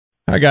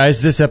All right,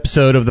 guys, this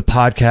episode of the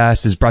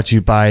podcast is brought to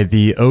you by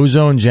the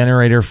ozone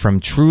generator from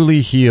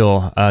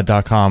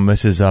trulyheal.com.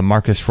 This is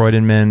Marcus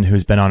Freudenman,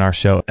 who's been on our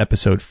show,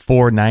 episode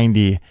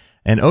 490.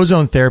 And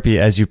ozone therapy,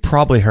 as you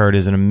probably heard,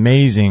 is an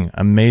amazing,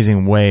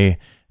 amazing way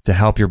to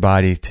help your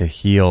body to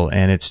heal.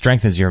 And it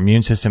strengthens your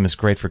immune system. It's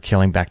great for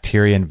killing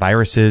bacteria and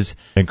viruses.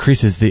 It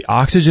increases the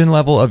oxygen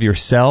level of your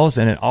cells,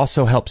 and it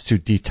also helps to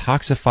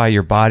detoxify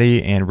your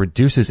body and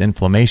reduces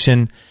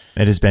inflammation.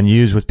 It has been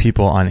used with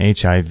people on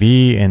HIV,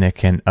 and it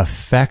can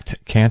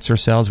affect cancer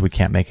cells. We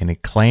can't make any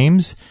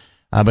claims.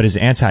 But it's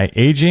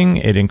anti-aging,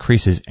 it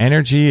increases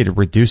energy, it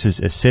reduces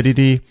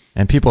acidity,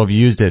 and people have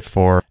used it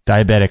for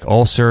diabetic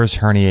ulcers,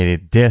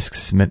 herniated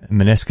discs,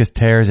 meniscus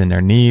tears in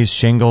their knees,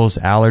 shingles,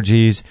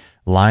 allergies,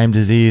 Lyme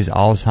disease,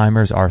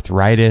 Alzheimer's,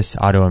 arthritis,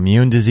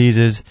 autoimmune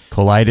diseases,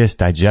 colitis,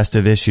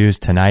 digestive issues,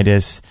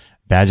 tinnitus,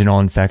 vaginal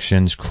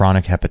infections,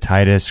 chronic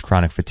hepatitis,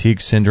 chronic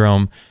fatigue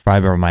syndrome,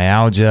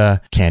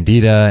 fibromyalgia,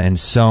 candida, and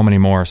so many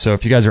more. So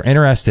if you guys are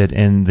interested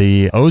in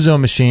the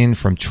ozone machine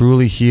from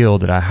Truly Heal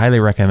that I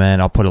highly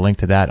recommend, I'll put a link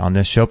to that on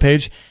this show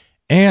page.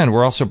 And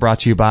we're also brought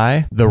to you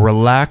by the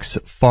Relax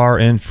Far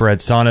Infrared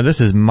Sauna.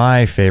 This is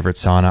my favorite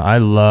sauna. I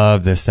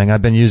love this thing.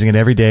 I've been using it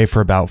every day for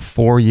about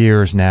 4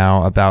 years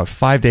now, about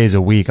 5 days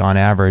a week on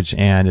average,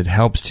 and it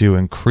helps to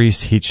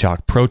increase heat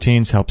shock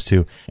proteins, helps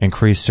to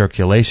increase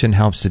circulation,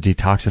 helps to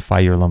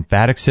detoxify your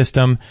lymphatic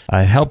system.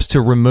 It helps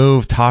to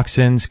remove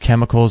toxins,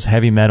 chemicals,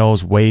 heavy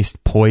metals,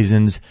 waste,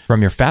 poisons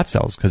from your fat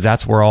cells, because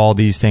that's where all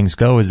these things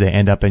go, is they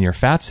end up in your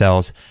fat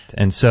cells.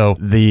 And so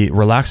the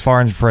Relax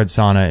Far Infrared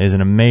Sauna is an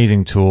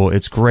amazing tool.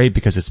 It's great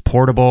because it's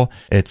portable.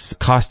 It's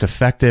cost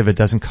effective. It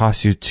doesn't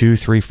cost you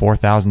 $2,000,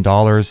 $3,000,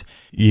 $4,000.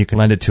 You can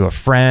lend it to a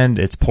friend.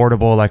 It's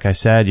portable. Like I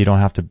said, you don't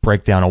have to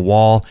break down a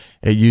wall.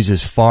 It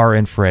uses far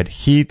infrared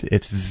heat.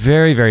 It's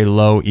very, very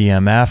low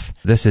EMF.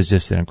 This is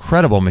just an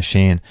incredible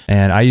machine.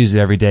 And I use it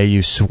every day.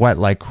 You sweat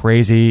like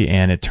crazy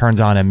and it turns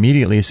on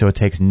immediately. So it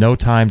takes no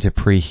time to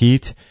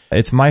preheat.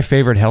 It's my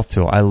favorite health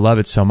tool. I love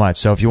it so much.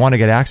 So if you want to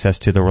get access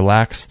to the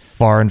Relax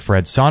Far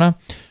Infrared Sauna,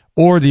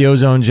 or the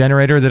ozone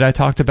generator that I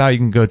talked about, you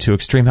can go to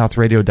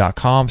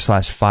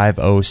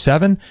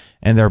extremehealthradio.com/507,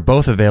 and they're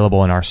both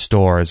available in our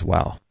store as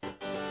well.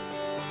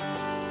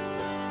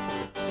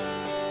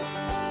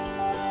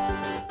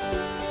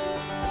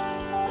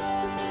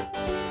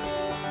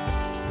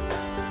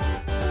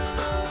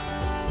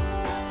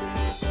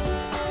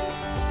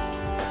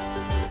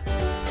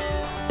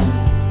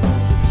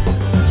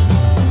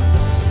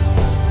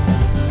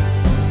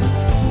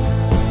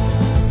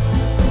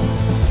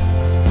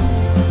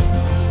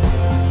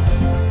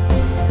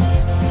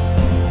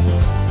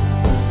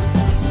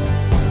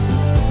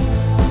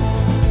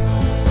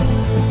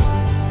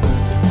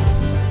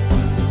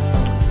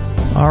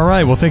 All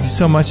right. Well, thank you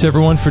so much,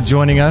 everyone, for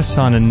joining us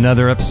on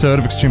another episode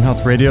of Extreme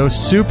Health Radio.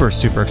 Super,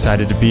 super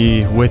excited to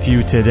be with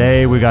you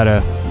today. We got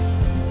a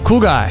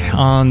cool guy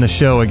on the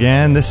show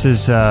again. This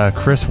is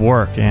Chris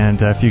Wark, and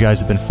if you guys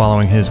have been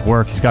following his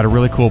work, he's got a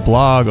really cool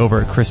blog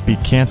over at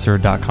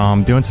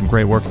chrisbeatcancer.com, doing some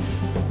great work.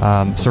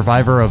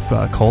 Survivor of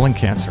colon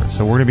cancer.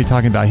 So we're going to be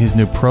talking about his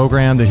new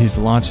program that he's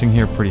launching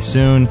here pretty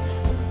soon.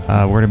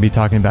 We're going to be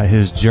talking about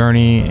his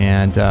journey,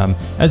 and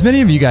as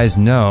many of you guys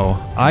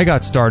know, I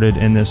got started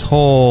in this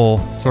whole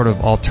sort of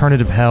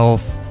alternative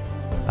health,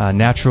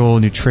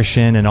 natural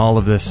nutrition, and all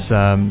of this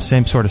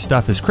same sort of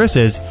stuff as Chris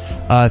is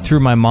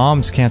through my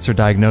mom's cancer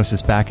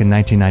diagnosis back in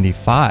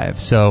 1995.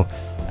 So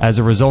as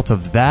a result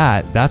of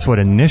that, that's what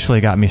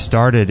initially got me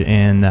started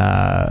in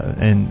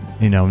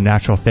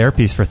natural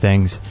therapies for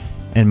things.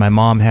 And my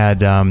mom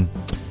had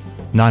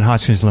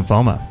non-Hodgkin's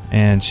lymphoma,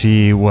 and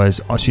she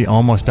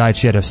almost died.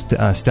 She had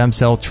a stem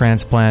cell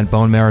transplant,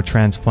 bone marrow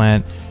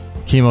transplant,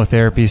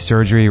 chemotherapy,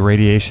 surgery,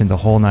 radiation, the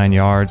whole 9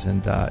 yards,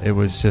 and it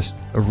was just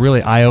a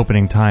really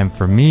eye-opening time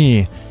for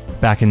me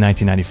back in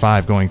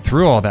 1995, going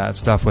through all that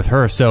stuff with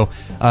her. So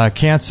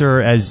cancer,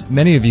 as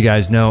many of you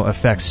guys know,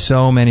 affects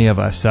so many of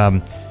us.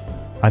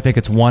 I think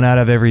it's 1 out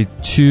of every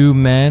 2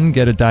 men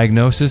get a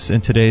diagnosis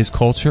in today's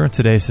culture, in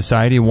today's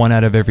society. 1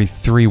 out of every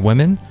 3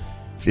 women.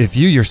 If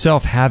you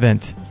yourself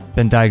haven't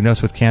been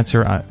diagnosed with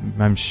cancer,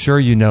 I'm sure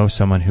you know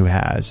someone who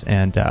has,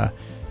 and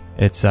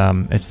it's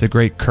the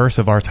great curse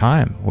of our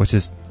time, which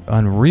is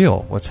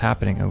unreal what's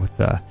happening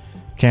with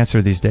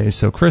cancer these days.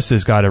 So Chris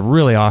has got a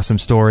really awesome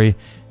story,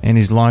 and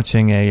he's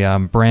launching a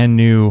brand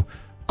new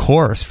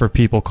course for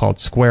people called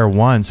Square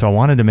One. So I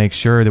wanted to make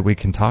sure that we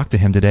can talk to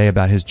him today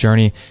about his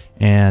journey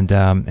and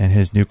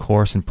his new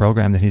course and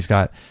program that he's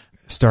got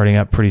starting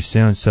up pretty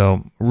soon.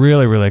 So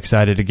really, really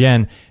excited.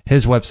 Again,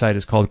 his website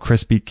is called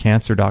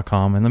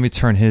chrisbeatcancer.com. And let me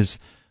turn his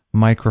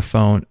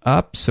microphone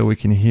up so we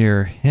can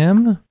hear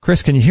him.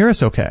 Chris, can you hear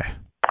us okay?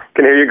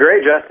 Can hear you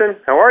great, Justin.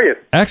 How are you?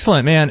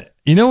 Excellent, man.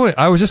 You know what?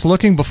 I was just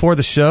looking before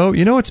the show.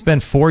 You know, it's been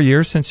 4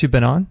 years since you've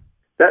been on.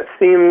 That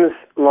seems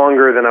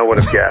longer than I would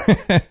have guessed.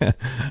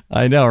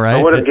 I know, right?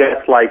 I would have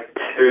guessed like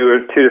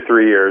 2 to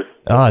 3 years.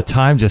 Oh,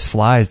 time just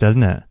flies,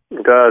 doesn't it?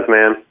 It does,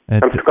 man.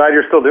 I'm just glad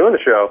you're still doing the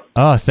show.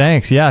 Oh,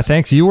 thanks. Yeah,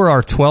 thanks. You were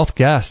our 12th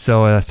guest,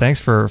 so thanks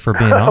for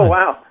being on. Oh,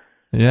 wow.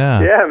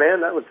 Yeah. Yeah,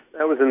 man, that was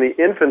in the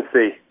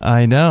infancy.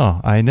 I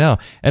know.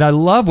 And I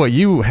love what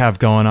you have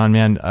going on,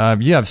 man.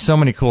 You have so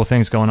many cool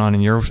things going on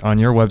your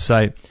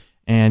website,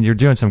 and you're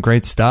doing some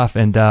great stuff.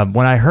 And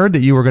when I heard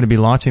that you were going to be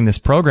launching this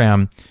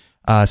program,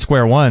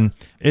 Square One,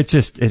 it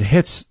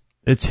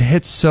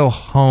hits so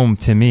home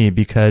to me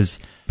because,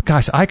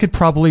 gosh, I could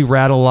probably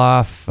rattle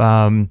off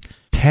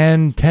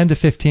 10 to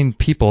 15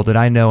 people that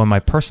I know in my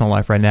personal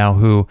life right now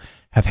who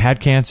have had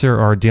cancer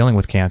or are dealing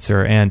with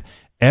cancer. And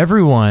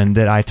everyone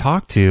that I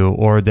talk to,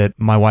 or that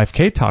my wife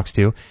Kate talks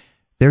to,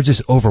 they're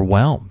just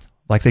overwhelmed.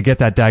 Like, they get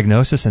that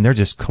diagnosis and they're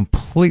just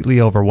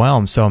completely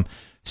overwhelmed. So I'm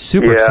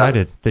super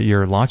excited that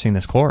you're launching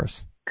this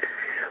course.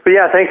 But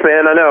yeah, thanks,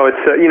 man. I know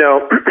it's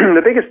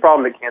the biggest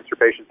problem that cancer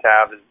patients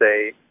have is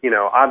they,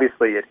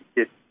 obviously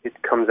it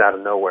comes out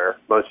of nowhere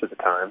most of the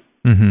time.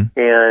 Mm-hmm.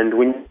 And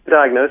when you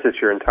diagnose it,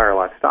 your entire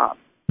life stops,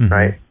 mm-hmm.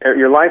 right?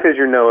 Your life as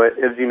you know it,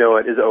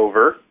 is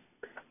over.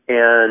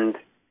 And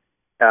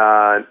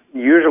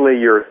usually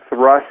you're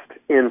thrust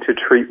into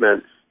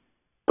treatments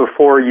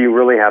before you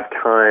really have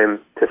time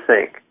to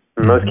think.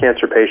 Mm-hmm. Most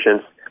cancer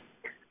patients,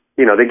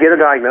 they get a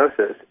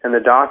diagnosis, and the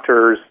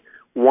doctors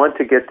want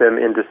to get them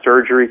into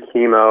surgery,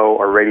 chemo,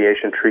 or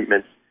radiation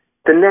treatments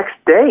the next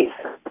day.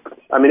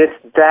 I mean, it's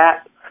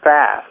that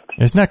fast.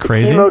 Isn't that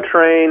crazy? The chemo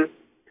train,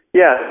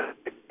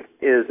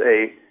 is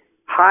a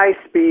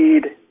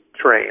high-speed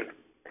train.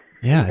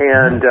 Yeah, it's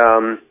and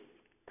nuts.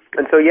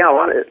 And so,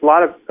 a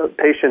lot of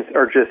patients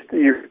are just,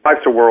 your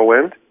life's a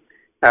whirlwind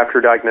after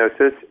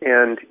diagnosis,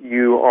 and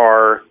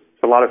there's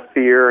a lot of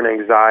fear and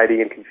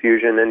anxiety and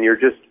confusion, and you're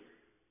just,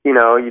 you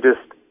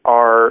just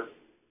are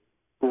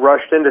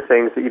rushed into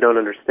things that you don't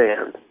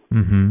understand.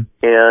 Mm-hmm.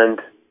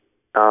 And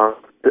I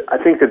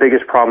think the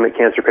biggest problem that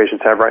cancer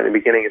patients have right in the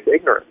beginning is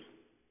ignorance,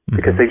 mm-hmm.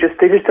 because they just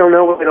don't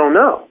know what they don't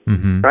know,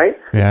 mm-hmm. right?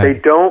 Yeah. They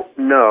don't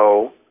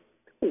know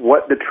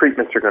what the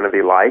treatments are going to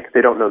be like.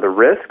 They don't know the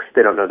risks.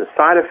 They don't know the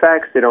side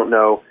effects. They don't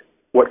know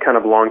what kind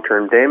of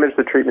long-term damage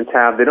the treatments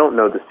have. They don't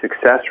know the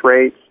success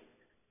rates.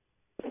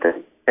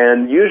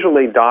 And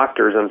usually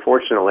doctors,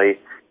 unfortunately,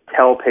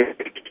 tell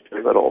patients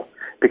too little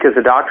because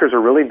the doctors are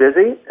really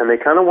busy and they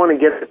kind of want to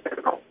get it.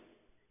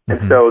 And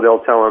mm-hmm. so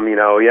they'll tell them, you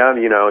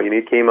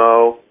need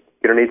chemo.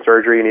 You don't need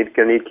surgery. You're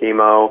going to need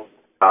chemo.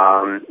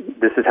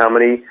 This is how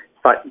many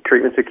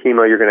treatments of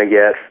chemo you're going to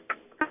get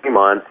for 3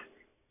 months.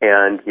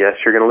 And yes,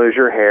 you're going to lose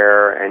your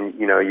hair, and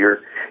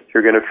you're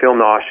going to feel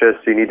nauseous.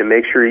 So you need to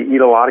make sure you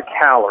eat a lot of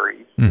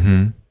calories.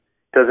 Mm-hmm.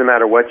 Doesn't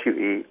matter what you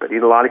eat, but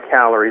eat a lot of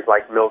calories,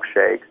 like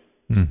milkshakes.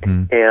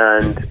 Mm-hmm.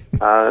 And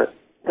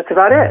that's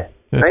about it.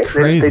 That's right?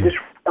 crazy. They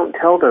just don't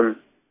tell them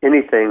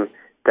anything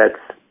that's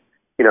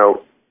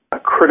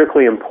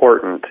critically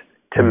important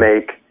to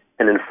make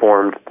an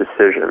informed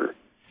decision.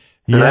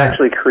 Yeah. And I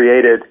actually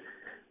created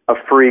a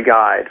free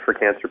guide for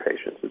cancer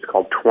patients. It's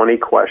called 20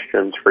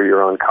 Questions for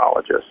Your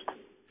Oncologist.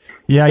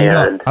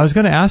 Yeah, I was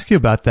going to ask you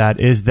about that.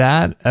 Is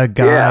that a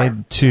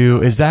guide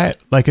is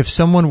that like if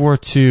someone were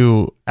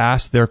to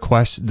ask their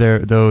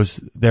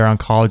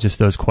oncologist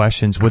those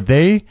questions, would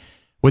the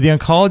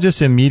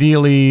oncologist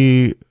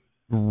immediately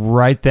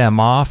write them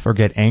off or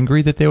get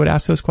angry that they would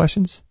ask those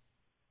questions?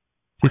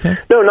 Do you think?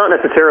 No, not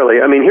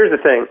necessarily. I mean, here's the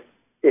thing,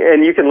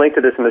 and you can link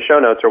to this in the show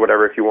notes or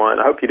whatever if you want.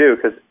 I hope you do,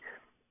 because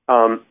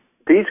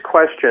these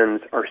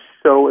questions are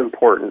so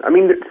important. I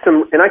mean,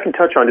 and I can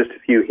touch on just a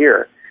few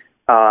here.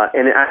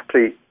 And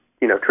actually,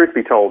 truth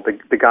be told,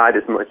 the guide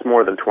it's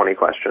more than 20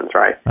 questions,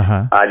 right?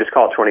 Uh-huh. I just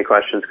call it 20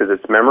 questions because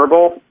it's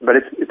memorable, but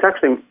it's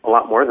actually a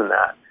lot more than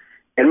that.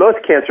 And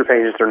most cancer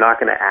patients are not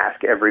going to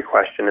ask every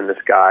question in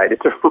this guide.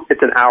 It's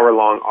an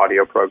hour-long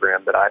audio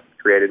program that I've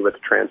created with a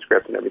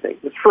transcript and everything.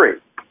 It's free.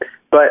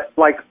 But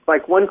like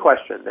one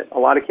question that a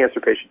lot of cancer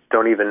patients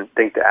don't even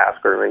think to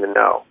ask or don't even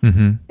know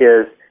mm-hmm.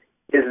 is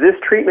this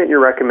treatment you're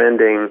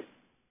recommending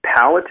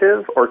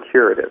palliative or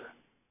curative?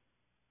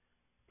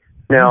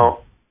 Now,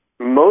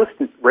 most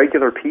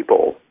regular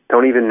people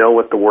don't even know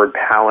what the word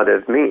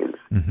palliative means.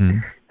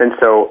 Mm-hmm. And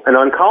so an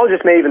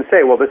oncologist may even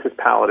say, well, this is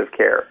palliative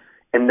care,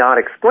 and not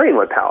explain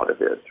what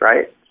palliative is,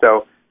 right?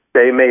 So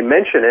they may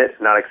mention it,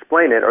 not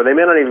explain it, or they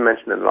may not even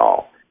mention it at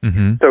all.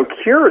 Mm-hmm. So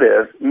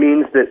curative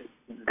means that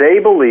they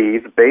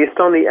believe, based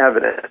on the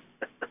evidence,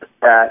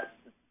 that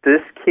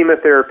this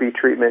chemotherapy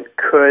treatment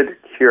could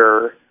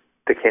cure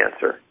the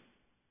cancer.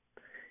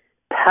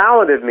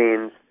 Palliative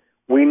means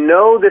we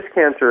know this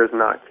cancer is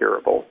not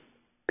curable.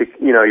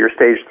 You're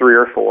stage 3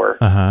 or 4,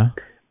 uh-huh.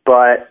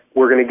 but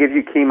we're going to give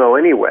you chemo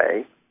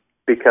anyway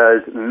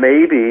because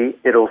maybe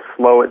it'll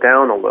slow it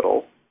down a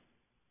little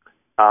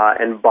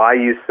and buy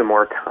you some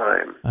more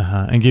time.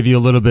 Uh-huh. And give you a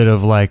little bit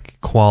of like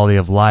quality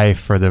of life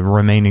for the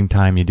remaining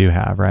time you do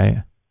have,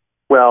 right?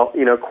 Well,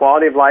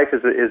 quality of life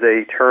is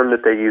a term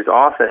that they use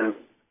often.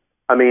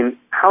 I mean,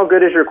 how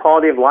good is your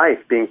quality of life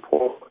being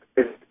poor?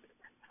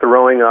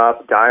 Throwing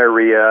up,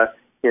 diarrhea,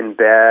 in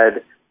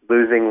bed,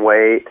 losing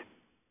weight?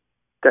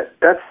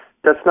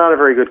 That's not a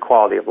very good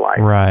quality of life.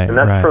 Right. And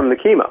that's from the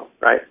chemo,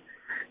 right?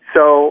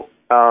 So,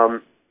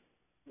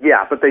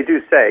 but they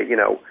do say,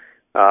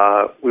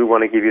 we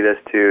want to give you this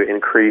to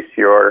increase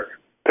your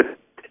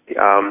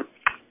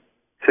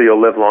so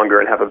you'll live longer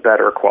and have a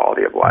better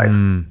quality of life.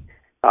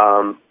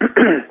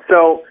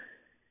 So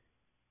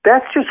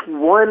that's just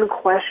one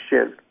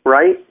question,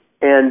 right?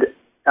 And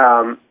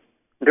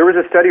there was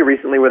a study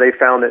recently where they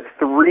found that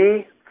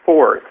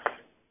 3/4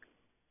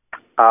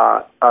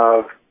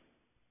 of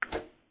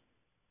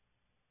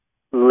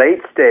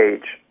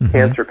late-stage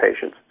cancer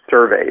patients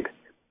surveyed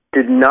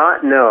did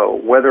not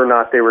know whether or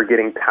not they were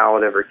getting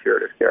palliative or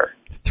curative care.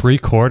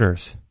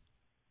 3/4.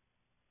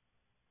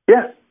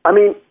 Yeah. I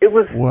mean, it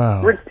was,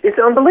 it's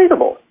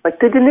unbelievable. Like,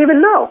 they didn't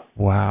even know.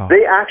 Wow.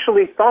 They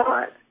actually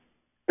thought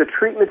the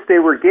treatments they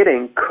were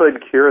getting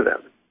could cure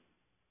them.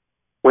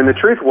 When the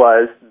truth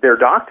was, their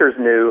doctors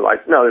knew,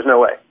 like, no, there's no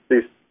way.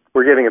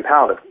 We're giving him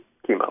palliative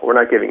chemo. We're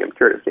not giving him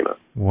curative chemo.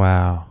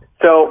 Wow.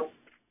 So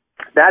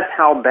that's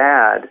how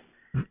bad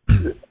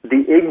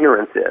the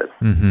ignorance is.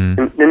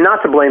 And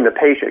not to blame the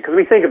patient, because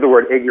we think of the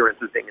word ignorance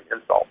as being an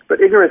insult.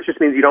 But ignorance just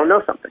means you don't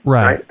know something.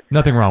 Right.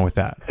 Nothing wrong with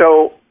that.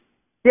 So,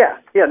 yeah,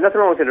 nothing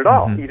wrong with it at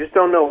all. You just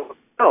don't know,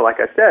 like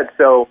I said.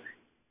 So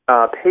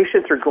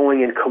patients are going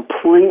in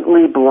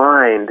completely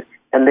blind,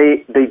 and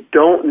they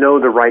don't know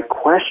the right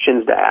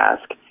questions to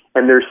ask,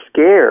 and they're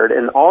scared,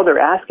 and all they're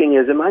asking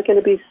is, am I going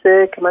to be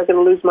sick? Am I going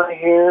to lose my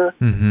hair?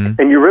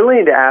 And you really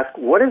need to ask,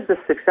 what is the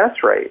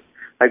success rate?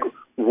 Like,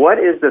 what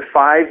is the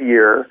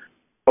 5-year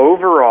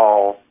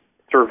overall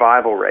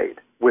survival rate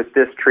with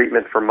this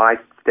treatment for my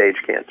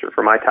stage cancer,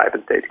 for my type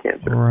of stage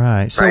cancer?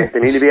 Right. So they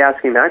need to be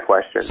asking that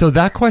question. So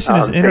that question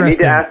is interesting. They need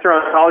to ask their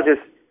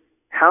oncologist,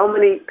 how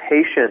many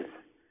patients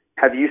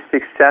have you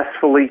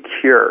successfully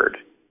cured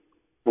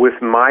with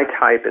my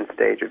type and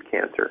stage of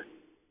cancer?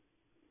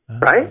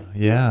 Right?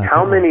 Yeah.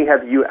 How many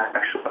have you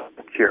actually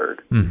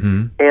cured?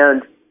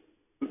 And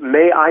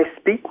may I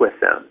speak with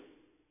them?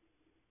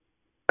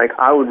 Like,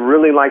 I would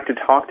really like to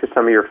talk to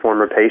some of your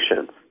former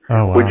patients.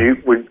 Oh, wow. Would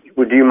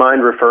you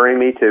mind referring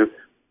me to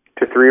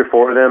 3 or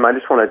 4 of them? I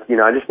just want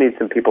to, I just need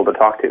some people to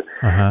talk to.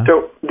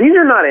 So these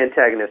are not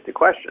antagonistic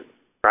questions,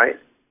 right?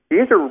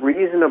 These are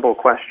reasonable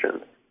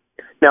questions.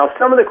 Now,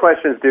 some of the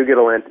questions do get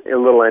a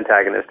little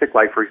antagonistic,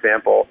 like, for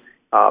example,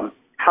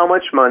 how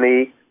much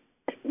money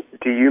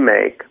do you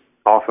make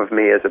off of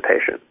me as a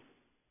patient?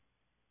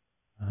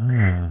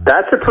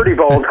 That's a pretty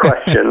bold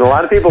question. A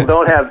lot of people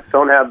don't have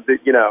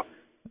the,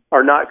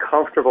 are not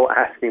comfortable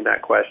asking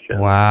that question.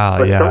 Wow,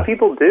 but some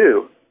people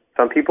do.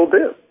 Some people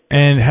do.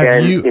 And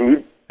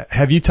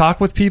have you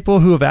talked with people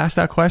who have asked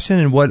that question,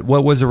 and what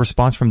was the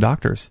response from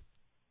doctors?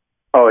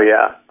 Oh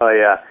yeah.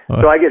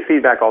 So I get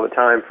feedback all the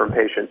time from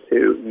patients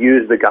who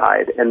use the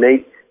guide, and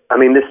the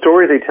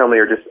stories they tell me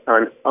are just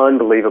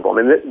unbelievable.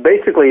 I mean,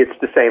 basically it's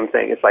the same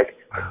thing. It's like,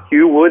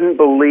 you wouldn't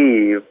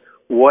believe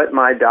what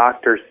my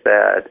doctor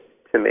said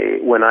to me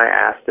when I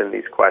asked him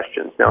these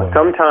questions. Now,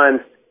 sometimes,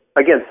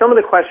 again, some of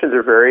the questions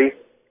are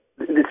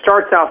they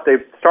start off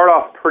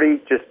pretty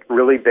just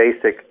really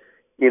basic,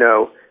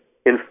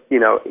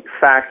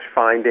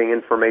 fact-finding,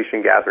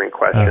 information-gathering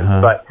questions.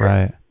 But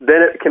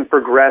then it can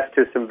progress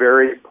to some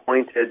very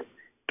pointed,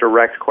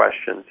 direct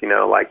questions,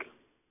 like,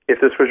 if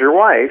this was your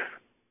wife,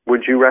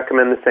 would you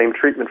recommend the same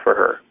treatment for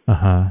her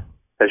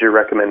as you're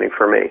recommending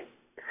for me?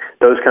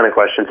 Those kind of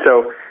questions.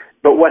 So,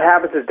 but what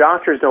happens is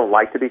doctors don't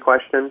like to be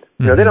questioned.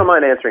 They don't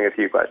mind answering a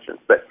few questions,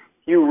 but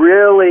you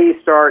really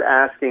start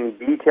asking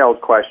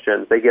detailed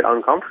questions, they get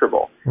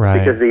uncomfortable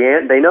because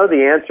they know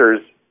the answers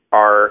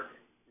are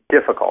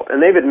difficult.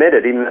 And they've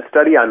admitted, even that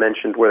study I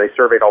mentioned where they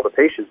surveyed all the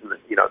patients, and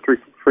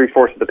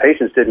 3/4 of the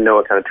patients didn't know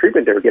what kind of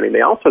treatment they were getting.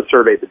 They also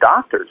surveyed the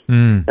doctors.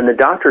 And the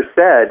doctor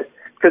said,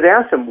 because they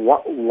asked them,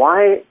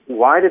 why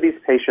do these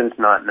patients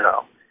not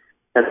know?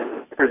 And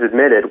the doctors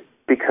admitted,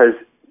 because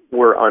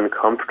we're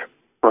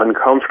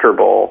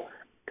uncomfortable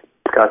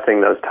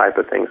discussing those type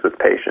of things with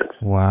patients.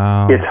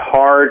 Wow. It's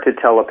hard to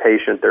tell a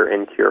patient they're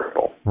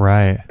incurable.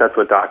 Right. That's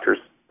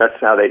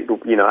how they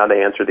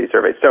answer these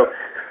surveys. So,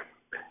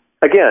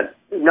 again,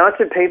 not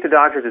to paint the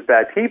doctors as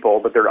bad people,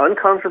 but they're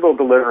uncomfortable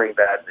delivering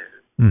bad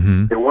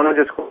news. They want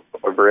to just go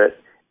over it,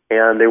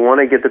 and they want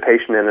to get the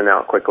patient in and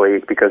out quickly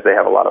because they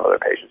have a lot of other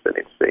patients they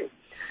need to see.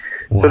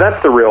 Wow. So that's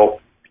the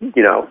real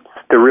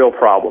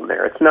problem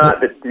there. It's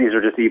not that these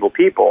are just evil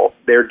people.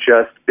 They're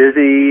just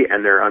busy,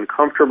 and they're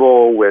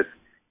uncomfortable with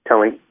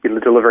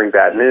delivering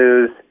bad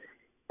news.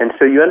 And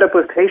so you end up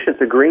with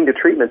patients agreeing to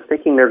treatments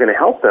thinking they're going to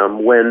help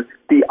them, when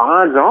the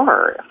odds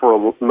are,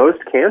 for most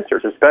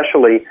cancers,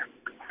 especially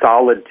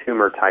solid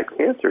tumor type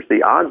cancers,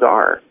 the odds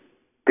are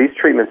these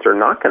treatments are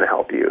not going to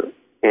help you,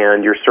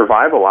 and your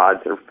survival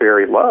odds are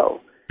very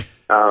low.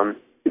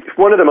 It's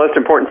one of the most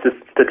important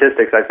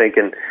statistics, I think,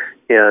 in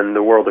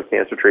the world of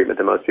cancer treatment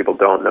that most people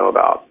don't know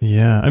about.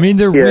 Yeah, I mean,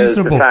 they're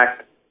reasonable.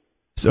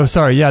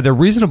 They're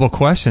reasonable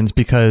questions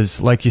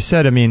because, like you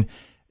said, I mean,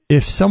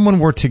 if someone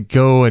were to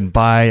go and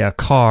buy a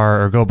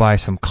car or go buy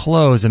some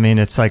clothes, I mean,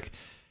 it's like,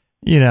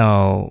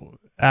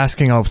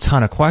 asking a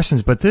ton of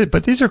questions, but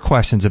these are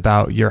questions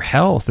about your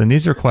health, and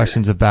these are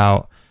questions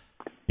about,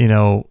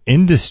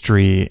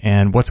 industry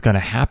and what's going to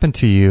happen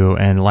to you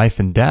and life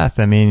and death.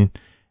 I mean,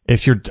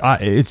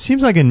 it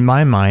seems like in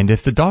my mind,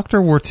 if the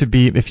doctor were to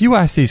be, if you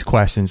ask these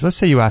questions, let's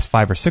say you ask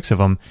 5 or 6 of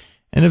them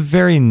in a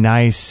very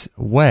nice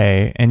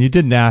way, and you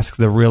didn't ask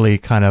the really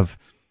kind of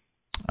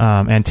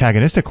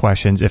antagonistic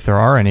questions, if there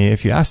are any,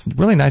 if you ask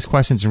really nice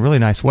questions in a really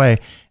nice way,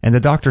 and the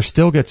doctor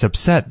still gets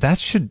upset, that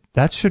should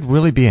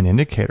really be an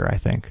indicator, I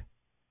think.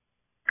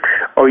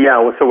 Oh yeah.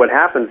 Well, so what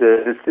happens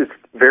is it's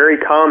very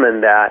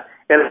common that,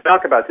 and I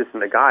talk about this in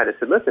the guide. I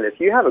said, listen, if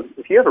you have a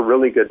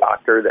really good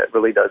doctor that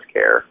really does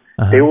care,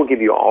 they will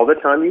give you all the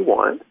time you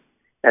want,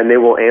 and they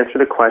will answer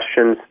the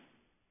questions,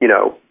 in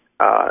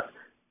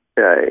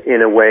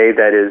a way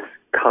that is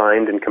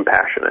kind and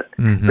compassionate.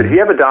 Mm-hmm. But if you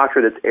have a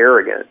doctor that's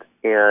arrogant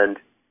and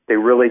they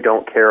really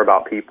don't care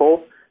about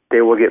people,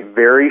 they will get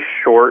very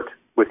short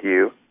with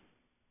you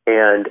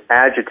and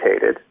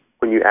agitated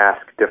when you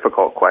ask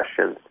difficult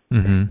questions.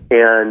 Mm-hmm.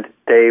 And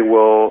they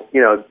will,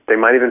 they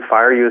might even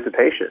fire you as a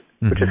patient,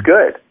 mm-hmm. which is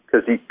good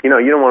because, you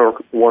don't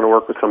want to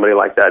work with somebody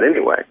like that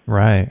anyway.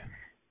 Right.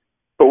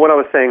 But what I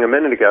was saying a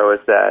minute ago is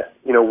that,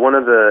 one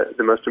of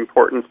the most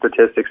important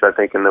statistics, I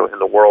think, in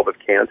the world of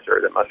cancer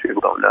that most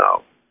people don't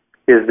know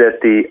is that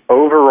the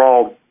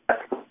overall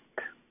death rate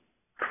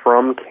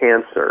from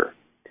cancer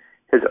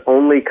has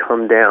only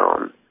come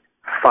down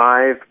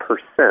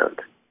 5%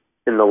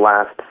 in the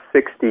last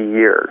 60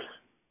 years.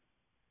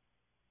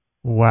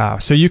 Wow.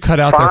 So you cut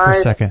out there for a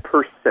second.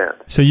 5%.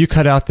 So you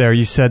cut out there.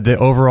 You said the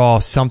overall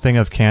something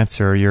of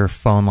cancer. Your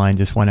phone line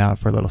just went out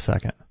for a little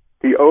second.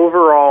 The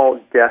overall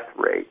death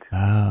rate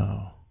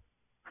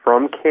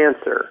from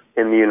cancer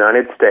in the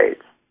United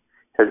States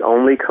has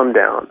only come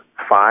down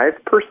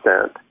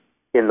 5%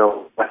 in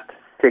the last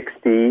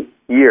 60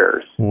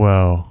 years.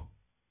 Whoa.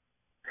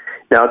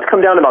 Now, it's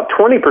come down about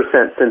 20%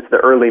 since the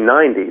early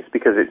 90s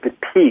because it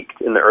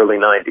peaked in the early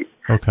 90s.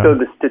 Okay. So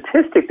the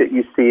statistic that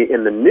you see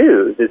in the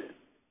news is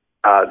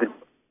the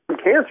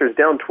cancer is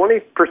down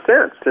 20%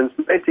 since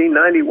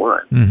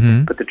 1991.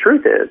 Mm-hmm. But the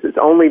truth is, it's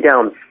only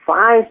down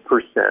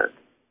 5%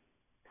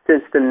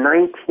 since the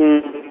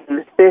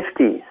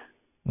 1950s.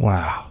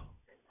 Wow.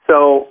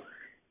 So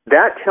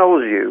that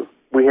tells you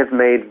we have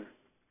made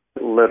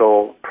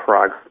little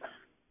progress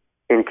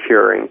in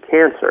curing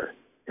cancer.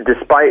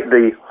 Despite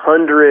the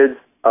hundreds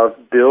of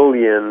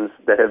billions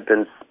that have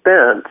been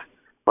spent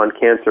on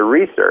cancer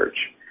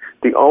research,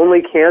 the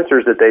only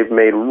cancers that they've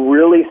made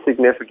really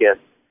significant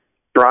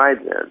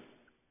strides in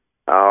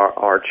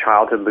are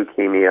childhood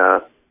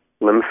leukemia,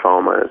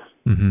 lymphomas,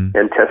 mm-hmm.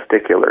 and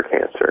testicular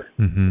cancer.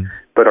 Mm-hmm.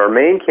 But our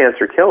main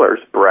cancer killers,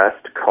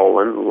 breast,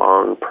 colon,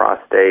 lung,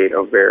 prostate,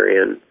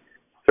 ovarian,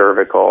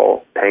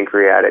 cervical,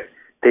 pancreatic,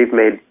 they've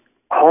made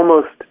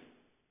almost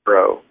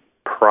zero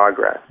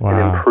progress in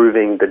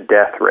improving the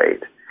death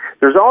rate.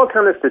 There's all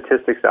kind of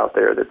statistics out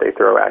there that they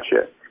throw at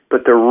you,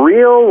 but the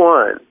real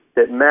one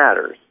that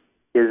matters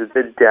is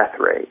the death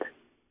rate.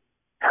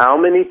 How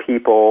many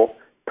people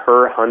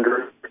per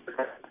 100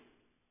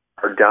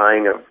 are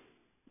dying of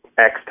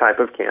X type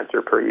of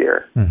cancer per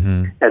year?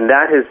 Mm-hmm. And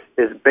that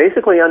is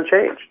basically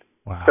unchanged.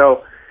 Wow.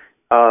 So,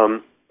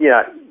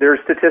 there's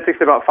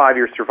statistics about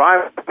 5-year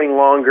surviving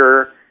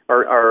longer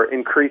are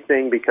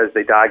increasing because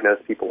they diagnose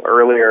people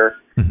earlier,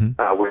 mm-hmm.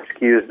 Which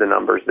skews the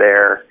numbers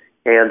there.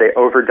 And they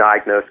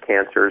overdiagnose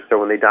cancers. So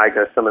when they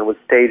diagnose someone with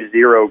stage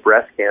 0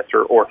 breast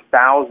cancer or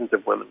thousands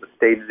of women with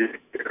stage 0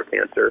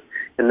 cancer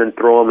and then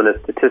throw them in a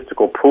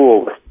statistical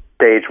pool with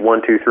stage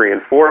 1, 2, 3,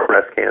 and 4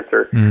 breast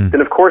cancer, then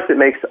of course it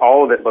makes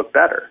all of it look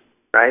better,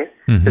 right?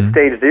 Mm-hmm. At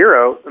stage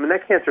 0,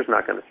 that cancer's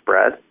not going to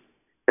spread.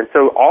 And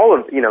so all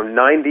of,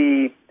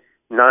 99%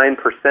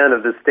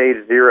 of the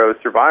stage 0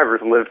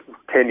 survivors live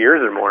 10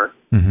 years or more.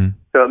 Mm-hmm.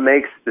 So it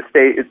makes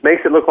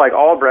it look like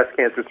all breast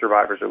cancer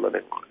survivors are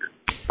living longer.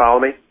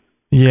 Follow me?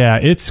 Yeah,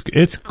 it's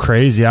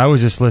crazy. I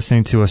was just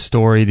listening to a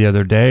story the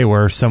other day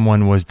where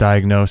someone was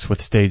diagnosed with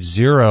stage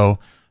 0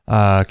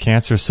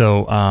 cancer.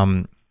 So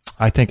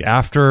I think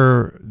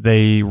after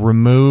they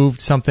removed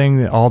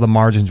something, all the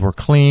margins were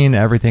clean,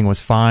 everything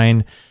was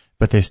fine,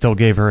 but they still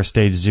gave her a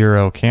stage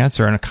 0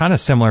 cancer. And kind of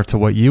similar to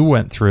what you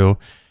went through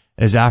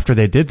is after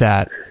they did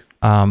that,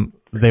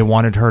 they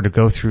wanted her to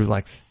go through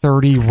like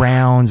 30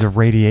 rounds of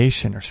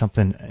radiation or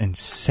something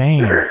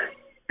insane.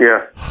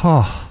 Yeah.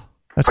 Oh.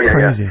 That's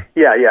crazy.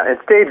 Yeah. And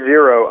stage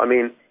 0,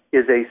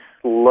 is a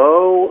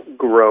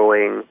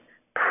slow-growing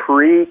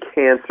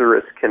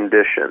pre-cancerous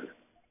condition.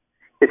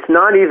 It's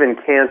not even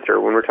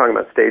cancer when we're talking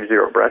about stage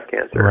 0 breast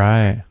cancer.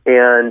 Right.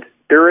 And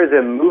there is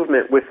a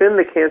movement within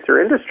the cancer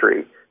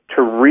industry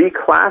to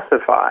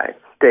reclassify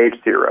stage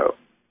 0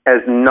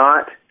 as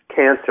not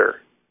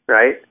cancer,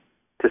 right?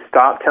 To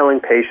stop telling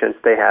patients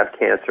they have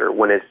cancer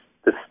when it's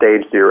the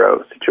stage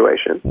 0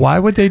 situation. Why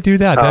would they do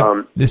that?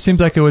 It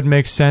seems like it would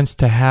make sense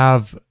to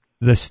have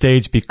the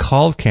stage be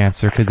called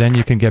cancer because then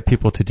you can get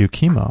people to do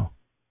chemo.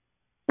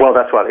 Well,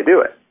 that's why they do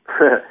it.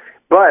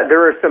 But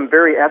there are some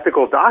very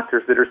ethical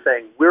doctors that are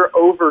saying we're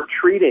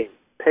over-treating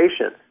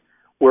patients.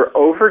 We're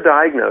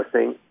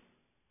over-diagnosing,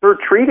 we're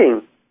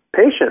treating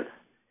patients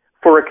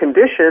for a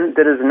condition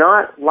that is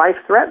not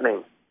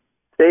life-threatening.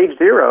 Stage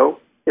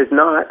 0 is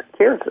not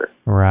cancer.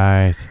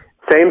 Right.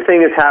 Same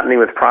thing is happening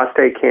with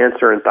prostate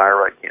cancer and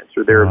thyroid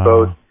cancer. They're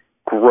both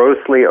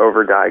grossly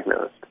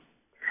overdiagnosed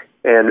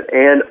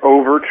and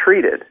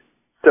overtreated.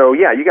 So,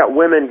 yeah, you got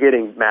women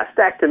getting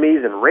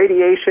mastectomies and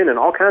radiation and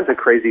all kinds of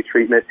crazy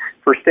treatment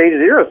for stage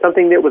 0,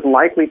 something that was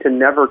likely to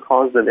never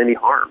cause them any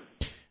harm.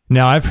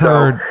 Now, I've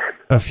heard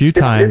a few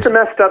times. It's a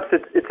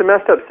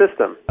messed up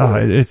system. Oh,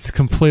 it's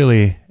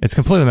completely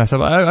messed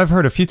up. I've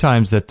heard a few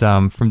times that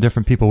from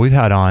different people we've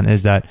had on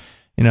is that,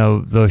 you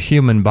know, the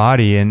human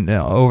body and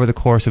over the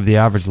course of the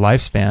average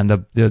lifespan,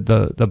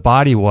 the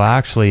body will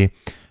actually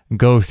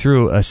go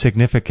through a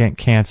significant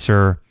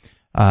cancer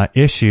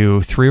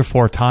issue 3 or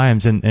 4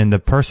 times, and the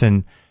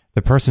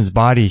person's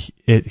body,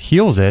 it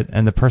heals it,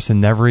 and the person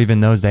never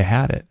even knows they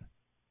had it.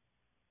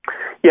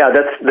 Yeah,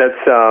 that's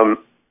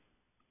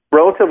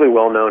relatively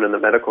well known in the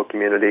medical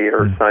community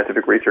or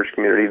scientific research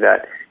community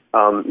that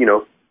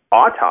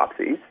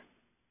autopsies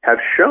have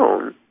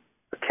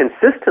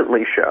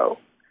consistently show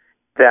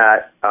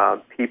that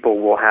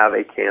people will have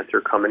a cancer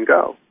come and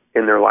go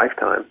in their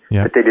lifetime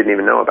that they didn't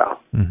even know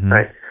about,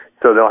 right?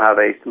 So they'll have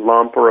a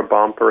lump or a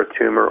bump or a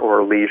tumor or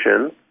a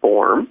lesion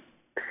form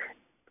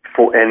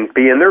and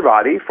be in their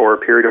body for a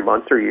period of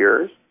months or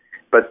years,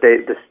 but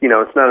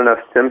it's not enough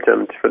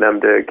symptoms for them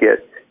to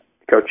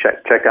go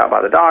checked out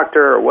by the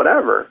doctor or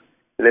whatever.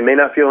 They may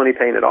not feel any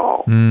pain at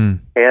all.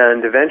 And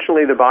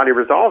eventually the body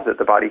resolves it,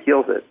 the body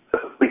heals it. So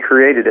we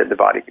created it, the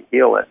body can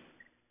heal it.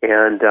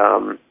 And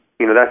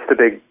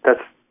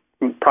that's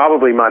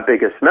probably my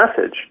biggest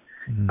message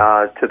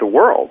to the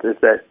world is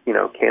that,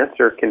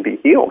 cancer can be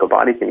healed. The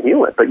body can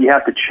heal it, but you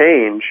have to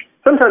change.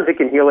 Sometimes it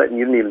can heal it and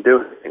you didn't even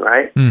do anything,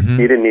 right?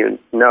 You didn't even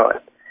know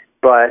it.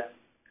 But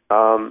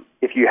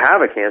if you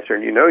have a cancer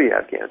and you know you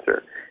have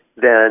cancer,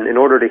 then in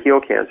order to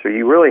heal cancer,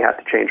 you really have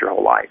to change your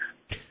whole life.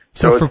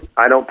 So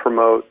I don't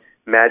promote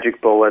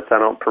magic bullets. I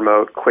don't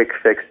promote quick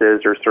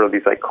fixes or sort of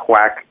these like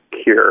quack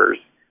cures.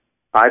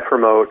 I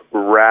promote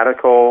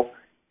radical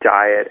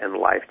diet and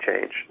life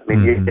change. I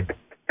mean,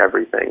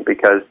 everything,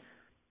 because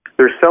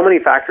there's so many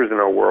factors in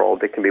our world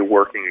that can be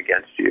working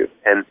against you.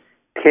 And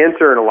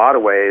cancer, in a lot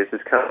of ways,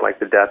 is kind of like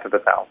the death of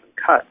 1,000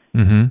 cuts,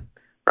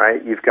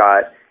 right? You've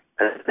got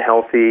a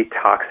healthy,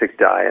 toxic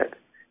diet.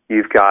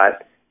 You've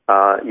got,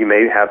 you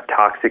may have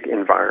toxic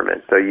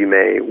environment. So you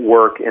may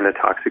work in a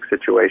toxic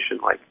situation,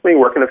 like when you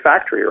work in a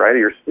factory, right?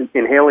 You're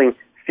inhaling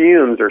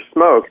fumes or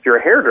smoke. If you're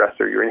a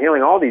hairdresser, you're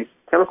inhaling all these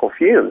chemical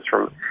fumes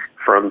from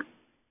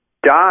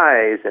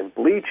dyes and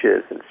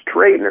bleaches and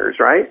straighteners,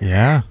 right?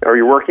 Yeah. Or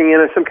you're working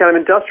in some kind of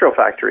industrial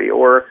factory,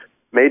 or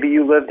maybe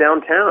you live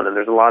downtown and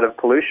there's a lot of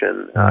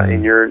pollution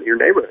in your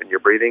neighborhood, and you're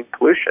breathing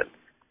pollution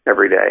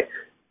every day,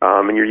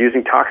 and you're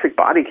using toxic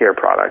body care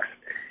products.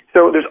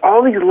 So there's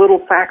all these little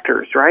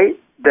factors, right,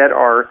 that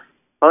are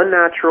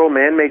unnatural,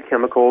 man-made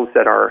chemicals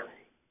that are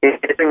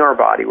entering our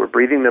body. We're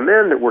breathing them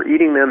in, that we're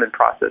eating them in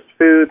processed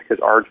foods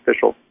because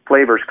artificial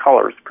flavors,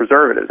 colors,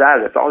 preservatives,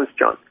 additives, all this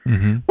junk.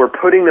 We're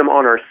putting them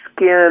on our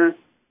skin,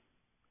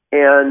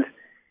 and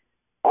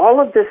all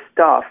of this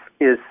stuff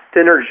is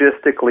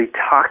synergistically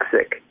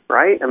toxic,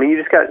 right? I mean,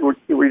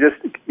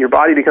 your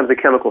body becomes a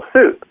chemical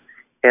soup,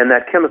 and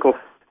that chemical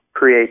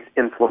creates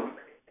inflammation,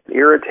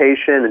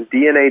 irritation, and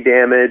DNA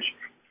damage,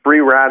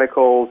 free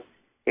radicals,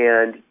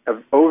 and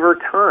over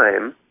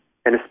time,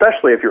 and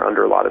especially if you're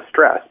under a lot of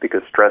stress,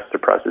 because stress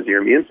suppresses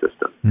your immune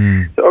system.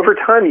 So over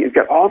time, you've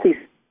got all these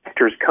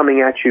factors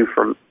coming at you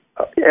from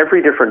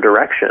every different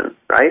direction,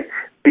 right?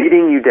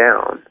 Beating you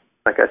down.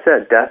 Like I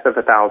said, death of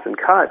 1,000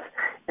 cuts.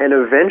 And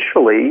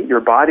eventually,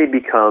 your body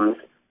becomes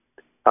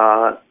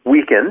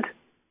weakened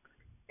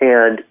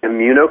and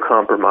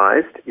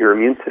immunocompromised. Your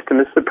immune system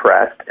is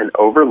suppressed and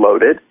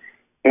overloaded,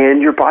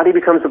 and your body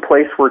becomes a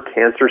place where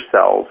cancer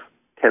cells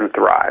can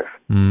thrive.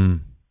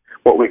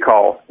 What we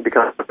call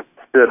becomes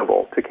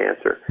susceptible to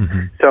cancer.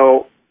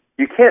 So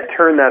you can't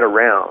turn that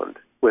around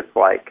with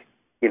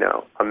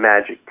a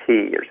magic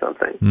tea or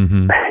something.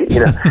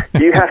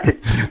 You have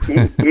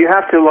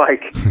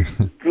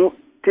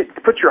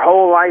to put your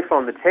whole life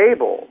on the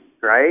table,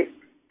 right?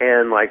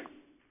 And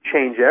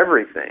change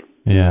everything.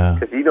 Yeah.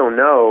 Because you don't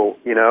know,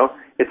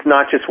 it's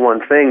not just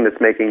one thing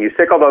that's making you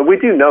sick, although we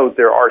do know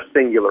there are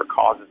singular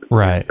causes of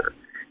cancer.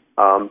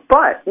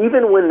 But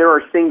even when there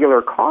are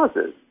singular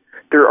causes,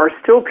 there are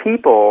still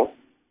people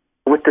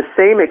with the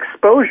same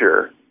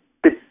exposure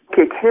that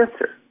get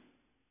cancer.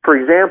 For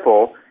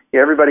example,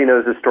 everybody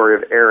knows the story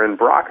of Aaron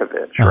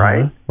Brockovich,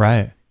 right?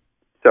 Right.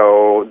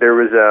 So there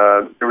was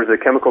a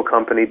chemical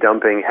company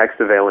dumping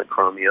hexavalent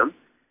chromium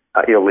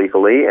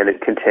illegally, and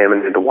it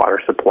contaminated the water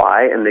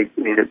supply, and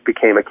it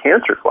became a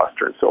cancer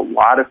cluster. And so a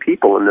lot of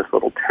people in this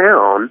little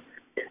town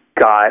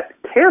got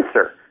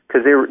cancer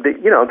because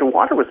the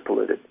water was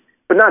polluted.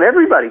 But not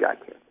everybody got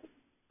cancer,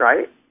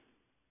 right?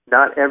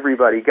 Not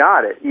everybody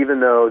got it, even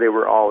though they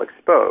were all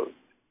exposed.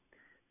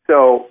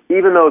 So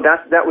even though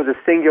that was a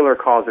singular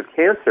cause of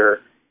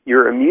cancer,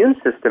 your immune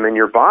system and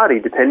your body,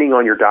 depending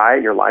on your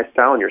diet, your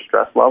lifestyle, and your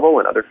stress level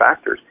and other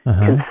factors,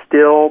 can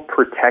still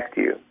protect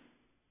you.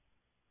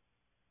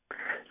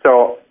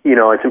 So,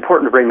 it's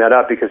important to bring that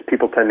up because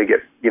people tend to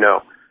get,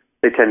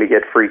 they tend to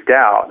get freaked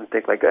out and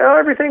think like, oh,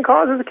 everything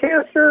causes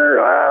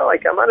cancer.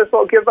 Like, I might as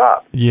well give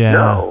up. Yeah.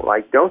 No,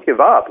 like, don't give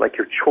up. Like,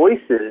 your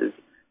choices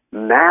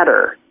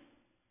matter.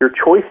 Your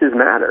choices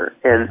matter.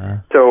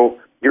 And so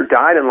your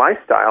diet and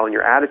lifestyle and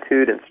your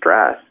attitude and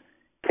stress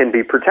can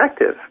be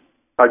protective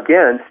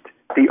against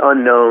the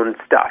unknown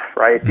stuff,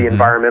 right? The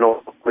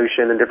environmental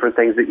pollution and different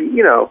things that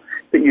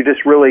that you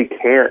just really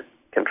can't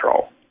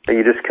control. And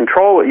you just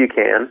control what you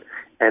can,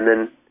 and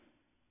then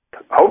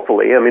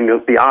hopefully, I mean,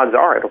 the odds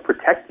are it'll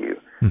protect you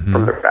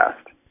from the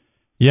rest.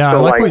 Yeah,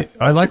 so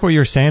I like what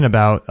you're saying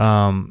about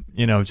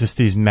just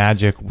these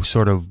magic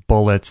sort of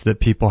bullets that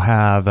people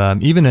have,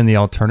 even in the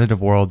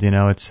alternative world.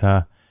 It's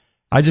I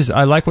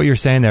like what you're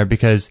saying there,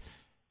 because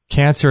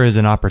cancer is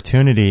an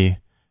opportunity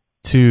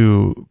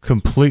to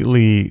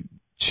completely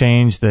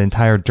change the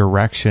entire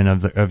direction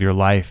of your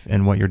life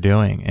and what you're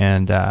doing,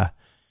 and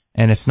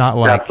it's not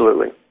like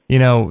absolutely.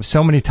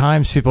 So many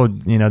times people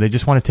they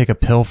just want to take a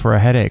pill for a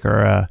headache or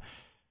a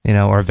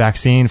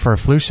vaccine for a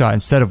flu shot,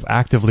 instead of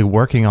actively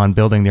working on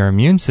building their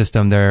immune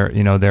system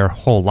their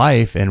whole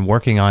life and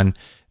working on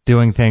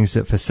doing things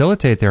that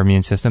facilitate their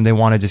immune system. They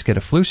want to just get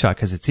a flu shot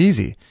because it's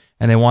easy,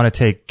 and they want to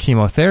take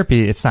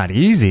chemotherapy. It's not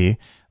easy,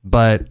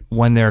 but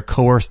when they're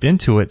coerced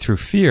into it through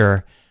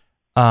fear,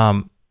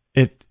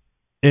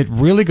 it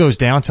really goes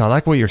down to, I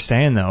like what you're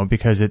saying though,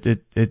 because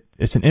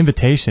it's an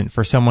invitation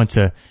for someone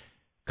to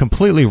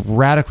completely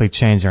radically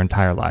change their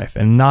entire life.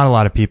 And not a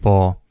lot of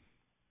people,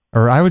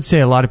 or I would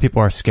say a lot of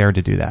people, are scared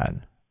to do that.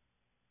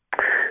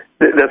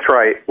 That's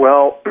right.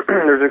 Well,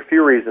 there's a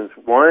few reasons.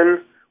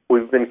 One,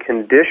 we've been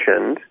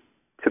conditioned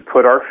to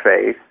put our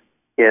faith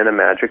in a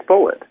magic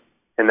bullet.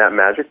 And that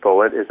magic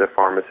bullet is a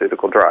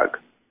pharmaceutical drug,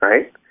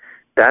 right?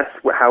 That's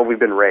how we've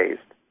been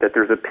raised, that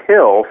there's a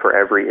pill for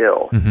every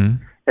ill.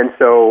 And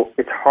so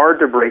it's hard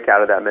to break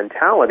out of that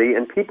mentality,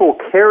 and people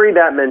carry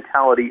that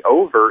mentality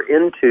over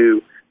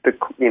into the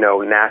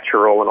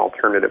natural and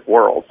alternative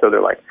world. So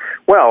they're like,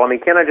 well, I mean,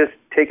 can't I just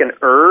take an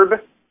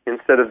herb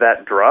instead of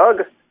that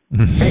drug?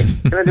 Hey,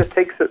 can I just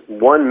take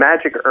one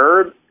magic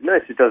herb? No,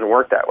 it just doesn't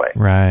work that way.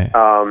 Right.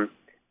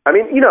 I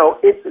mean,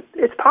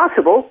 it's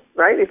possible,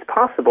 right? It's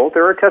possible.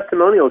 There are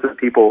testimonials of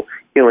people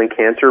healing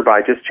cancer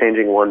by just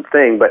changing one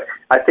thing, but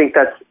I think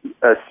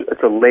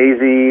it's a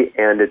lazy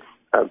and it's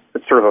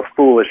sort of a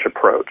foolish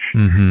approach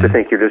to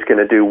think you're just going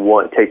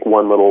to take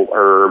one little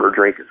herb or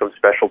drink some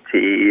special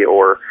tea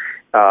or,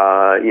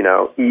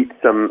 eat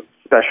some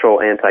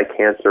special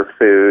anti-cancer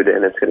food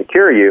and it's going to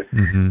cure you.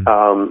 And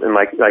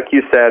like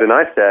you said and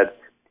I said,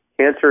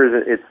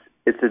 cancer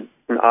it's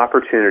an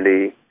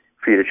opportunity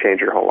for you to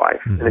change your whole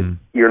life. And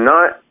you're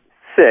not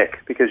sick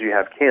because you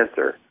have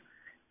cancer.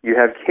 You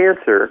have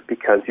cancer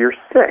because you're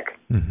sick.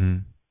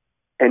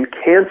 And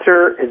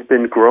cancer has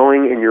been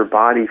growing in your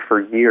body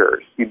for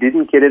years. You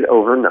didn't get it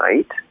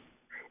overnight,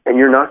 and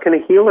you're not going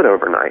to heal it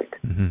overnight,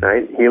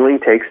 right? Healing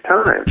takes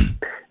time.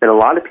 And a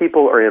lot of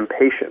people are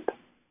impatient.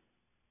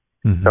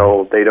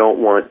 So they don't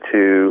want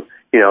to,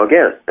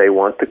 again, they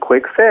want the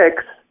quick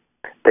fix.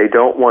 They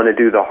don't want to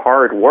do the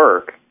hard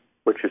work,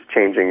 which is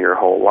changing your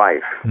whole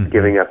life,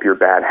 giving up your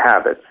bad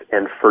habits,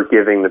 and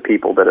forgiving the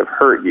people that have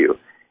hurt you.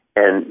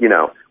 And,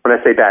 when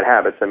I say bad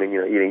habits, I mean,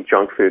 eating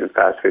junk food and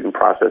fast food and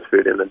processed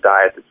food in a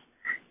diet that's,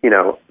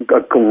 a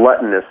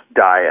gluttonous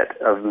diet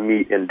of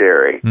meat and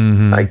dairy.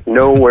 Like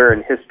nowhere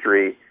in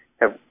history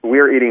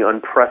we're eating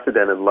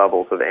unprecedented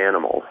levels of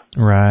animals.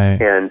 Right.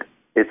 And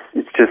it's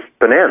just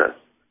bananas.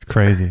 It's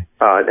crazy.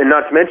 And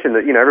not to mention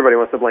that, everybody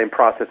wants to blame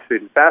processed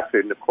food and fast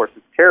food, and of course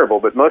it's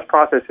terrible, but most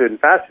processed food and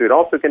fast food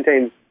also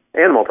contains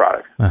animal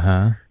products.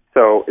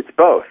 So it's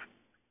both.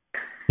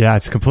 Yeah,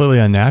 it's completely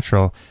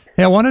unnatural.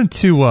 Hey, I wanted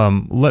to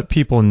let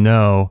people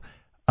know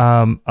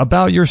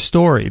about your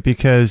story,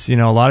 because a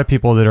lot of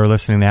people that are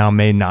listening now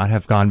may not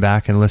have gone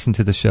back and listened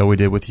to the show we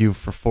did with you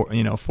for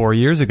 4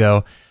 years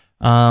ago.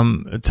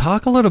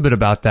 Talk a little bit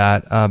about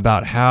that,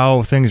 about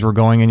how things were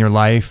going in your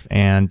life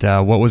and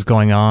what was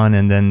going on,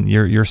 and then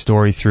your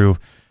story through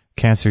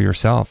cancer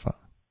yourself.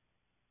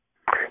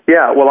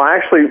 Yeah, well,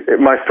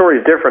 my story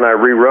is different. I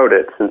rewrote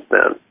it since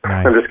then.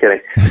 Nice. I'm just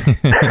kidding.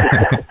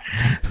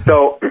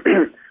 So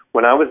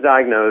when I was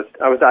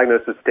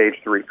diagnosed with stage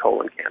 3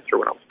 colon cancer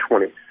when I was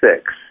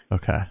 26.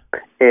 Okay.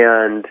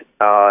 And,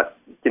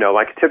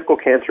 like a typical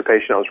cancer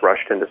patient, I was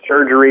rushed into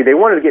surgery. They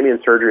wanted to get me in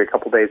surgery a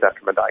couple days after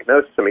my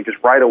diagnosis. I mean, just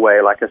right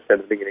away, like I said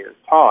at the beginning of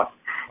this talk.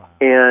 Wow.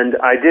 And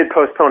I did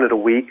postpone it a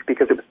week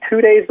because it was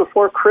 2 days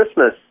before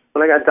Christmas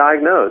when I got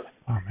diagnosed.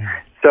 Oh, man.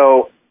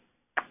 So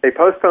they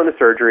postponed the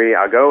surgery.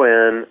 I go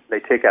in. They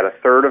take out a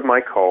third of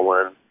my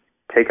colon,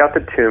 take out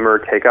the tumor,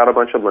 take out a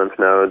bunch of lymph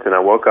nodes, and I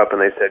woke up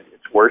and they said,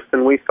 it's worse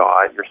than we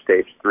thought. You're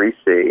stage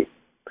 3C.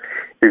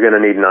 You're going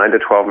to need 9 to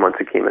 12 months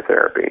of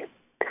chemotherapy.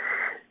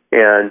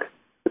 And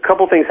a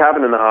couple things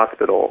happened in the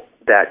hospital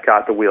that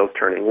got the wheels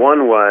turning.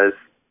 One was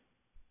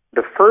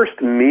the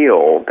first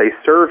meal they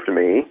served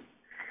me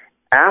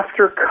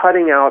after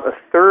cutting out a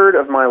third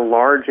of my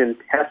large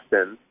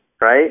intestine,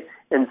 right,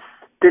 and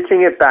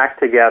stitching it back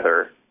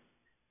together.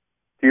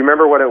 Do you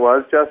remember what it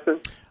was, Justin?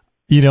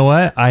 You know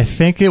what? I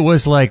think it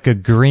was like a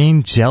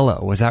green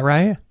Jello. Was that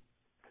right?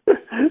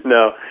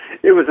 No,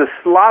 it was a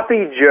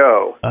sloppy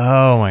Joe.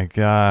 Oh my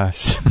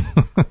gosh.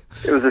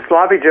 It was a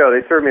sloppy Joe.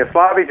 They served me a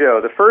sloppy Joe.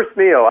 The first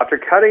meal, after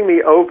cutting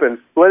me open,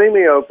 splitting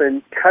me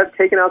open,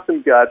 taking out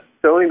some guts,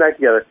 sewing back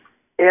together.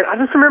 And I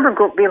just remember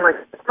being like,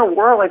 in the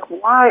world, like,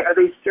 why are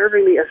they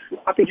serving me a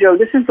sloppy Joe?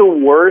 This is the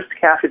worst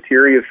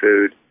cafeteria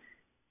food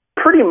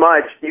pretty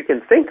much you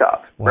can think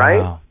of,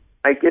 right?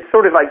 Like, it's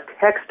sort of like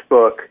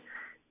textbook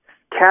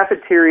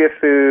cafeteria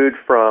food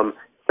from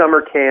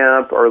summer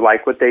camp, or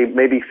like what they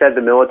maybe fed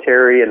the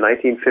military in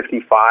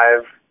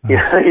 1955.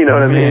 You know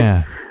what I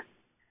mean?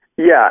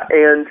 Yeah,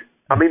 and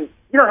I mean,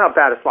 you know how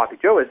bad a sloppy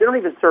Joe is. They don't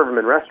even serve them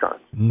in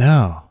restaurants.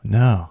 No.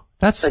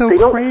 That's like, so they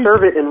crazy. They don't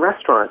serve it in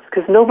restaurants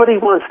because nobody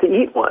wants to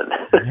eat one.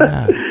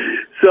 Yeah.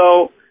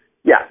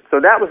 So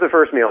that was the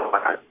first meal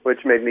I had,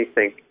 which made me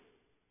think,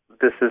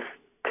 this is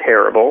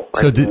terrible.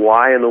 Like,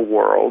 why in the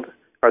world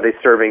are they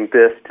serving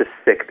this to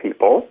sick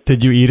people?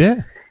 Did you eat it?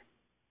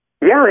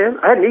 Yeah, man.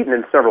 I hadn't eaten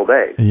in several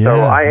days. So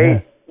I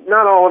ate,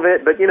 not all of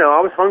it, but,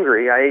 I was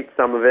hungry. I ate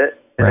some of it,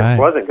 and it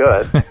wasn't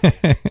good.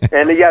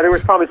 And, there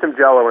was probably some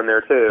Jello in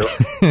there, too,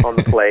 on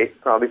the plate.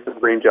 Probably some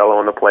green Jello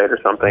on the plate or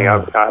something. I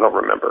don't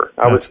remember.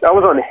 I was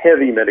on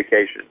heavy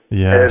medication,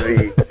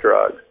 heavy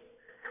drugs,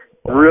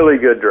 really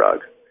good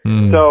drugs.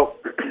 So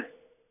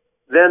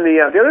then the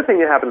other thing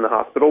that happened in the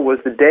hospital was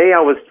the day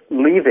I was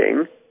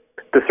leaving,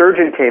 the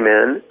surgeon came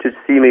in to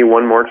see me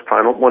one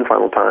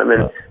final time,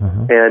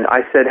 and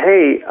I said,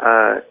 hey,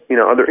 are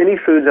there any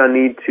foods I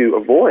need to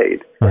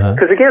avoid?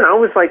 Because again, I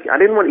was like, I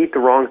didn't want to eat the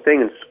wrong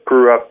thing and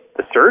screw up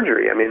the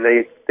surgery. I mean,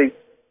 they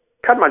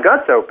cut my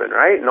guts open,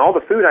 right? And all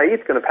the food I eat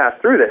is going to pass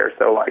through there.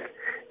 So like,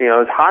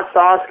 is hot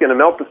sauce going to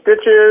melt the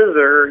stitches,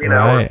 or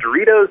are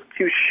Doritos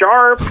too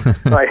sharp?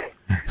 like,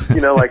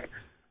 like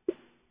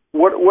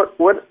what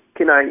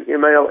can I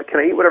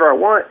eat whatever I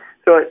want?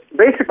 So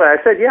basically, I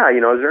said, is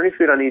there any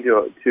food I need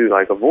to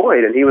like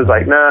avoid? And he was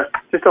like, nah,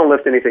 just don't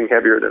lift anything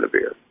heavier than a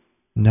beer.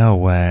 No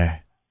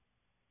way.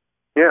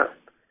 Yeah,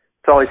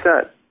 that's all he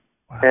said.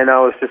 Wow. And I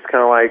was just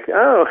kind of like,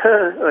 oh,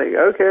 like,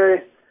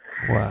 okay.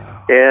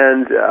 Wow.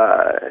 And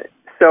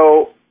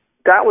so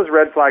that was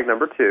red flag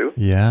number 2.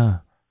 Yeah.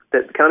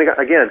 That kind of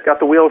got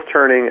the wheels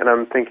turning, and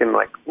I'm thinking,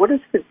 like, why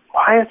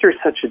is there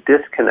such a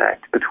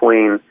disconnect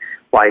between,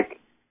 like,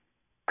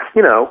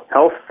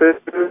 health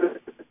food?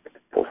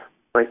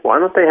 Like, why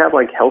don't they have,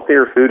 like,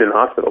 healthier food in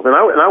hospitals? And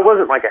I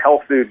wasn't, like, a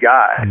health food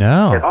guy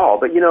at all.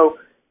 But,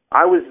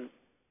 I was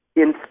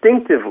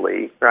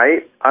instinctively,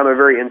 right? I'm a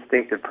very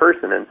instinctive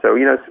person. And so,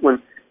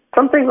 when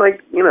something,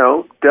 like,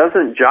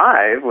 doesn't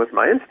jive with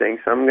my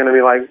instincts, I'm going to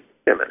be like,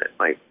 wait a minute,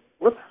 like,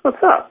 what's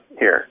up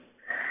here?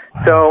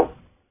 Wow. So,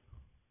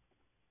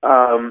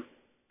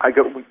 I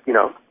go,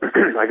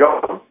 I go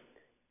home,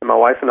 and my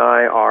wife and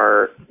I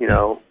are,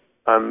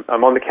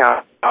 I'm on the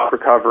couch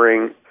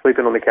recovering,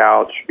 sleeping on the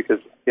couch because,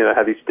 I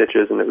had these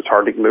stitches and it was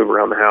hard to move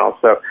around the house.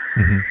 So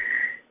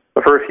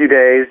for a few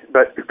days,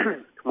 but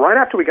right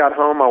after we got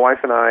home, my wife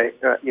and I,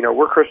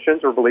 we're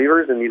Christians, we're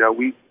believers, and,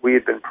 we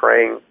had been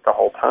praying the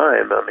whole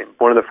time. I mean,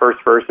 one of the first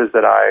verses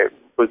that I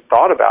was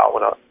thought about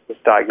when I was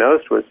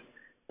diagnosed was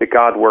that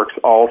God works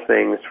all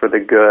things for the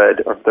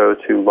good of those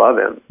who love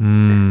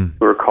him,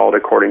 who are called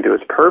according to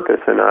his purpose.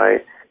 And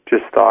I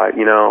just thought,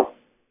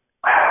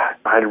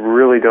 I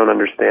really don't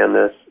understand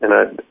this,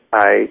 and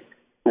I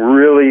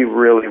really,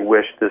 really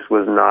wish this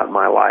was not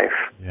my life,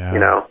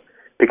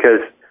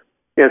 because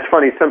it's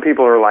funny, some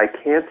people are like,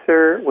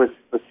 cancer was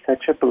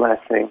such a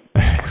blessing.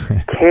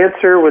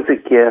 Cancer was a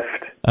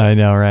gift. I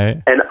know,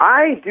 right? And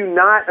I do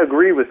not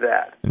agree with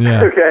that,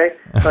 yeah. Okay?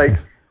 Like,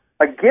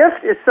 a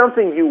gift is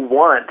something you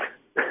want,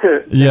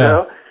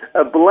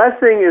 A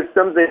blessing is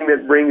something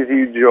that brings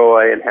you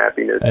joy and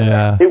happiness.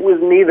 Yeah. It was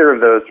neither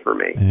of those for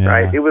me,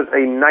 right? It was a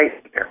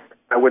nightmare.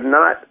 I would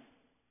not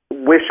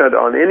wish it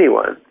on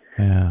anyone.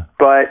 Yeah.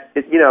 But,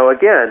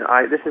 again,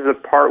 this is a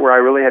part where I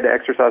really had to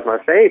exercise my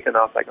faith, and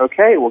I was like,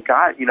 okay, well,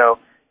 God,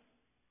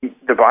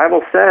 the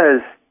Bible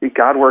says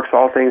God works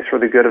all things for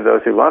the good of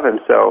those who love him,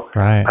 so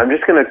I'm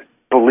just going to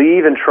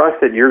believe and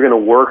trust that you're going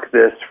to work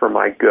this for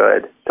my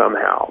good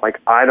somehow. Like,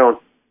 I don't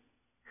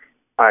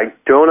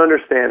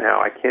understand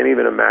how. I can't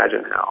even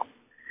imagine how.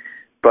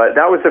 But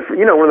that was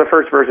one of the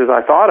first verses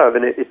I thought of,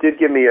 and it did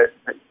give me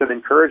some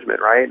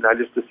encouragement, right? And I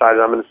just decided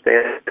I'm going to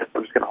stand.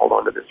 I'm just going to hold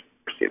on to this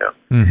verse,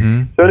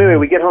 So anyway,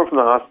 we get home from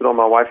the hospital.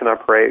 My wife and I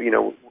prayed.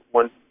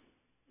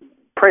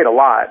 Prayed a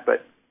lot,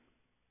 but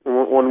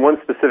on one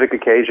specific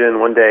occasion,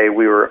 one day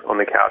we were on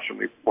the couch and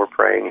we were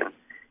praying, and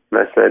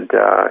I said,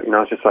 I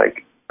was just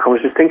like, I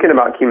was just thinking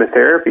about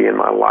chemotherapy in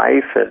my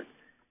life, and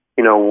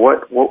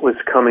what was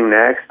coming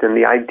next, and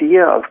the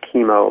idea of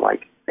chemo,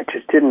 like, it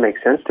just didn't make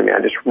sense to me.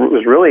 I just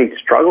was really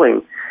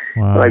struggling,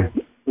 like,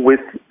 with,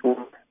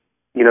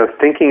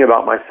 thinking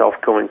about myself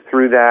going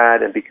through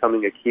that and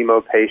becoming a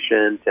chemo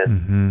patient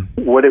and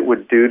what it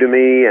would do to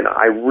me. And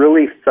I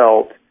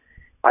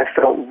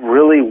felt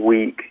really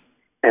weak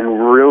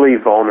and really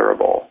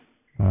vulnerable.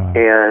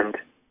 And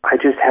I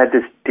just had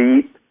this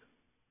deep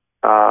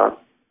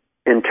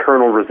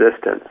internal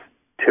resistance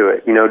to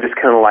it, just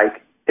kind of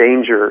like,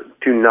 danger,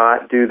 do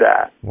not do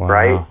that, wow.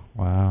 right?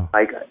 Wow.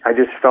 Like, I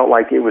just felt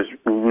like it was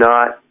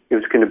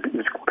going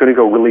to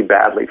go really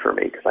badly for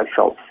me because I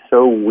felt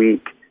so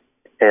weak.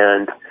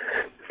 And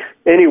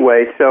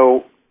anyway,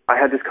 so I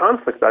had this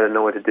conflict. I didn't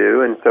know what to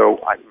do. And so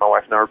my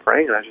wife and I were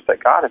praying, and I was just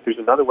like, God, if there's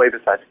another way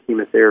besides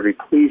chemotherapy,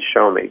 please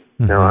show me.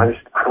 Mm-hmm.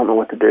 I don't know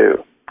what to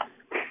do.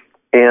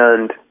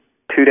 And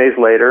 2 days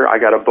later, I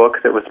got a book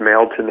that was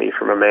mailed to me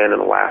from a man in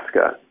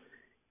Alaska.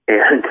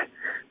 And,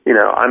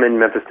 I'm in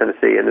Memphis,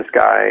 Tennessee, and this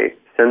guy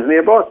sends me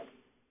a book.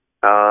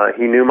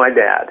 He knew my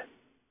dad,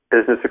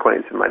 business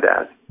acquaintance of my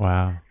dad.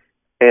 Wow.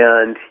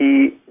 And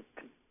he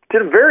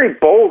did a very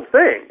bold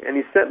thing, and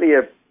he sent me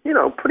a,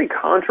 pretty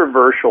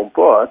controversial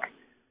book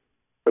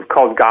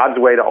called God's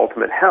Way to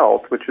Ultimate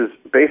Health, which was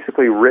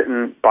basically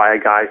written by a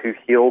guy who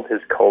healed his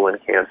colon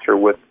cancer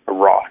with a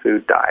raw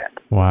food diet.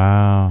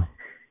 Wow.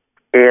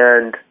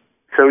 And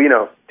so,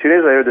 2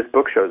 days later, this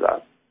book shows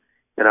up,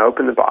 and I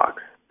open the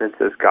box, and it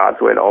says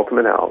God's Way to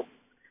Ultimate Health.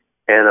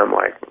 And I'm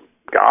like,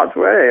 God's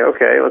Way?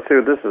 Okay, let's see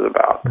what this is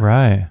about.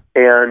 Right.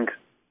 And,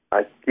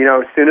 as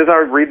soon as I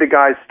read the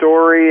guy's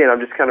story, and I'm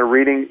just kind of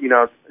reading, in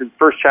the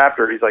first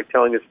chapter, he's like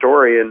telling his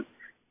story, and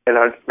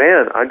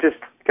I just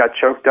got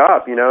choked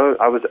up,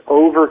 I was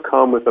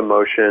overcome with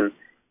emotion.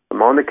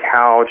 I'm on the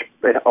couch,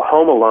 at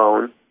home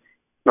alone.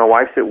 My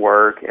wife's at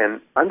work,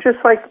 and I'm just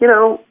like,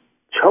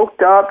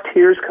 choked up,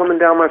 tears coming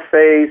down my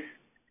face,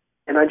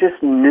 and I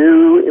just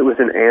knew it was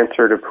an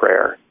answer to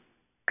prayer.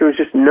 There was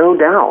just no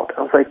doubt.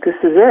 I was like, this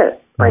is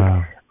it. Like,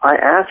 wow. I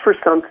asked for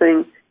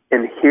something,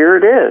 and here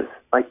it is.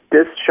 Like,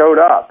 this showed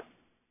up,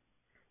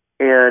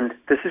 and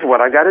this is what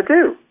I got to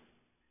do.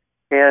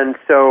 And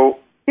so,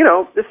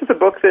 this is a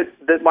book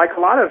that like a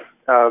lot of,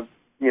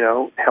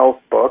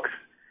 health books,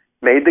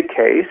 made the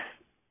case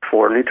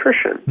for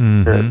nutrition.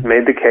 Mm-hmm.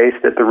 Made the case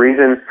that the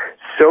reason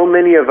so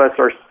many of us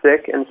are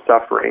sick and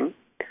suffering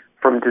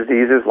from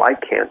diseases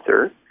like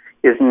cancer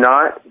is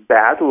not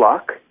bad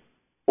luck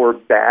or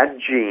bad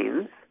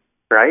genes,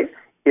 right?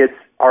 It's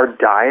our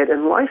diet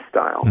and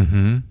lifestyle.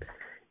 Mm-hmm.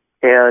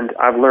 And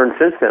I've learned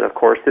since then, of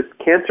course, that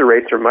cancer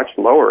rates are much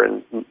lower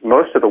in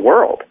most of the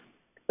world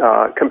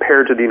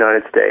compared to the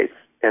United States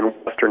and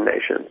Western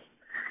nations.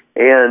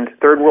 And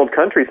third world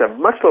countries have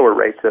much lower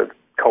rates of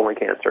colon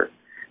cancer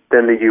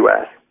than the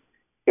U.S.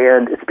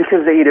 And it's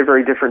because they eat a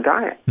very different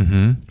diet.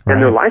 Mm-hmm. Right.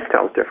 And their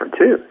lifestyle is different,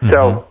 too. Mm-hmm.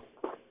 So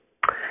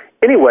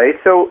anyway,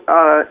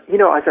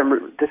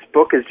 this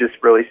book is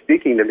just really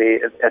speaking to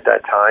me at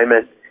that time.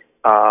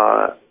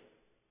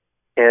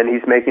 And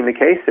he's making the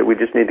case that we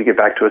just need to get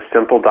back to a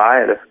simple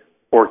diet of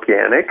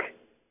organic,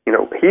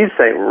 he's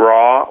saying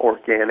raw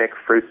organic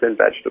fruits and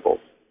vegetables.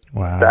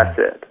 Wow. That's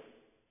it.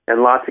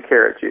 And lots of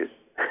carrot juice.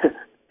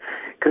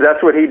 Because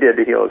that's what he did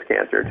to heal his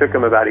cancer. It took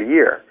him about a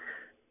year.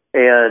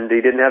 And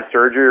he didn't have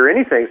surgery or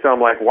anything. So I'm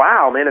like,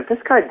 wow, man, if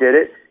this guy did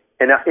it.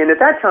 And at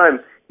that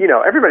time,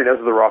 everybody knows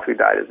what the raw food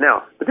diet is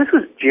now. But this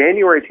was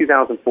January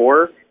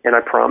 2004, and I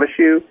promise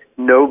you,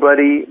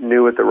 nobody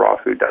knew what the raw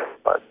food diet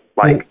was.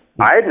 Like,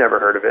 I had never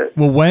heard of it.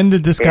 Well, when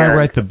did this guy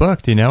write the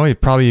book? Do you know?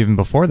 Probably even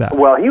before that.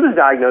 Well, he was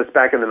diagnosed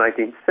back in the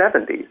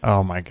 1970s.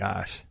 Oh, my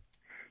gosh.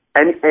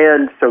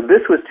 And so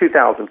this was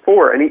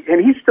 2004, and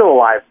he's still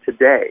alive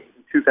today,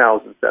 in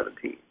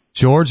 2017.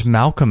 George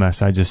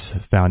Malcolmus, I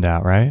just found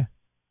out, right?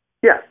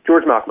 Yeah,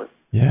 George Malcolmus.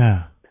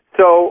 Yeah.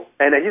 So,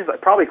 and he's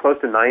probably close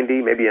to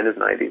 90, maybe in his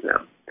 90s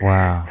now.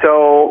 Wow.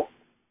 So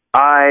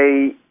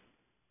I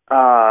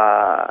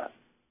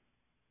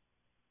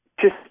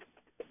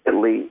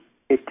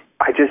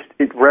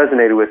it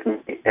resonated with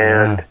me,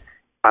 and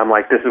I'm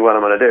like, this is what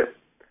I'm going to do.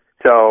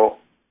 So,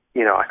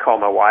 I call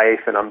my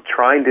wife, and I'm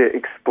trying to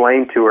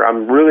explain to her.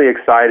 I'm really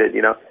excited,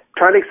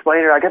 trying to explain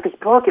to her, I got this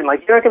book, and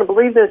like, you're not going to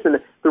believe this, and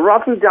the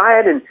raw food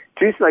diet, and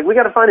juice, like, we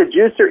got to find a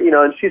juicer,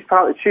 and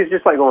she's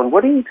just like going,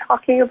 what are you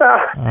talking about?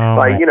 Oh,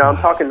 like, I'm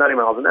talking 90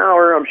 miles an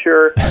hour, I'm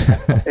sure.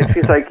 And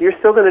she's like, you're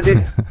still going to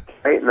do,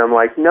 right? And I'm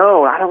like,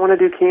 no, I don't want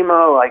to do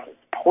chemo. Like, it's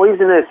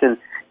poisonous, and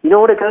you know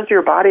what it does to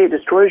your body? It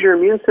destroys your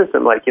immune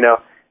system. Like,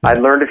 I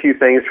learned a few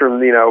things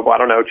from, I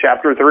don't know,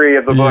 chapter 3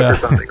 of the book or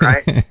something,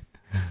 right?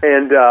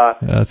 And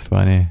that's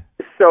funny.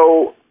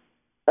 So,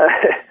 as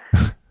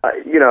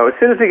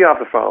soon as we get off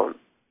the phone,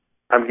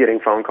 I'm getting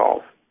phone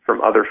calls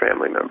from other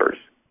family members.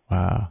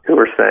 Wow. Who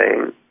are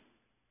saying,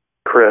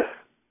 Chris,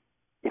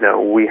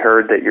 we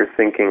heard that you're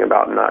thinking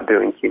about not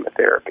doing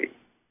chemotherapy.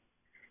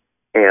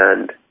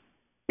 And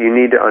you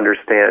need to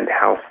understand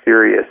how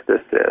serious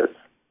this is.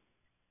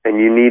 And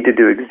you need to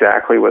do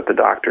exactly what the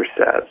doctor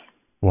says.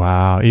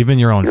 Wow. Even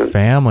your own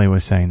family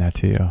was saying that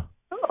to you.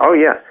 Oh,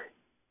 yeah.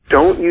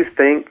 Don't you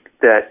think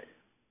that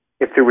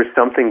if there was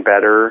something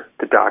better,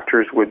 the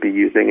doctors would be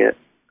using it?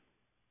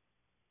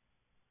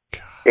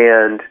 God,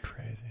 and,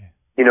 crazy.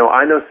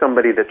 I know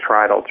somebody that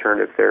tried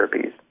alternative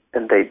therapies,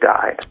 and they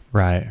died.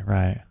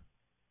 Right.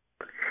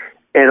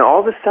 And all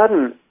of a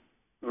sudden,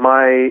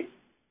 my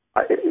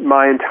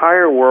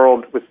entire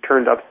world was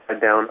turned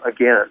upside down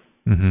again,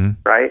 mm-hmm.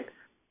 right?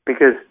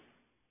 Because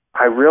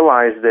I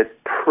realized that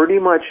pretty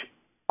much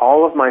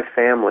all of my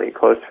family,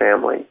 close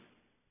family,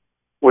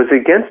 was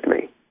against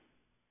me.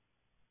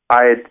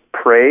 I had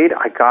prayed.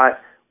 I got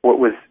what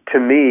was, to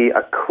me,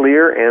 a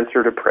clear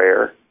answer to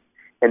prayer,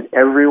 and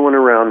everyone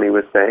around me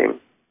was saying,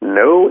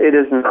 no, it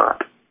is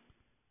not.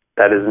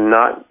 That is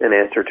not an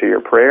answer to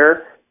your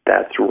prayer.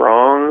 That's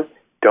wrong.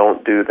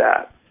 Don't do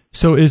that.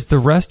 So is the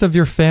rest of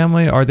your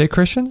family, are they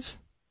Christians?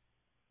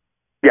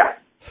 Yeah.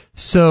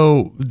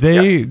 So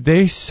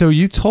so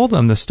you told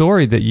them the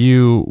story that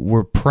you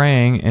were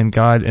praying and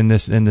God in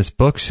this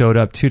book showed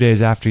up 2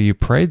 days after you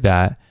prayed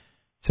that.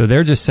 So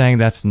they're just saying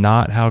that's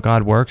not how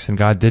God works and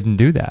God didn't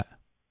do that.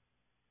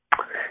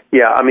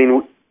 Yeah, I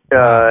mean,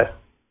 yeah.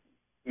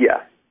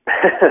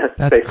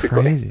 That's basically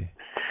crazy.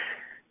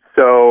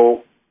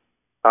 So,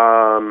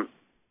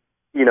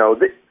 you know,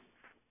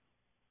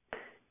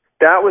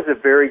 that was a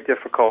very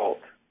difficult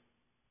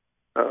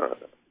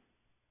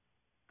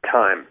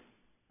time.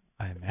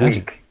 I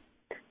imagine. Week.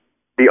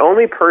 The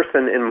only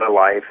person in my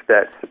life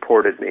that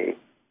supported me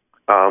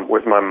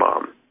was my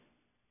mom,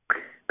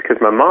 because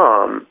my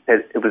mom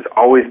had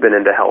always been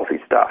into healthy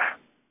stuff.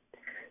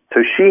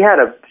 So she had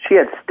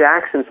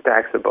stacks and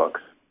stacks of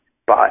books.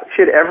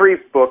 She had every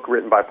book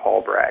written by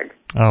Paul Bragg.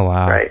 Oh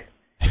wow! Right?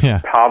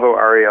 Yeah. Pavo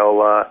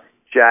Areola,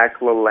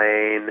 Jack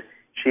LaLanne.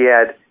 She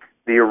had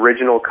the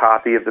original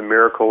copy of The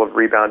Miracle of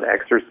Rebound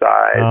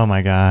Exercise. Oh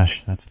my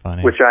gosh, that's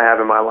funny. Which I have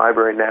in my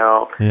library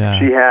now. Yeah.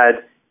 She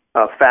had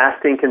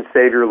Fasting Can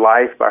Save Your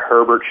Life by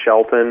Herbert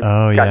Shelton.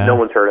 Oh yeah. God, no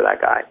one's heard of that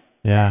guy.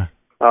 Yeah.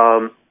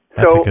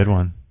 That's a good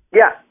one.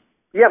 Yeah.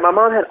 Yeah, my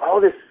mom had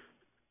all this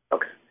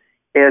books.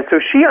 And so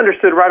she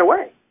understood right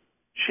away.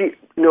 She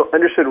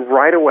understood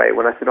right away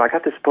when I said, I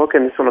got this book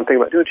and this is what I'm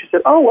thinking about doing. She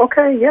said, oh,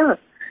 okay, yeah.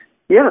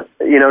 Yeah.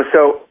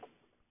 So,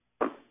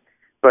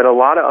 but a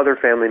lot of other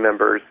family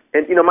members,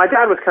 and, my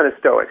dad was kind of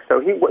stoic. So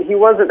he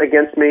wasn't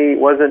against me,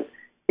 wasn't,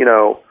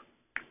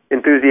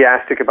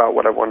 enthusiastic about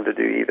what I wanted to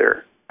do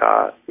either.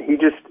 He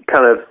just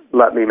kind of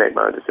let me make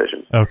my own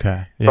decisions.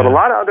 Okay. Yeah. But a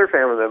lot of other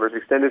family members,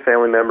 extended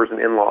family members and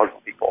in-laws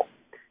people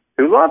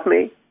who love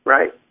me,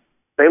 right?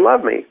 They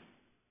love me,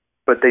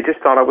 but they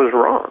just thought I was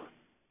wrong.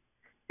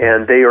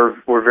 And they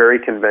were very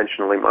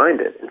conventionally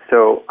minded. And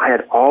so I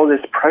had all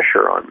this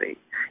pressure on me.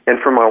 And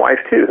from my wife,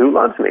 too, who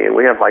loves me. And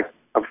we have, like,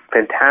 a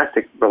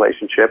fantastic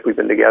relationship. We've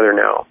been together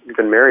now. We've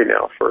been married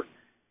now for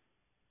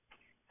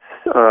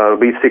it'll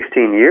be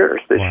 16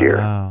 years this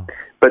year.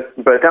 But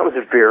that was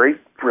a very,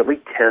 really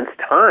tense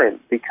time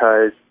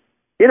because,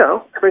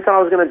 everybody thought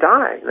I was going to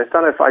die. And I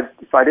thought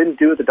if I didn't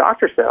do what the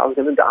doctor said, I was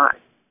going to die.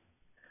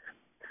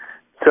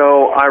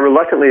 So I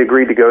reluctantly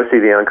agreed to go see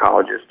the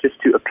oncologist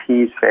just to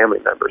appease family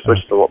members,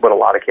 which is what a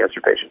lot of cancer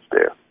patients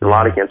do. A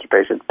lot of cancer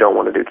patients don't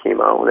want to do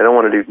chemo. They don't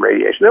want to do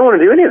radiation. They don't want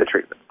to do any of the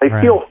treatments. They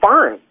feel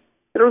fine.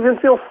 They don't even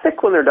feel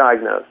sick when they're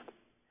diagnosed.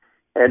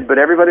 But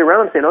everybody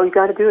around saying, "Oh, you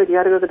got to do it. You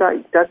got to go to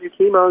you got to do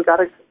chemo. You got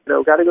to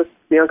go to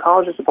the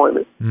oncologist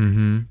appointment."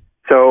 Mm-hmm.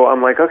 So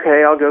I'm like,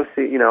 okay, I'll go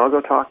see. I'll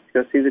go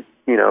see the.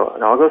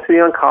 I'll go see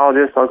the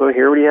oncologist. I'll go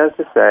hear what he has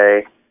to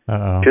say.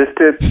 Uh-oh. Just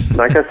to,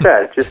 like I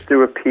said, just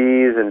to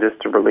appease and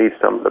just to relieve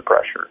some of the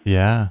pressure.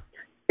 Yeah.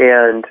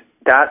 And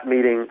that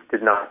meeting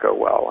did not go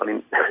well. I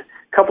mean,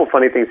 a couple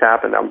funny things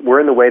happened. We're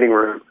in the waiting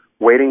room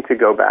waiting to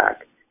go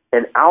back,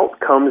 and out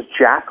comes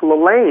Jack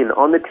LaLanne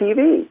on the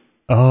TV.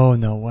 Oh,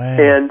 no way.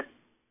 And,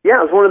 yeah,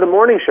 it was one of the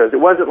morning shows.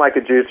 It wasn't like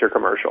a juicer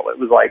commercial. It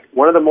was like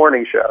one of the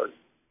morning shows.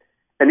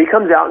 And he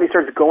comes out and he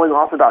starts going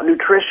off about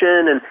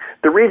nutrition, and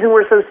the reason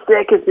we're so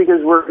sick is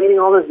because we're eating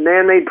all this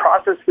man-made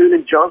processed food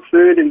and junk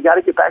food, and you got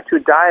to get back to a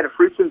diet of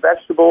fruits and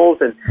vegetables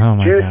and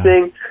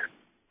juicing. Gosh.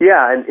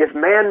 Yeah, and if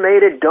man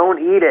made it, don't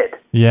eat it.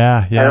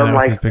 Yeah, that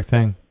was his big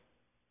thing.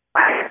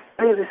 I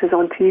think this is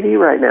on TV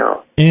right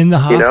now. In the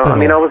hospital.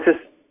 I was just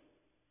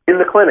in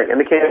the clinic, in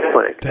the cancer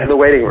clinic, in the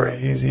waiting room.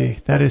 Crazy.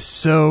 That is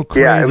so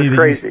crazy. Yeah, it was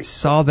crazy. You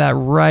saw that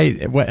right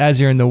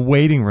as you're in the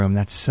waiting room.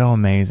 That's so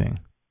amazing.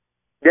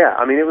 Yeah,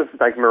 it was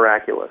like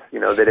miraculous,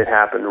 that it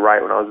happened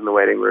right when I was in the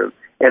waiting room.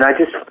 And I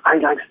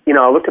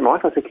looked at my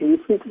wife, I said, can you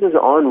please put this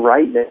on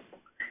right now?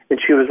 And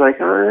she was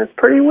like, oh, that's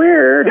pretty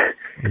weird.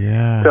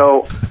 Yeah.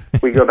 So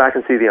we go back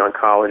and see the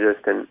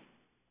oncologist, and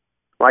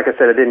like I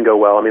said, it didn't go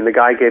well. The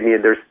guy gave me,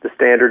 there's the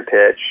standard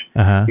pitch.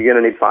 Uh-huh. You're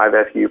going to need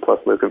 5-FU plus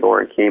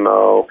leucovorin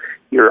chemo.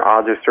 Your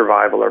odds of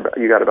survival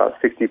you got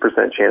about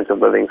 60% chance of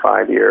living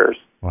 5 years.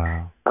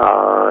 Wow.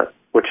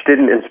 Which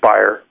didn't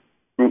inspire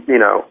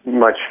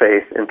much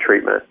faith in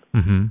treatment.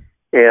 Mm-hmm.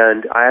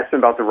 And I asked him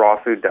about the raw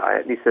food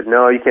diet, and he said,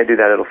 no, you can't do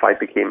that. It'll fight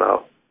the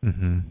chemo.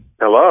 Mm-hmm.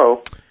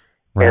 Hello?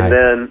 Right. And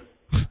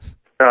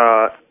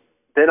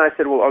then I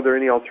said, well, are there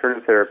any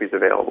alternative therapies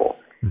available?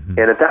 Mm-hmm.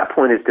 And at that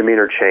point, his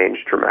demeanor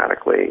changed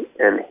dramatically,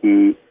 and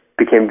he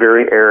became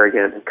very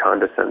arrogant and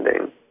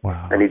condescending.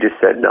 Wow. And he just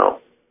said, no,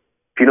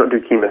 if you don't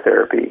do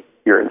chemotherapy,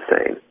 you're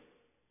insane.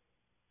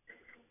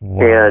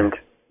 Wow. And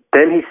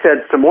then he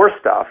said some more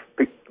stuff,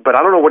 but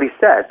I don't know what he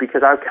said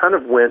because I kind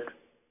of went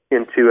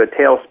into a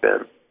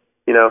tailspin.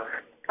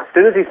 As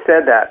soon as he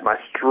said that, my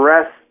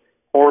stress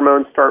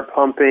hormones start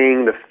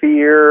pumping, the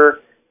fear,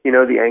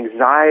 the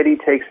anxiety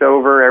takes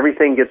over,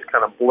 everything gets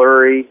kind of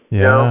blurry,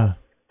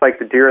 It's like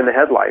the deer in the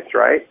headlights,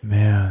 right?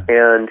 Man.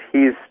 And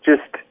he's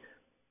just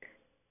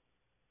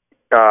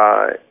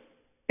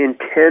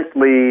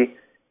intently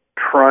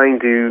trying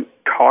to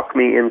talk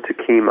me into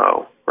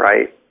chemo,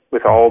 right?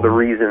 With all the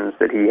reasons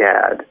that he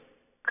had.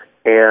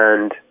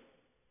 And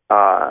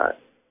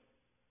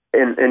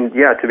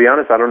yeah, to be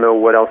honest, I don't know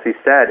what else he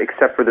said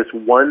except for this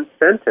one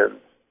sentence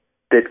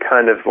that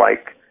kind of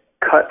like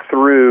cut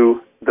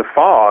through the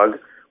fog,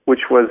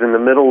 which was in the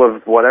middle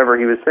of whatever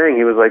he was saying.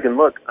 He was like, and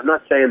look, I'm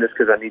not saying this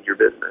because I need your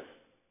business.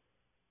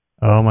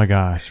 Oh my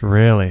gosh,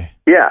 really?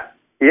 Yeah.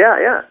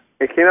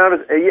 It came out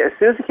of as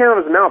soon as it came out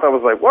of his mouth, I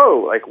was like,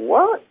 whoa, like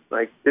what?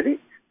 Like, did he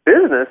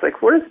business?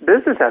 Like, what does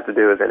business have to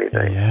do with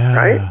anything? Yeah.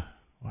 Right?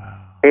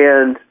 Wow.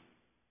 And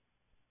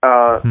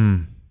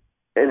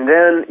and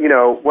then,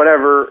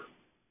 whatever,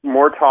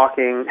 more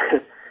talking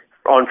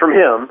on from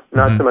him,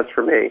 not so much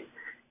from me.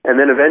 And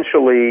then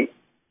eventually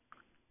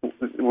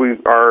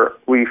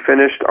we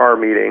finished our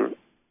meeting,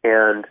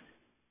 and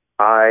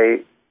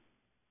I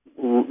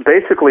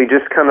basically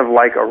just kind of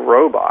like a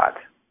robot,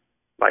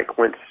 like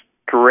went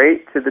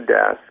straight to the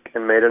desk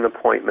and made an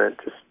appointment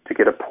to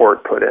get a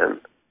port put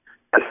in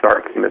to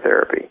start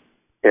chemotherapy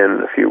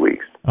in a few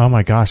weeks. Oh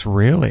my gosh,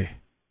 really?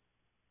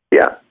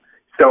 Yeah.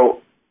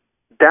 So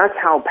that's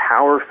how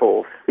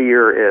powerful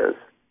fear is.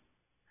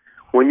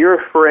 When you're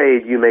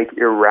afraid, you make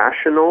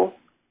irrational,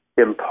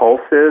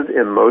 impulsive,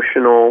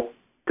 emotional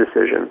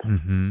decisions.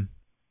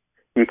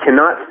 You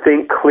cannot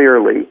think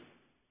clearly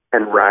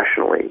and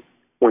rationally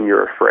when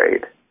you're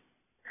afraid.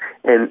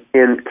 And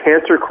in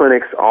cancer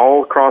clinics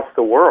all across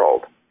the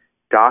world,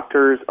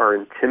 doctors are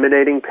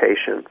intimidating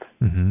patients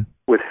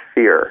with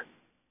fear.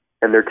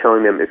 And they're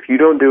telling them, if you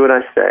don't do what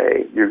I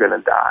say, you're going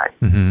to die,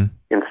 in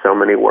so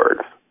many words,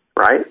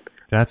 right?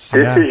 This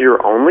is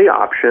your only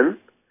option.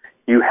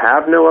 You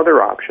have no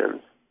other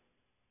options.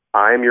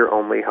 I am your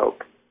only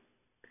hope.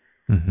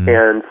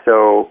 And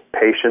so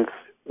patients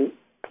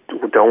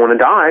don't want to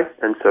die,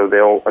 and so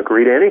they'll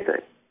agree to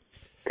anything.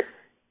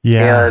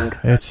 Yeah, and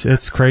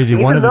it's crazy.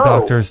 One of the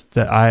doctors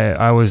that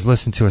I was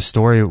listening to a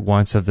story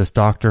once of this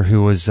doctor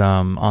who was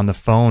on the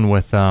phone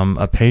with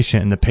a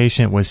patient, and the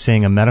patient was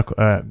seeing a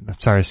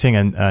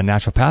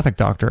naturopathic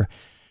doctor,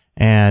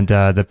 and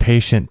the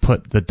patient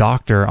put the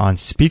doctor on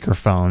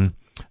speakerphone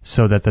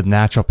so that the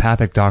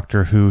naturopathic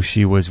doctor who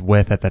she was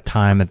with at the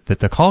time that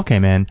the call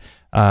came in,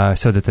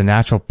 so that the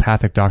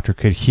naturopathic doctor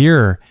could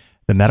hear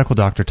the medical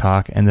doctor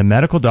talk, and the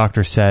medical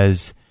doctor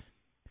says,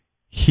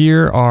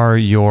 "Here are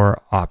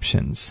your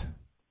options."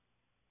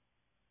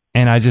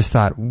 And I just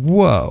thought,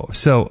 whoa.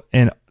 So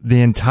in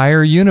the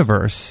entire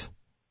universe,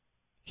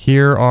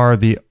 here's all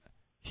the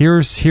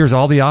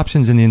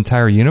options in the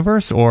entire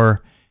universe,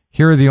 or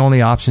here are the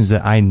only options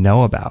that I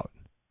know about.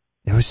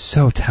 It was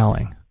so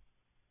telling.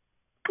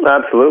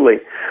 Absolutely.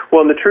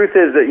 Well, and the truth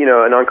is that,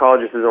 an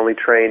oncologist is only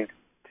trained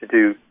to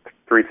do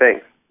three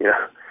things,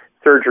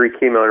 surgery,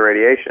 chemo, and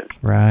radiation.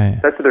 Right.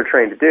 That's what they're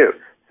trained to do.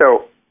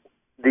 So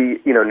the,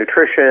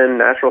 nutrition,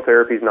 natural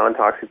therapies,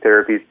 non-toxic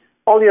therapies,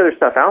 all the other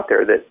stuff out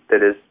there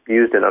that is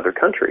used in other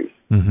countries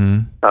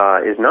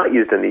is not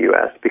used in the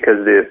U.S.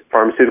 because the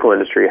pharmaceutical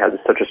industry has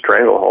such a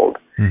stranglehold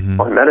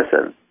on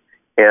medicine.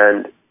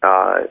 And,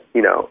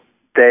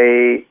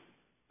 they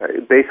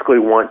basically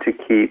want to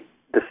keep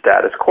the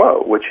status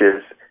quo, which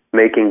is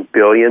making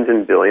billions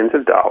and billions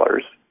of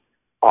dollars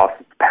off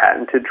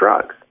patented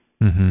drugs.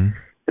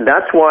 And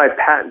that's why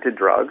patented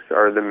drugs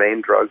are the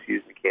main drugs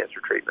used in cancer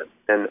treatment.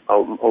 And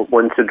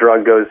once a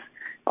drug goes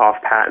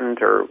off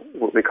patent, or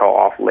what we call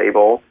off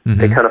label,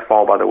 they kind of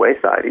fall by the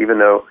wayside. Even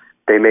though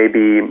they may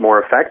be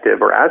more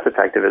effective or as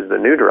effective as the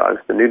new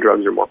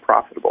drugs are more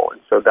profitable. And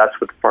so that's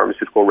what the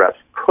pharmaceutical reps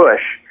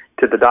push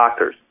to the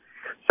doctors.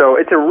 So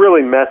it's a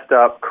really messed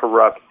up,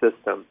 corrupt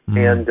system.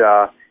 And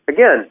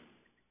again,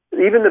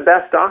 even the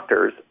best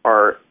doctors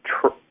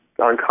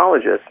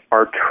oncologists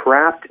are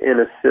trapped in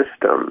a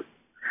system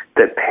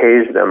that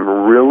pays them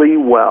really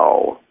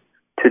well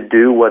to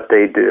do what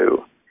they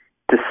do,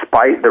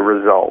 despite the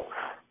results.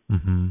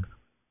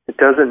 It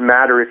doesn't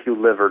matter if you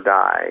live or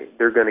die.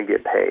 They're going to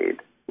get paid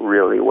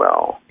really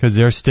well. Because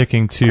they're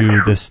sticking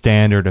to the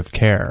standard of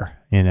care,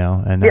 and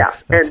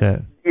that's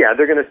it. Yeah,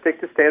 they're going to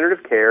stick to standard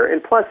of care.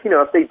 And plus,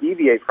 if they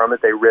deviate from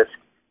it, they risk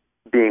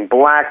being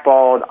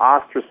blackballed,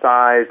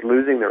 ostracized,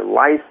 losing their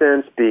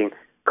license, being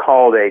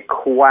called a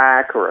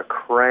quack or a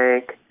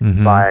crank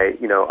by,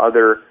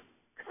 other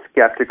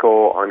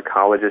skeptical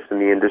oncologists in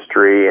the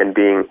industry, and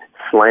being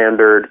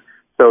slandered.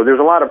 So there's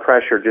a lot of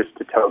pressure just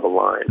to toe the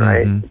line,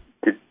 right?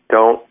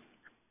 Don't,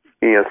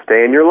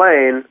 stay in your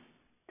lane.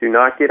 Do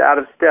not get out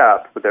of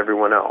step with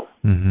everyone else.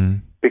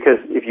 Because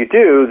if you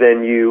do,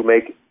 then you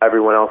make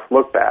everyone else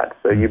look bad.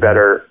 So you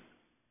better,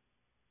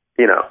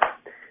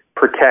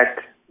 protect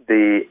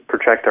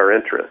our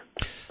interests.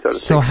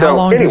 So how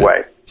long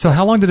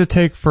did it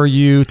take for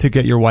you to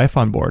get your wife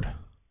on board?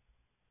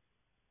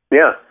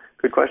 Yeah,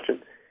 good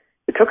question.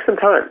 It took some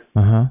time.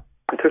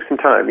 It took some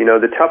time.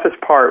 The toughest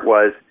part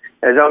was,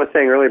 as I was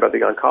saying earlier about the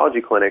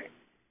oncology clinic,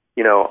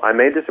 I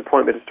made this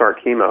appointment to start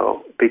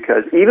chemo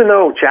because even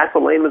though Jack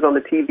LaLanne was on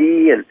the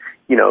TV and,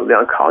 the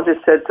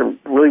oncologist said some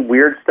really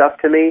weird stuff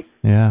to me,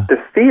 the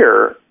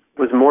fear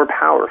was more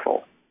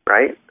powerful,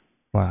 right?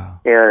 Wow.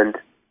 And,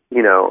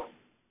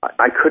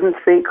 I couldn't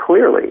think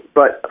clearly.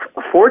 But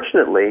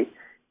fortunately,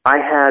 I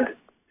had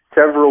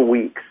several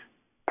weeks,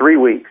 3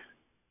 weeks,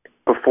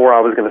 before I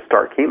was going to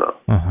start chemo.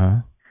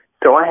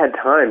 So I had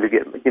time to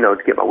get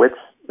my wits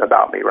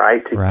about me,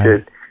 right?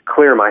 To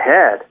clear my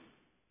head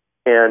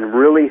and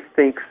really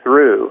think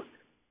through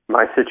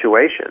my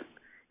situation.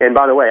 And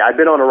by the way, I'd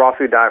been on a raw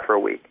food diet for a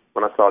week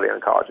when I saw the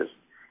oncologist.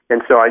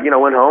 And so I,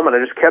 went home and I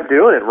just kept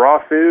doing it, raw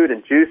food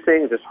and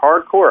juicing, just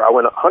hardcore. I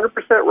went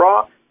 100%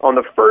 raw on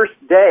the first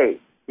day,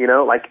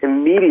 like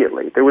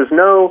immediately. There was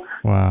no,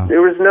 let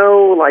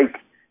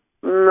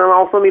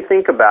me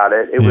think about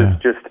it. It was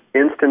just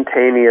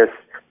instantaneous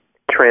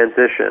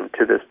transition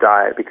to this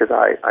diet because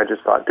I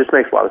just thought, this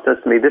makes a lot of sense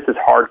to me. This is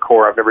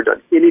hardcore. I've never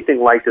done anything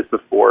like this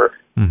before.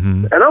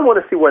 And I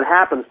want to see what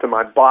happens to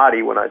my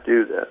body when I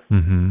do this.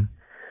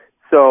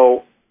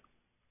 So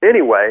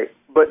anyway,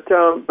 but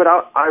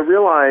I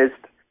realized,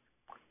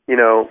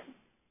 during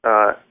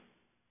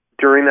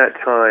that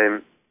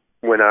time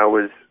when I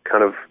was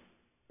kind of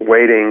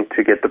waiting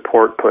to get the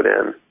port put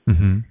in,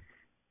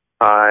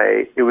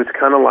 it was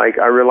kind of like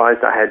I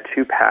realized I had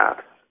two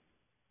paths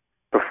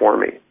before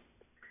me.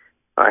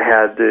 I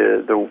had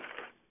the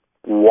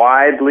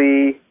wide,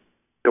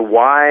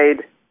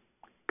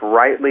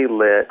 brightly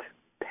lit,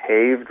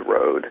 paved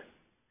road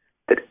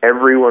that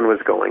everyone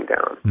was going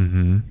down.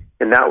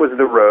 And that was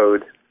the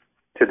road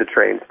to the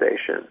train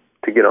station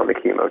to get on the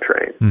chemo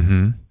train.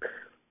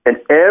 And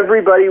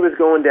everybody was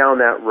going down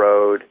that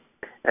road,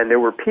 and there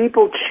were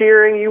people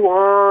cheering you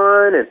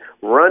on and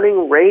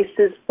running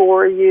races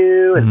for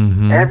you,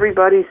 and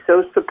everybody's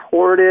so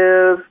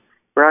supportive,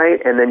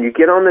 right? And then you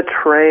get on the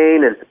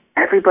train, and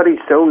everybody's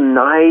so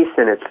nice,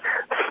 and it's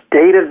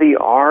state of the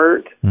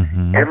art.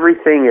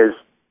 Everything is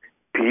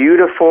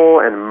beautiful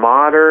and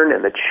modern,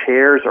 and the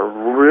chairs are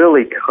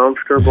really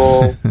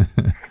comfortable.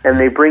 And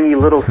they bring you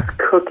little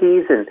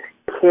cookies and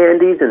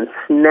candies and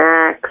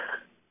snacks,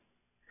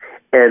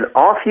 and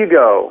off you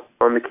go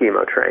on the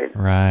chemo train.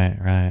 Right.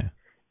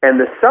 And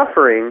the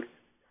suffering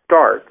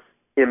starts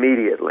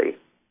immediately.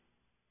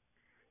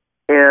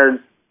 And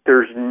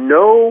there's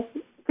no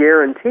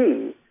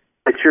guarantee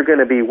that you're going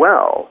to be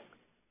well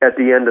at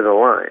the end of the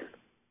line.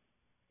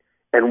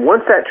 And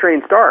once that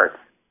train starts,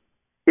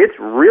 it's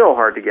real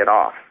hard to get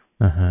off.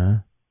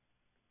 And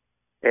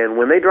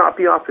when they drop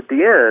you off at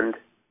the end,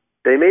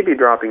 they may be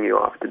dropping you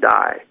off to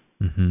die.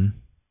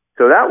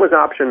 So that was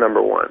option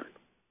number one.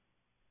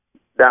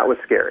 That was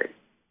scary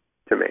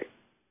to me.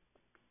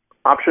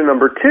 Option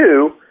number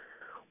two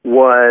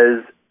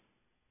was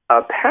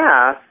a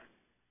path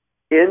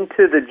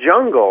into the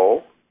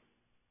jungle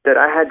that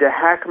I had to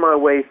hack my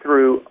way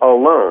through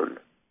alone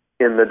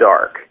in the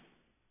dark.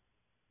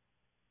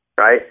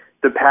 Right?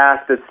 The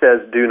path that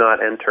says do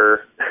not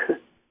enter.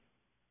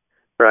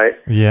 Right?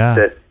 Yeah.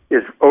 That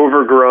is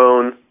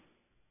overgrown.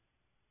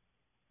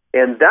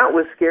 And that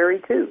was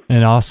scary too.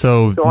 And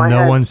also,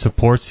 no one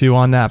supports you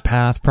on that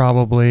path,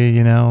 probably,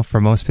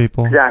 for most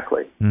people.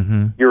 Exactly.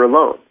 You're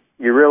alone.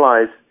 I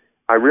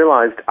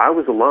realized I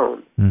was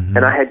alone.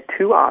 And I had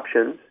two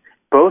options.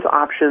 Both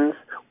options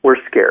were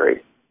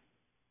scary.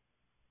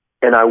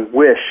 And I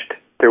wished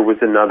there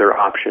was another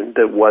option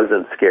that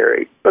wasn't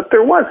scary. But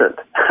there wasn't.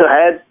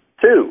 I had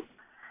two.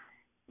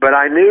 But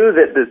I knew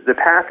that the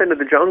path into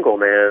the jungle,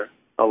 man,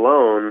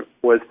 alone,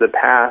 was the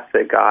path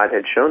that God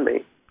had shown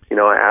me.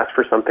 I asked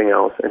for something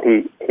else, and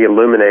he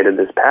illuminated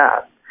this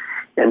path.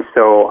 And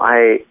so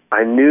I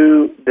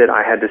knew that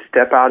I had to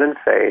step out in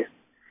faith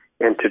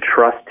and to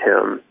trust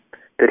him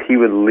that he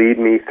would lead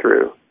me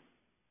through,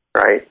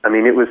 right? I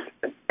mean, it was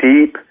a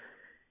deep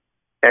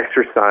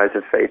exercise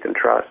of faith and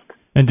trust.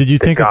 And did you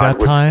think at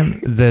that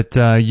time that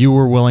you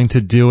were willing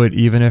to do it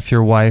even if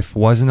your wife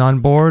wasn't on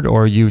board,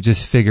 or you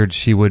just figured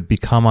she would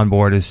become on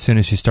board as soon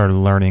as she started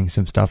learning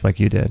some stuff like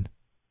you did?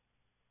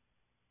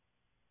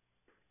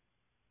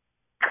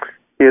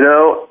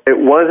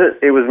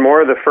 It was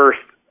more of the first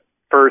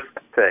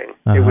thing.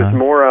 It was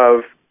more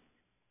of,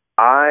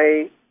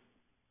 I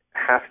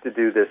have to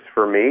do this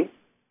for me.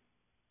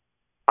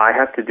 I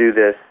have to do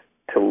this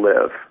to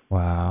live.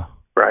 Wow.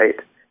 Right?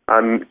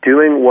 I'm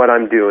doing what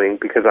I'm doing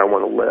because I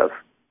want to live.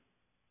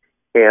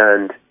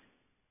 And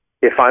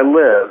if I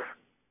live,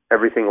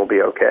 everything will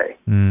be okay.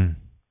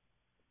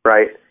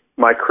 Right?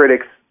 My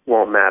critics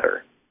won't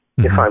matter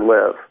if I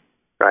live.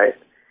 Right?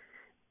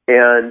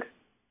 And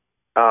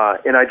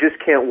I just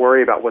can't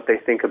worry about what they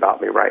think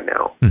about me right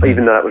now,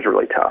 even though that was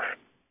really tough.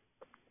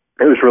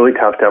 It was really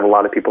tough to have a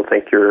lot of people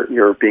think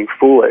you're being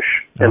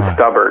foolish and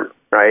stubborn,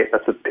 right?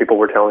 That's what people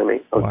were telling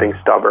me. I was being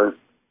stubborn.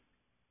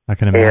 I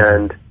can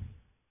imagine.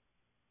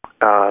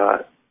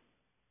 And,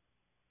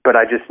 but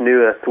I just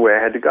knew that's the way I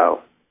had to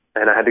go,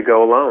 and I had to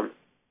go alone.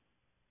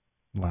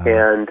 Wow.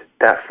 And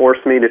that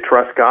forced me to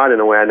trust God in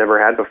a way I never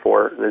had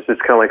before. And it's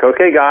just kind of like,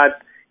 okay, God,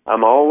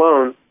 I'm all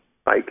alone.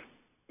 Like,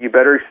 you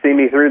better see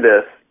me through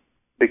this.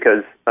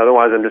 because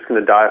otherwise I'm just going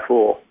to die a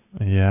fool.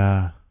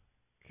 Yeah.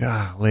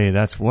 Golly,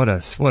 that's what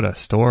a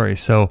story.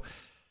 So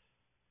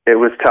it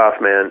was tough,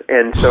 man.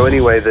 And so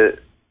anyway, the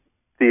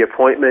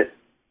appointment,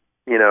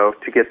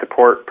 to get the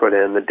port put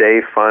in, the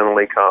day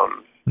finally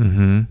comes.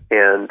 Mm-hmm.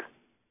 And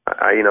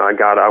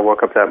I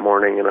woke up that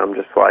morning and I'm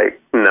just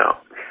like, no,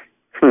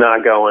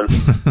 not going.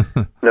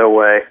 No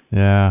way.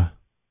 Yeah.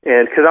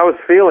 And because I was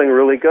feeling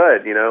really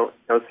good,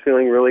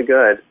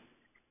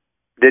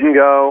 Didn't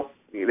go.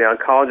 The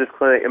oncologist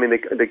clinic,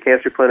 the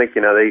cancer clinic,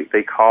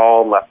 they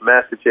called, left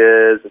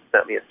messages, and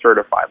sent me a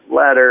certified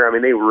letter.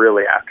 They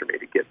really after me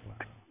to get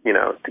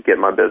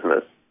my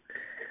business.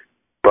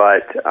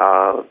 But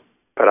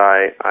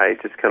I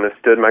just kind of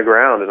stood my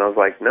ground, and I was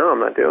like, no, I'm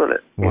not doing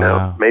it.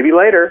 Wow. Maybe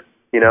later,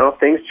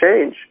 things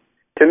change.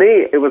 To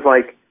me, it was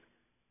like,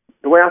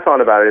 the way I thought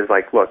about it is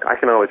like, look, I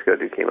can always go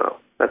do chemo.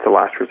 That's the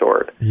last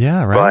resort.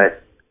 Yeah, right.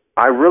 But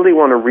I really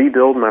want to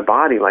rebuild my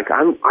body. Like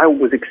I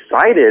was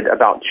excited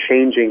about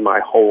changing my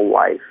whole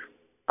life.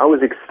 I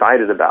was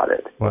excited about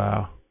it.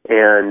 Wow.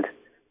 And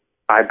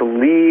I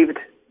believed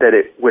that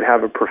it would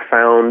have a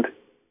profound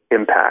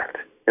impact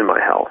in my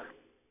health,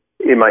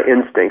 in my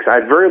instincts. I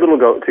had very little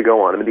to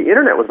go on. The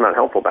internet was not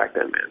helpful back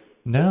then, man.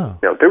 No.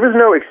 There was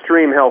no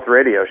Extreme Health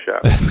radio show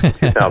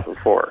in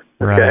 2004.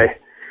 Right. Okay.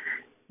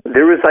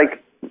 There was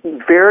like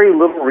very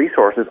little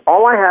resources.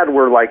 All I had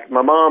were like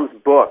my mom's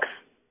books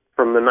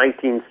from the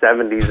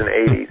 1970s and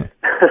 80s.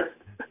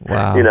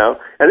 Wow.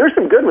 And there's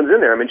some good ones in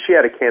there. She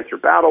had a cancer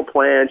battle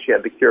plan. She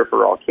had the cure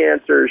for all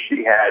cancers.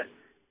 She had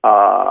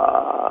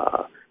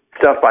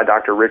stuff by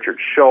Dr. Richard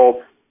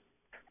Schultz.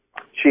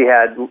 She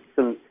had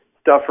some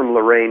stuff from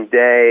Lorraine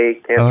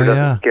Day. Cancer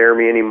doesn't scare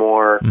me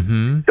anymore.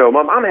 Mm-hmm. So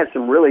my mom had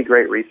some really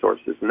great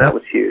resources, and that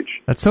was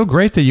huge. That's so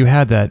great that you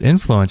had that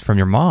influence from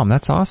your mom.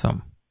 That's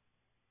awesome.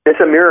 It's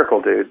a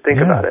miracle, dude. Think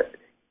about it.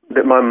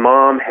 That my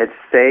mom had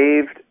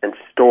saved and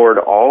stored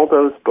all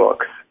those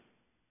books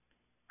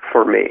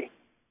for me,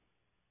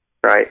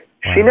 right?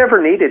 Wow. She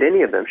never needed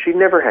any of them. She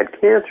never had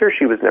cancer.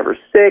 She was never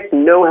sick,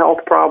 no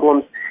health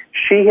problems.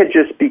 She had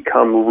just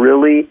become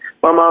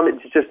my mom is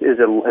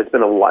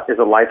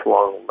a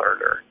lifelong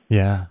learner.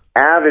 Yeah.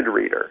 Avid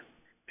reader.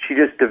 She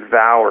just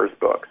devours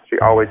books. She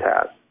always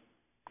has.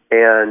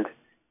 And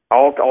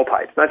all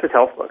types, not just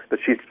health books, but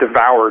she's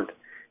devoured,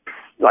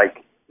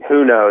 like,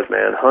 who knows,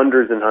 man,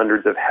 hundreds and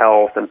hundreds of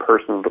health and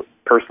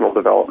personal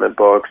development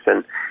books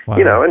and,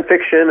 and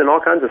fiction and all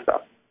kinds of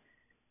stuff.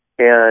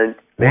 And,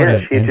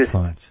 man, she just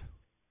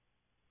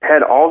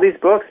had all these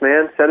books,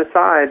 man, set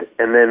aside.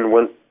 And then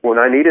when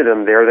I needed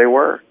them, there they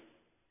were.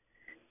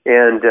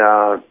 And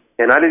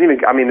I didn't even,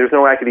 there's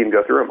no way I could even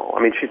go through them all.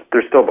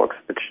 There's still books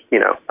that,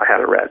 I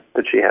haven't read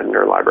that she had in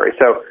her library.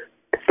 So,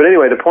 but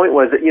anyway, the point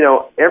was that,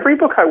 every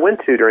book I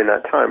went to during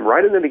that time,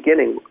 right in the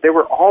beginning, they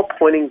were all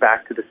pointing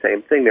back to the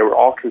same thing. They were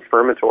all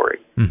confirmatory.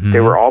 Mm-hmm. They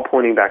were all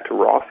pointing back to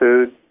raw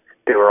food.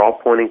 They were all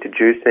pointing to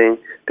juicing.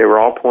 They were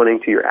all pointing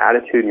to your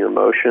attitude and your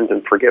emotions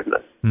and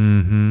forgiveness.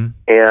 Mm-hmm.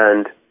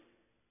 And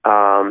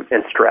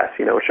stress,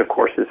 which of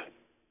course is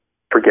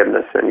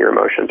forgiveness and your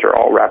emotions are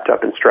all wrapped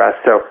up in stress.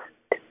 So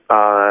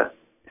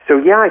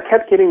I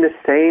kept getting the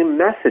same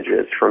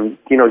messages from,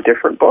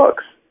 different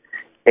books.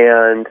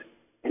 And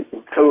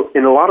so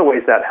in a lot of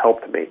ways that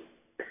helped me.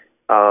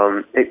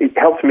 It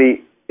helped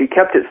me. It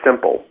kept it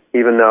simple,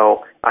 even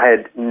though I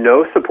had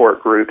no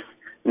support groups,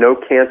 no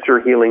cancer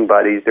healing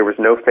buddies. There was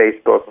no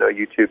Facebook, no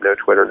YouTube, no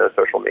Twitter, no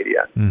social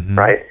media,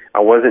 right? I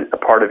wasn't a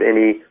part of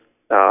any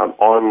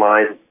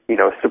online,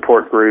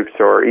 support groups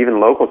or even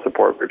local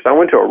support groups. I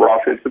went to a raw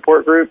food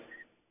support group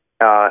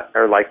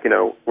or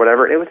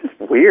whatever. It was just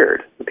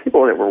weird. The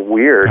people in it were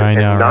weird and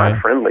not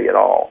friendly at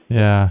all.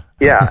 Yeah.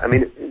 Yeah,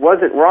 it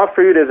wasn't, raw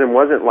foodism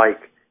wasn't like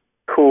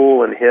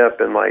cool and hip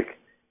and like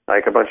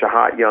a bunch of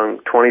hot young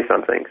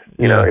 20-somethings.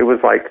 It was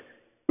like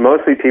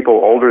mostly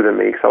people older than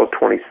me because I was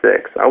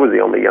 26. I was the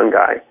only young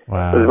guy.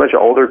 Wow. There was a bunch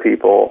of older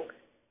people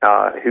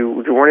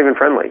who weren't even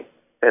friendly.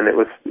 And it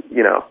was,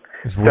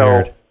 It's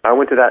weird. So I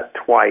went to that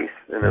twice,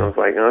 and then I was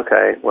like,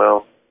 okay,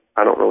 well,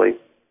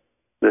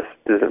 this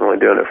isn't really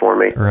doing it for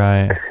me.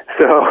 Right.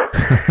 So,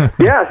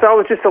 so I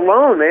was just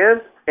alone,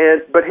 man.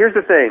 But here's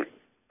the thing.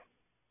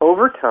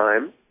 Over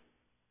time,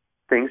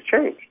 things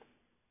changed.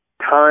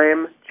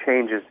 Time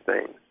changes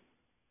things.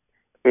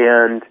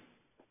 And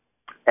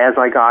as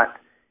I got,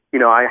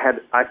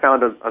 I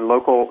found a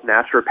local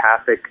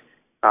naturopathic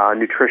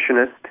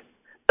nutritionist,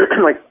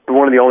 like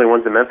one of the only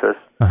ones in Memphis.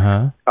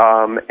 Uh-huh.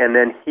 And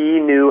then he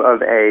knew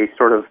of a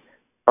sort of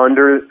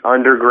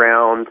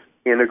underground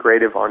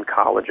integrative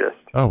oncologist.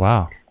 Oh,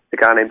 wow. A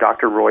guy named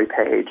Dr. Roy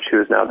Page,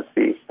 who is now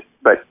deceased.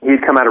 But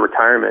he'd come out of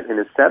retirement in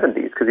his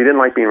 70s because he didn't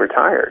like being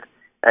retired.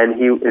 And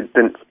he had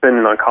been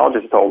an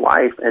oncologist his whole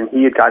life, and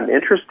he had gotten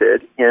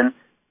interested in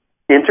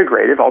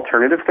integrative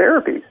alternative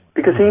therapies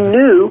because he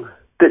knew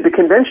that the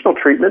conventional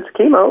treatments,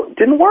 chemo,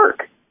 didn't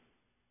work.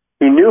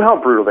 He knew how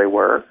brutal they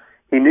were.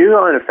 He knew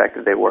how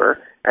ineffective they were.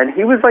 And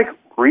he was like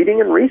reading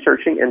and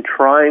researching and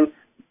trying,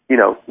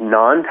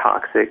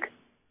 non-toxic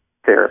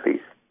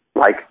therapies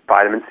like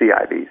vitamin C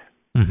IVs.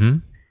 Mm-hmm.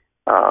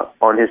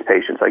 on his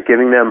patients, like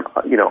giving them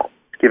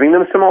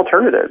some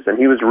alternatives. And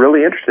he was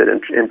really interested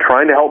in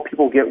trying to help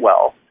people get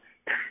well.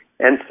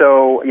 And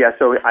so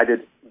I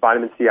did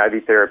vitamin C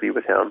IV therapy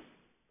with him.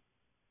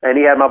 And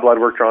he had my blood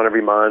work drawn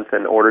every month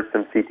and ordered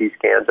some CT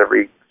scans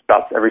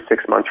about every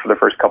 6 months for the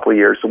first couple of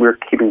years. So we were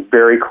keeping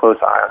very close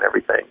eye on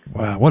everything.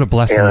 Wow, what a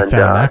blessing you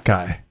found that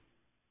guy.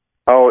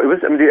 Oh, it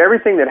was. I mean,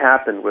 everything that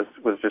happened was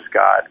just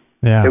God.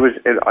 Yeah. It was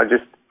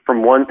just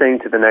from one thing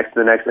to the next,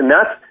 and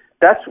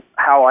that's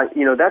how I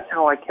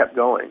kept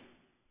going,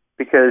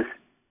 because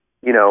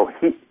he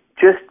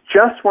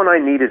just when I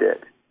needed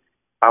it,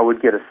 I would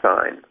get a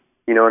sign.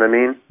 You know what I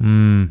mean?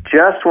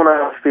 Just when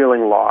I was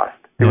feeling lost,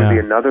 there would be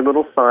another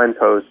little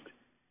signpost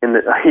in the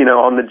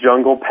on the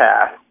jungle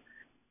path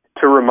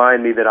to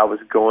remind me that I was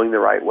going the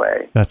right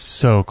way. That's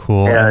so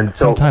cool. And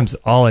so, sometimes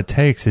all it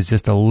takes is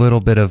just a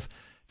little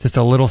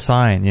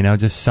sign,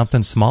 just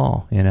something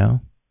small,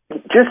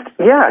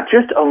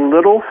 Just a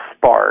little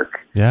spark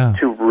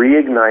to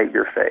reignite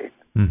your faith.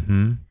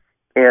 Mm-hmm.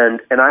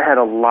 And I had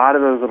a lot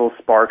of those little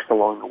sparks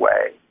along the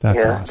way.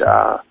 That's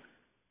awesome.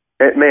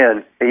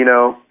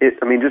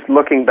 Just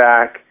looking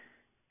back,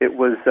 it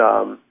was,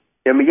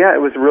 it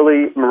was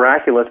really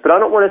miraculous. But I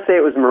don't want to say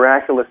it was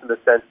miraculous in the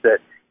sense that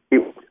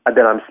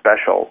I'm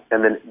special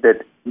and then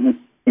that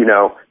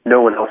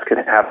no one else could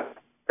have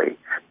it.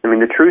 I mean,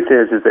 the truth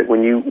is that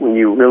when you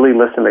really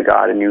listen to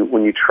God and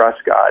when you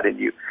trust God and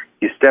you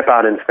step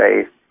out in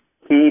faith,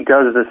 He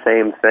does the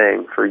same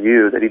thing for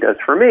you that He does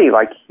for me.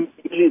 Like He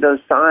gives you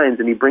those signs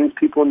and He brings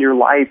people into your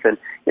life and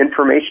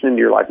information into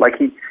your life. Like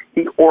He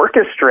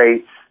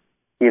orchestrates,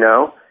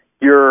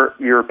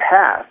 your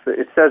path.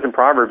 It says in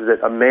Proverbs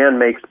that a man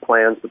makes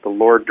plans, but the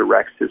Lord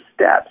directs his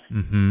steps.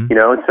 Mm-hmm.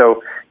 And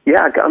so,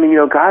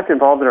 God's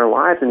involved in our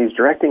lives and He's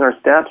directing our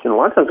steps. And a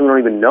lot of times we don't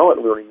even know it.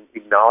 We don't even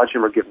acknowledge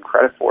Him or give Him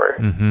credit for it.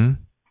 Mm-hmm.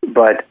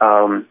 But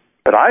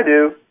I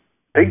do,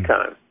 big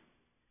time.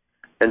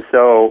 And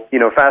so,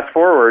 fast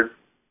forward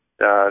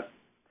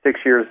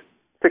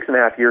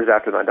 6.5 years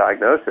after my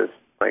diagnosis,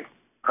 like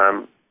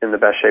I'm in the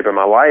best shape of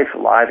my life,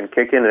 alive and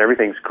kicking, and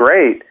everything's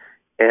great.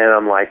 And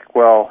I'm like,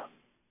 well,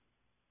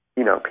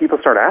 people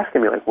start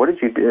asking me, like, what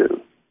did you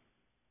do?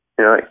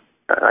 You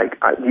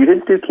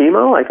didn't do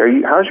chemo? Like,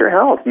 how's your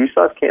health? Do you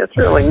still have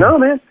cancer? I'm like, no,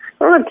 man,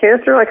 I don't have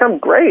cancer. Like, I'm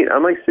great.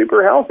 I'm like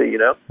super healthy,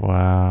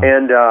 Wow.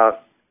 And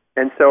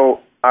so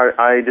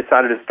I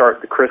decided to start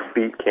the Chris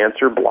Beat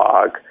Cancer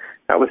blog.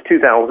 That was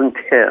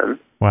 2010.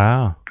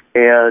 Wow.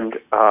 And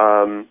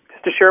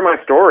just to share my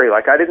story,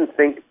 like I didn't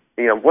think,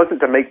 it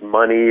wasn't to make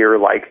money or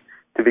like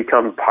to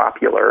become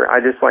popular. I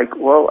just like,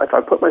 well, if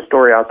I put my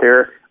story out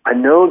there, I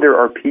know there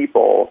are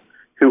people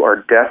who are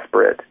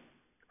desperate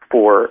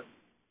for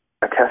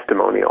a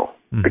testimonial,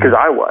 because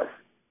I was.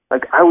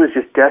 Like I was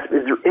just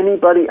desperate. Is there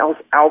anybody else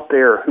out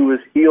there who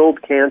has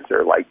healed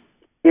cancer? Like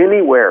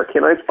anywhere?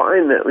 Can I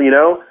find them?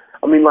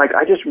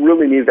 I just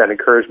really needed that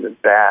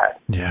encouragement bad.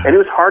 Yeah. And it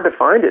was hard to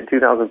find it in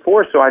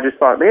 2004, so I just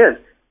thought, man,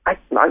 let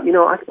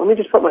me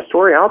just put my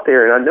story out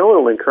there, and I know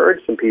it'll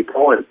encourage some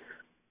people, and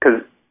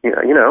because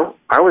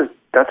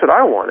that's what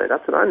I wanted,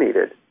 that's what I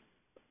needed,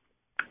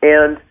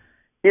 and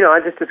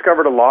I just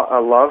discovered a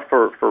love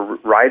for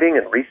writing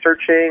and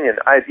researching, and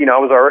I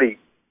was already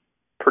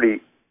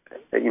pretty,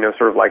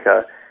 sort of like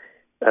a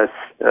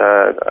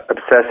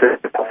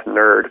obsessive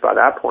nerd by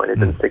that point. It's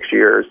been 6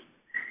 years.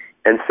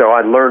 And so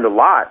I learned a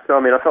lot. So,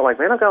 I felt like,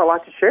 man, I've got a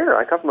lot to share.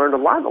 Like, I've learned a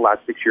lot in the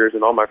last 6 years,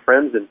 and all my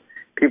friends and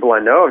people I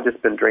know have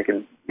just been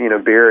drinking,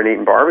 beer and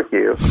eating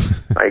barbecue.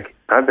 Like,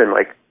 I've been,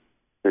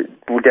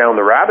 down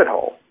the rabbit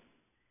hole.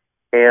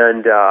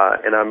 And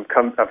I've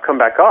come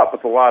back up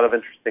with a lot of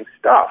interesting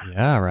stuff.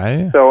 Yeah,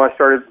 right. So I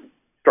started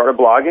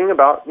blogging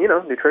about,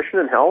 nutrition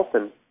and health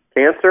and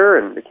cancer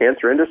and the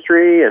cancer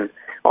industry and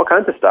all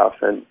kinds of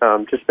stuff, and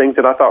just things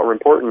that I thought were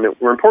important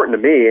to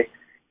me.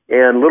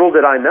 And little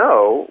did I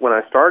know when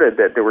I started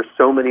that there were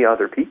so many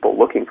other people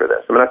looking for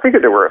this. I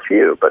figured there were a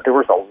few, but there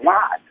was a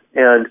lot.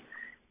 And,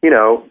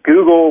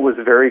 Google was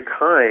very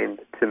kind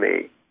to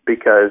me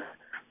because,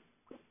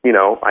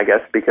 I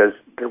guess because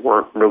there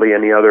weren't really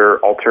any other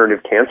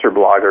alternative cancer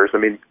bloggers.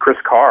 Chris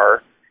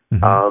Carr,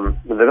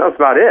 that was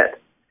about it.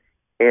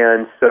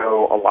 And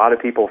so a lot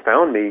of people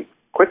found me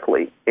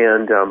quickly,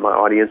 and my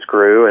audience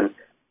grew, and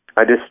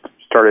I just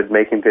started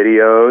making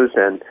videos,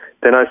 and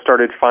then I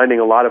started finding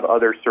a lot of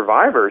other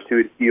survivors who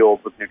had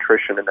healed with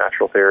nutrition and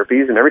natural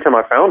therapies. And every time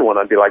I found one,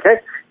 I'd be like,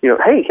 hey,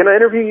 can I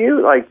interview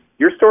you? Like,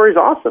 your story's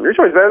awesome. Your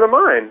story's better than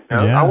mine.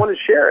 I want to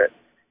share it.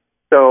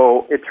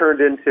 So it turned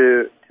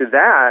into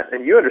that,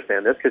 and you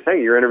understand this because, hey,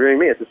 you're interviewing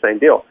me. It's the same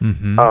deal.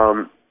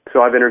 Mm-hmm.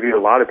 So I've interviewed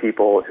a lot of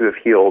people who have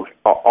healed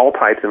all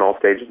types and all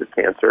stages of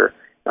cancer,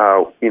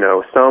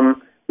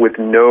 some with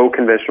no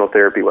conventional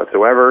therapy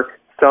whatsoever.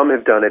 Some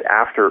have done it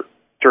after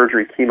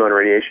surgery, chemo, and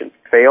radiation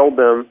failed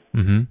them.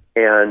 Mm-hmm.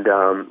 And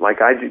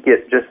I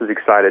get just as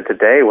excited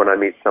today when I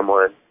meet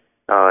someone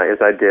as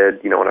I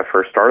did, when I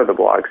first started the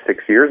blog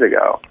 6 years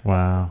ago.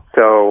 Wow.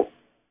 So,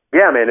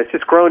 yeah, man, it's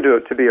just grown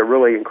to be a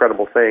really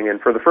incredible thing. And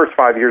for the first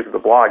 5 years of the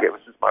blog, it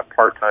was just my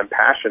part-time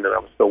passion, and I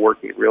was still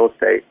working in real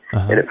estate.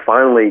 And it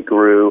finally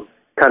grew,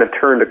 kind of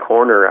turned a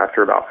corner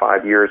after about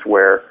 5 years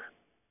where,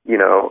 you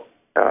know,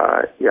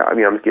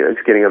 I'm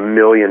getting 1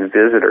 million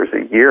visitors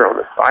a year on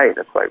the site.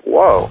 It's like,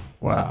 whoa,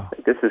 wow,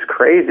 this is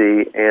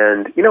crazy.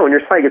 And you know, when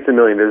your site gets 1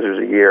 million visitors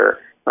a year,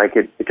 like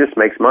it just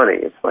makes money.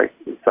 It's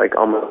like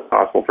almost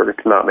impossible for it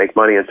to not make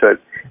money. And so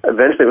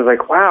eventually it was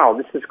like, wow,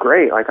 this is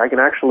great. Like I can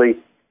actually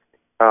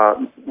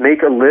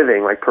make a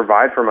living, like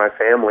provide for my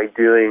family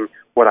doing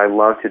what I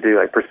love to do,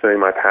 like pursuing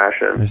my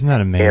passion. Isn't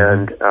that amazing?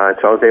 And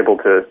so I was able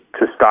to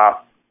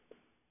stop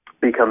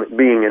being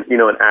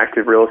an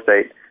active real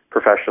estate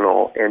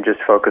professional and just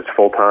focus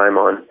full time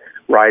on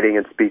writing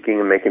and speaking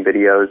and making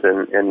videos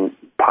and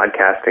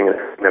podcasting and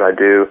everything that I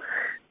do.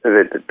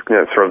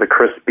 Sort of the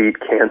Chris Beat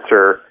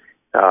Cancer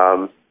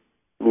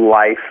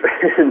life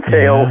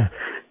entails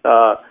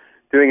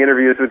doing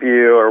interviews with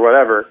you or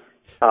whatever.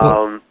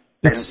 And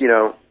you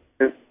know,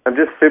 I'm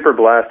just super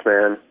blessed,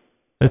 man.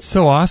 It's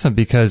so awesome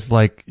because,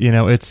 like, you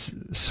know, it's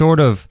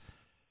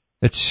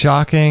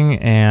shocking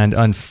and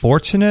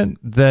unfortunate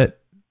that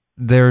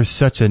there's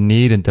such a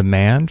need and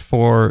demand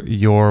for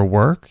your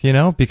work, you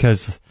know,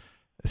 because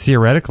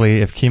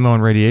theoretically, if chemo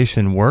and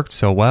radiation worked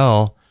so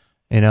well,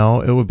 you know,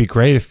 it would be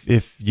great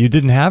if you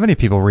didn't have any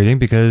people reading,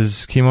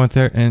 because chemo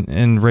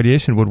and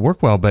radiation would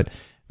work well. But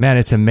man,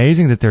 it's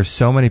amazing that there's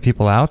so many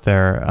people out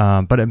there.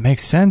 But it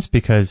makes sense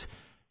because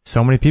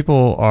so many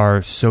people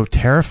are so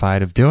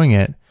terrified of doing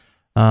it.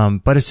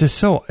 But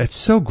it's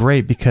so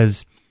great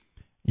because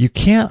you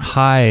can't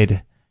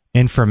hide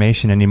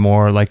information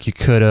anymore like you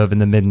could have in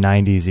the mid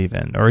 90s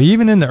even, or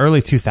even in the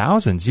early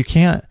 2000s.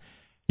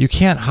 You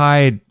can't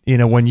hide, you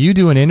know, when you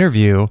do an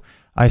interview.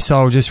 I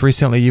saw just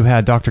recently you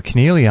had Dr.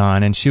 Keneally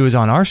on, and she was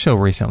on our show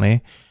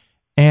recently.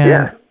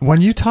 And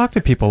when you talk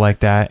to people like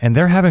that and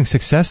they're having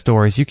success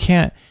stories, you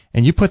can't,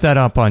 and you put that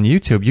up on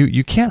YouTube,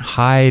 you can't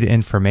hide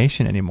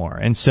information anymore.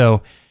 And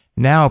so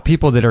now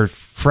people that are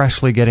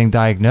freshly getting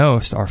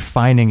diagnosed are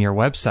finding your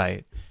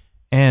website.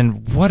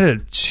 And what a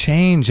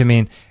change. I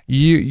mean,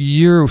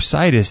 your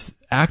site is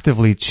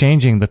actively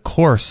changing the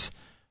course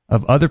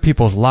of other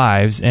people's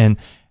lives. And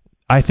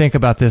I think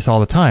about this all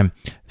the time.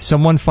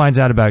 Someone finds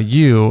out about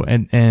you,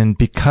 and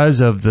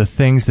because of the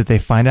things that they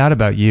find out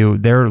about you,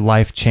 their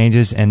life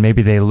changes, and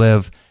maybe they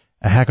live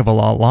a heck of a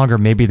lot longer.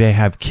 Maybe they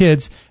have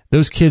kids.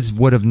 Those kids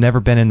would have never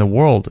been in the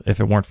world if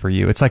it weren't for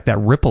you. It's like that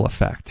ripple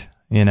effect,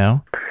 you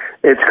know?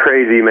 It's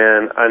crazy,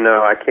 man. I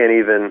know. I can't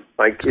even,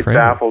 like, it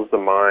baffles the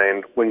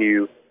mind when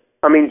you,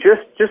 I mean,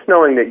 just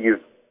knowing that you've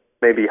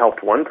maybe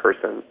helped one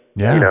person,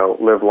 you know,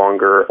 live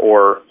longer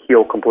or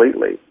heal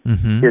completely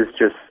is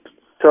just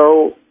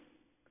so,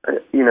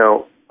 you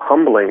know,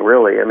 humbling,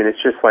 really. I mean,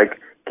 it's just like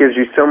gives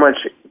you so much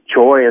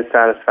joy and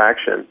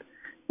satisfaction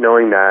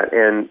knowing that.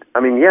 And I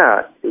mean,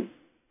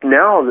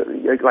 now,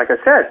 like I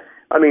said,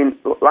 I mean,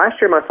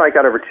 last year my site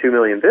got over 2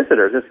 million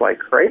visitors. It's like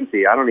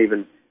crazy. I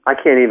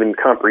can't even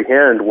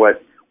comprehend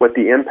what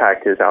the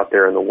impact is out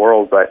there in the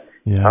world. But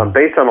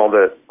based on all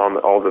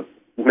the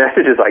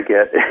messages I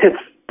get, it's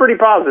pretty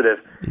positive.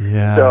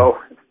 Yeah. So,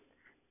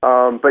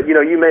 but you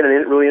know, you made a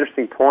really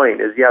interesting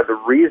point. Is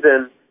the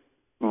reason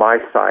my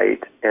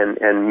site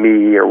and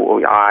me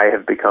or I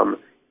have become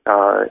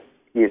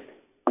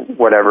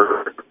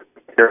whatever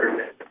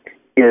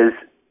is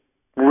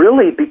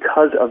really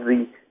because of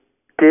the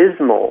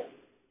dismal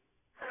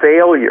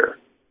failure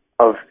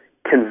of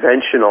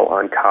conventional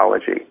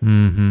oncology.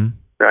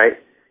 Right?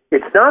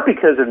 It's not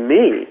because of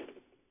me.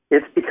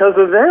 It's because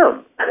of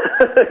them.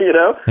 You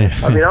know?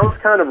 I mean, I was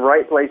kind of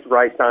right place,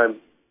 right time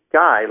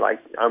guy. Like,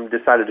 I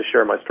decided to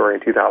share my story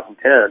in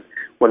 2010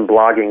 when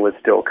blogging was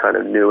still kind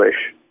of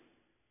newish.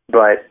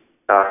 But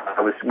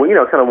I was, you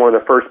know, kind of one of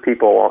the first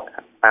people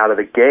out of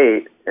the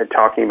gate and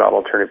talking about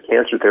alternative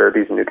cancer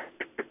therapies and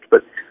nutrition.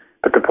 But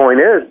the point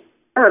is,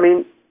 I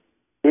mean,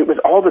 it was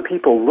all the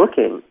people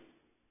looking,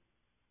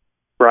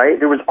 right?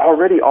 There was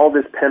already all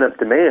this pent-up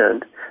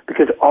demand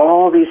because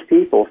all these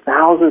people,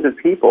 thousands of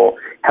people,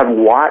 have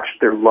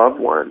watched their loved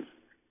ones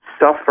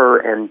suffer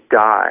and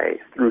die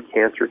through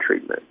cancer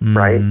treatment,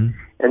 right? And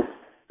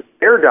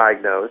they're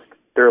diagnosed,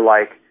 they're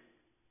like,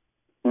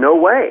 no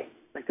way.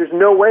 Like, there's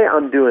no way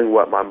I'm doing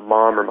what my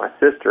mom or my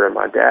sister and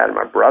my dad and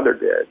my brother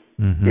did,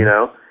 you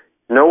know?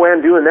 No way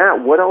I'm doing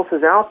that. What else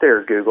is out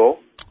there, Google,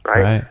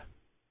 right?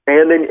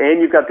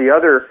 And you've got the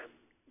other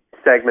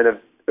segment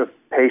of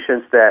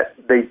patients that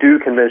they do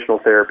conventional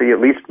therapy, at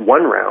least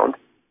one round,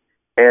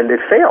 and it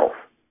fails,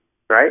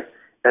 right?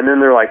 And then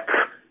they're like,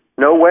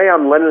 no way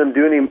I'm letting them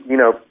do any, you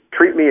know,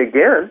 treat me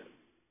again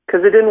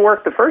because it didn't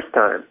work the first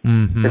time.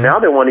 And now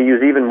they want to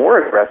use even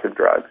more aggressive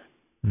drugs,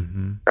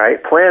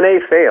 right? Plan A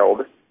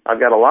failed. I've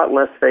got a lot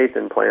less faith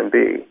in Plan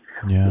B.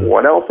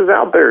 What else is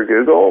out there,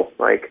 Google?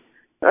 Like,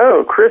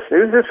 oh, Chris,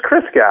 who's this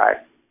Chris guy?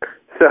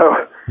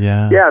 So,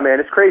 man,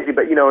 it's crazy.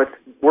 But, you know,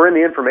 we're in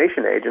the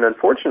information age, and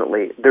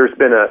unfortunately, there's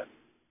been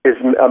as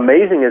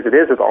amazing as it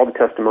is with all the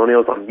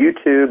testimonials on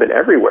YouTube and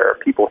everywhere,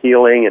 people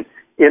healing and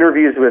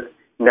interviews with,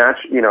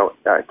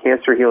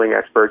 cancer healing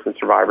experts and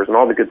survivors and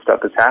all the good stuff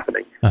that's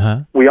happening.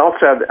 Uh-huh. We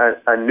also have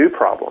a new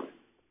problem,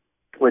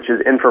 which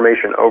is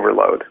information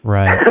overload.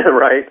 Right.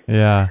 Right?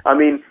 Yeah. I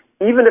mean,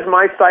 even if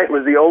my site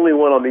was the only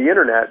one on the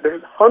internet,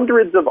 there's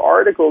hundreds of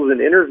articles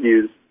and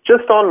interviews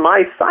just on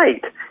my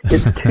site.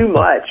 It's too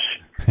much.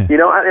 And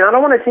I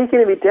don't want to take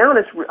any of it down.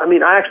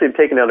 I actually have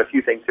taken down a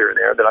few things here and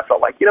there that I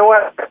felt like, you know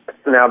what,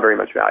 it's now very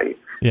much value.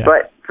 Yeah.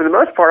 But for the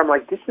most part, I'm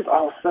like, this is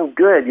all so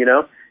good,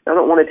 I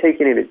don't want to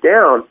take any of it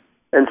down.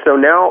 And so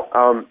now,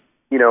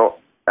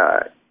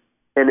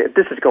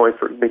 this has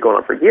been going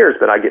on for years,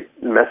 but I get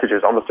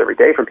messages almost every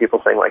day from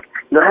people saying, like,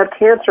 I have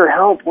cancer,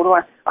 help.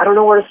 I don't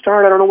know where to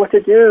start. I don't know what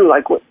to do.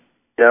 Like, what,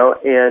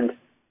 and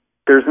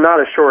there's not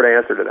a short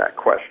answer to that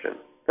question,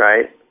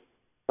 right?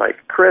 Like,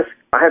 Chris,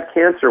 I have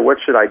cancer. What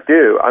should I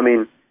do? I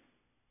mean,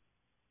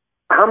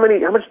 how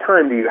much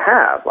time do you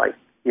have? Like,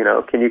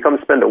 can you come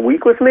spend a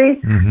week with me?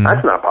 Mm-hmm.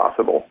 That's not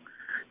possible.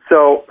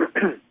 So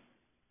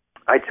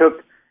I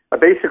took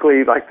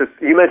basically, like this.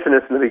 You mentioned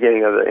this in the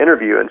beginning of the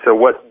interview, and so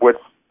what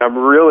I'm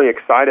really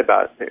excited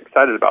about this.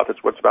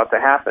 What's about to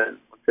happen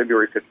on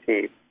February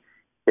 15th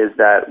is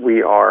that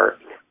we are,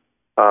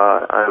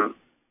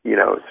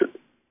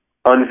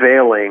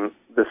 unveiling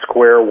the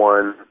Square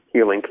One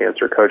Healing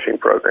Cancer Coaching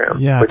Program.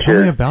 Yeah,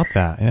 tell me about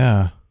that.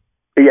 Yeah.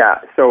 Yeah,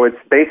 so it's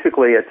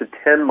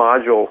a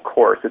 10-module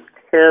course. It's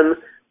 10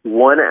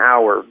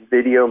 one-hour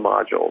video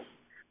modules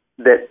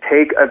that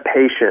take a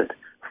patient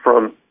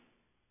from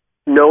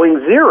knowing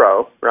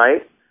zero,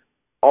 right,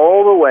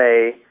 all the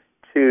way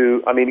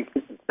to,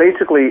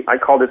 basically I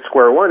called it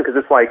Square One because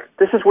it's like,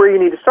 this is where you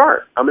need to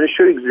start. I'm going to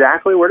show you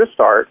exactly where to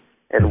start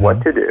and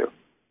what to do.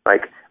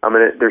 Like,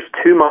 there's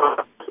 2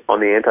 modules on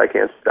the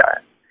anti-cancer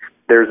diet.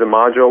 There's a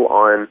module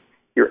on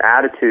your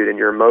attitude and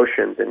your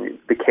emotions and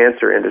the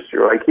cancer industry,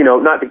 like,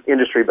 not the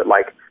industry, but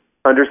like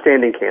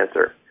understanding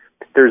cancer.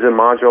 There's a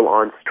module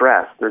on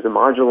stress. There's a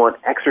module on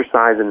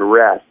exercise and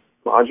rest,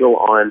 module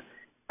on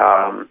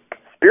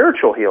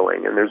spiritual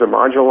healing, and there's a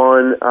module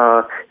on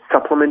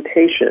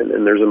supplementation,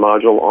 and there's a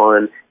module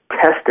on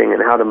testing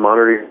and how to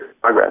monitor your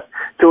progress.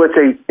 So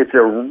it's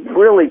a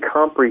really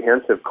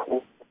comprehensive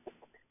course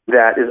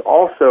that is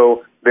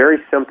also very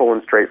simple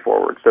and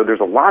straightforward. So there's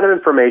a lot of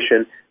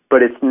information,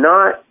 but it's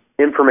not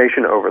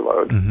information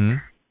overload, mm-hmm.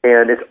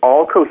 and it's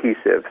all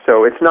cohesive.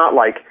 So it's not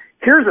like,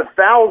 here's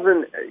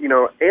 1,000,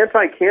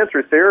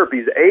 anti-cancer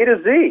therapies A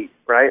to Z,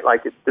 right?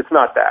 Like, it's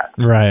not that.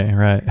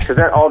 Right. Because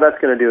all that's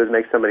going to do is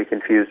make somebody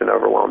confused and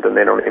overwhelmed, and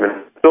they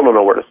still don't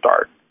know where to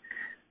start.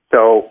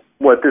 So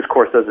what this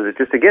course does is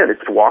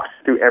it walks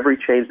through every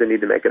change they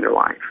need to make in their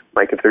life,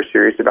 like if they're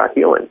serious about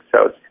healing.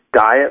 So it's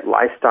diet,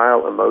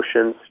 lifestyle,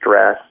 emotions,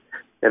 stress,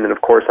 and then,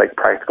 of course, like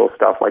practical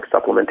stuff like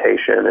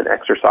supplementation and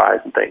exercise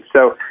and things.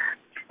 So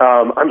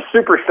I'm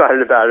super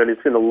excited about it.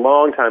 It's been a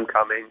long time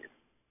coming.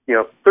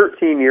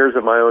 13 years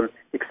of my own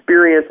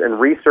experience and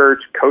research,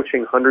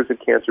 coaching hundreds of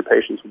cancer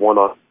patients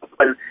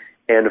one-on-one,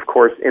 and, of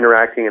course,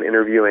 interacting and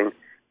interviewing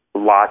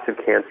lots of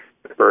cancer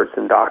experts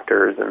and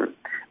doctors and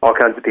all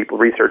kinds of people,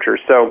 researchers.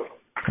 So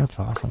that's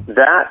awesome.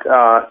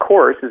 That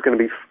course is going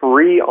to be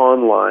free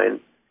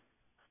online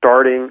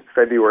starting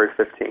February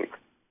 15th.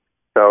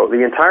 So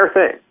the entire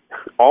thing,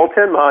 all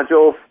 10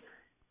 modules,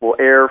 will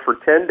air for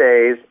 10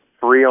 days,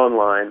 free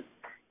online.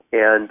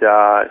 And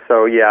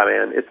so, yeah,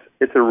 man,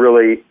 it's a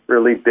really,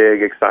 really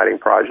big, exciting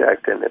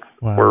project, and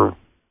we're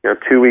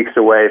 2 weeks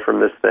away from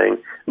this thing.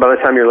 By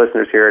the time your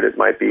listeners hear it, it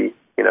might be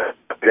 2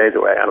 days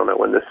away. I don't know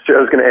when this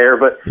show is going to air,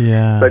 but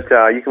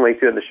you can link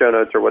to it in the show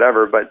notes or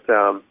whatever. But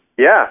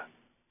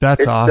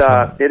that's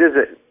awesome.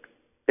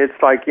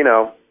 It's like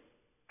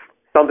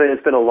something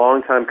that's been a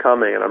long time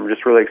coming, and I'm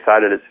just really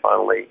excited it's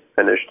finally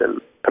finished and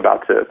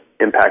about to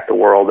impact the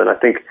world. And I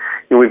think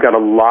we've got a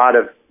lot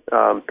of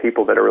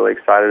people that are really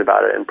excited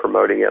about it and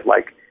promoting it,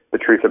 like The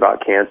Truth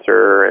About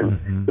Cancer and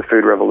mm-hmm. the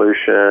Food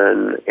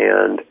Revolution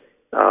and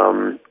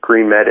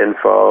Green Med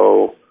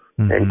Info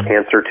mm-hmm. and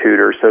Cancer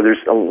Tutors. So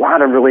there's a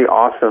lot of really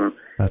awesome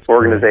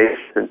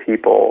organizations and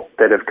people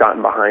that have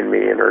gotten behind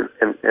me and are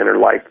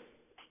like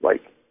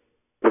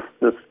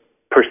let's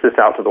push this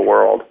out to the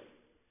world.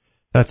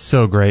 That's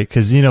so great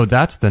because,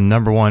 that's the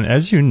number one,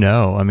 as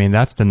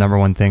that's the number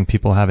one thing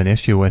people have an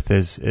issue with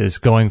is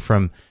going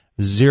from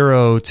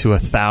 0 to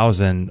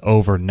 1,000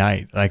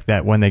 overnight, like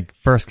that. When they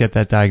first get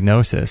that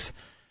diagnosis,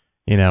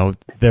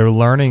 their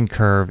learning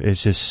curve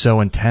is just so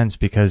intense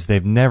because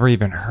they've never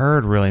even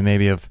heard really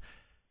maybe of,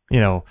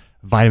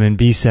 vitamin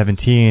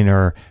B17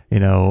 or,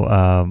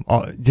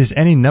 just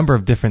any number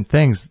of different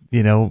things.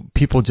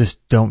 People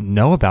just don't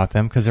know about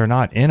them because they're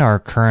not in our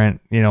current,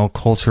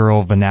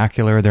 cultural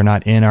vernacular. They're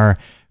not in our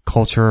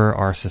culture,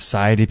 our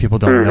society. People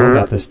don't mm-hmm. know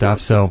about this stuff.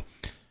 So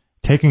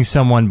taking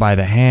someone by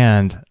the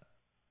hand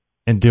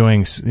and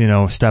doing,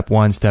 step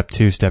 1, step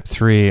 2, step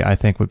 3, I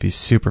think would be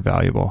super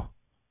valuable.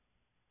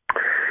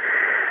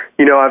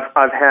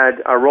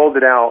 I rolled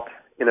it out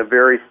in a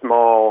very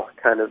small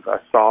kind of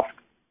a soft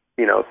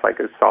it's like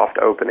a soft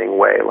opening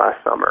way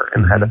last summer,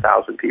 and had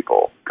 1,000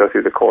 people go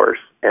through the course,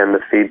 and the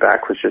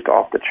feedback was just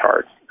off the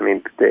charts. I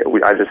mean,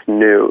 I just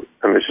knew.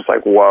 I mean, it was just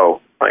like,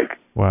 whoa, like,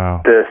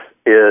 wow, this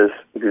is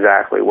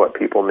exactly what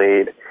people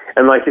need.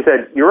 And like you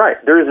said, you're right.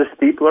 There is a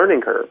steep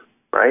learning curve,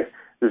 right?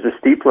 There's a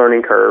steep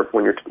learning curve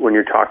when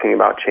you're talking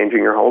about changing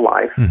your whole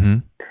life,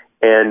 and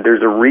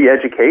there's a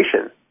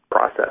re-education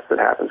process that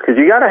happens, because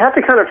you have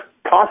to kind of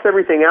toss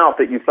everything out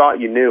that you thought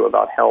you knew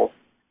about health,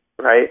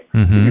 right?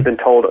 You've been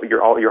told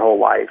your whole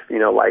life,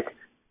 like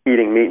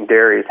eating meat and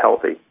dairy is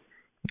healthy,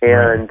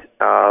 and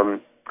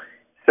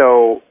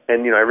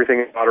everything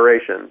in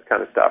moderation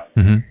kind of stuff.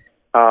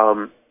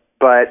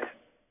 But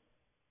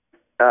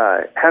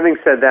having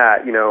said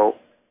that,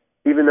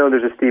 even though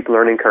there's a steep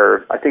learning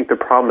curve, I think the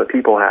problem that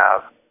people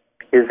have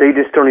is they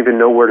just don't even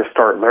know where to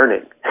start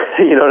learning.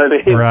 You know what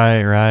I mean?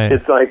 Right.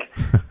 It's like,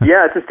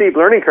 yeah, it's a steep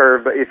learning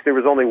curve, but if there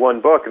was only one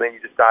book, and then you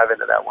just dive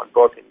into that one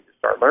book and you just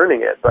start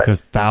learning it. But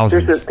there's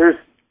thousands. There's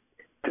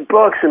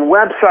books and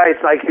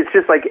websites, like, it's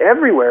just like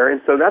everywhere.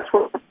 And so that's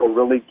where people are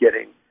really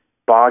getting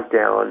bogged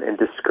down and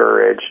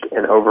discouraged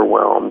and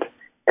overwhelmed.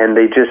 And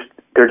they're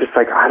just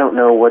like, I don't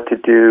know what to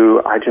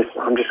do. I'm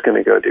just going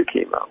to go do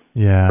chemo.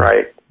 Yeah.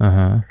 Right.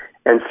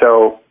 And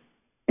so,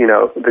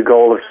 the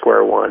goal of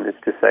Square One is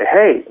to say,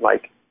 hey,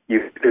 like,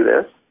 you do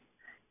this,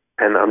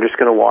 and I'm just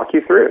going to walk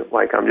you through.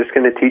 Like, I'm just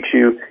going to teach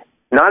you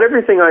not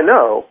everything I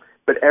know,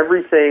 but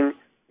everything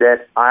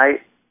that I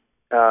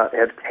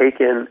have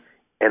taken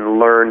and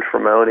learned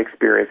from my own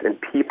experience and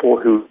people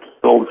who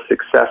healed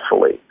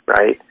successfully,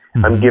 right?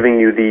 I'm giving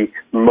you the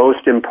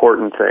most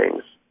important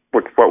things.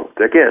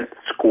 Again,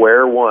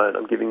 Square One,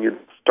 I'm giving you the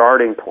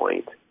starting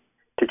point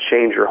to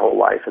change your whole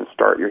life and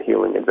start your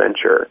healing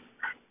adventure.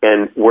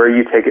 And where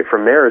you take it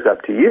from there is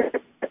up to you.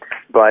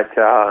 But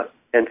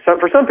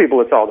for some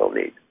people, it's all they'll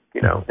need,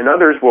 And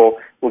others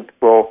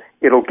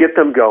it'll get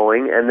them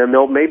going, and then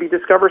they'll maybe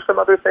discover some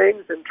other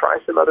things and try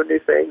some other new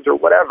things or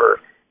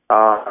whatever.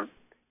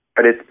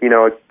 But it's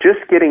just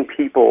getting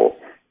people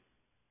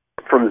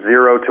from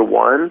 0 to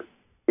 1,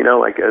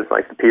 like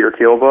the Peter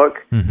Thiel book,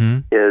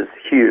 is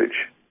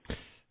huge.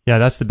 Yeah,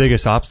 that's the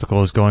biggest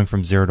obstacle, is going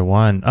from 0 to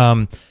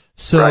 1.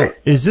 So right.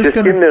 Is this just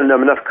giving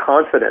them enough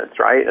confidence,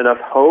 right? Enough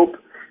hope.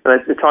 And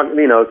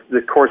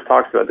the course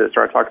talks about this,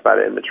 or I talked about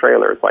it in the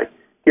trailer. It's like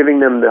giving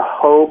them the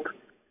hope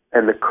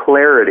and the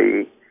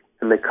clarity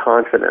and the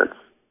confidence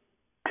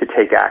to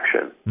take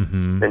action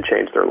and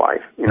change their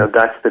life.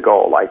 That's the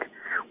goal. Like,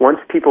 once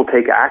people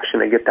take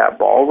action and get that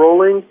ball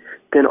rolling,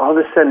 then all of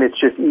a sudden it's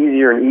just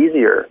easier and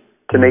easier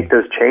to make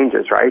those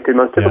changes, right? The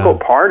most difficult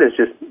part is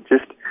just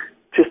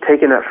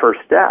taking that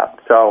first step.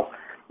 So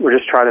we're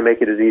just trying to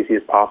make it as easy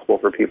as possible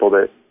for people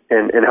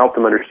and help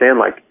them understand,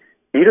 like,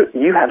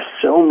 you have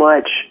so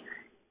much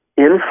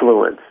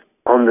influence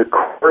on the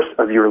course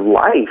of your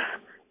life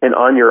and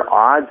on your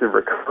odds of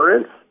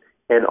recurrence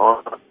and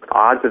on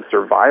odds of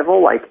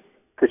survival. Like,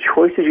 the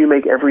choices you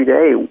make every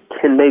day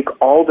can make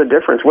all the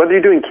difference, whether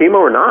you're doing chemo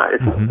or not.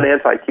 It's an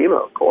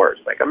anti-chemo, of course.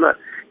 Like, I'm not,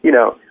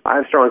 I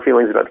have strong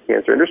feelings about the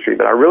cancer industry,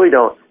 but I really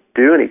don't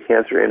do any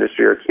cancer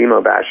industry or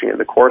chemo bashing in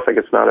the course. Like,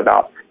 it's not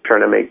about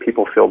trying to make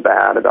people feel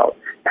bad about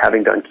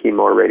having done chemo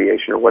or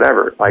radiation or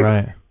whatever.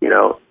 Like,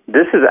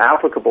 this is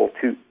applicable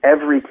to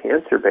every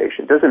cancer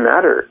patient. It doesn't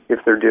matter if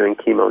they're doing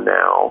chemo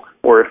now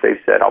or if they've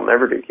said, I'll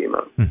never do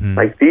chemo.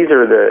 Like, these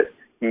are the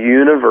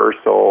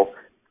universal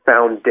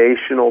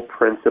foundational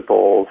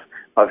principles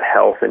of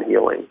health and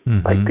healing.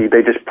 Like,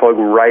 they just plug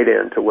right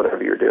into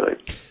whatever you're doing.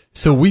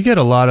 So we get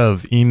a lot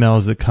of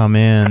emails that come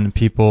in.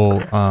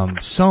 People,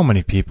 so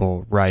many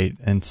people write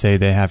and say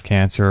they have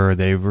cancer, or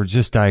they were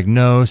just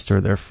diagnosed,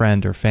 or their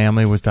friend or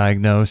family was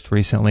diagnosed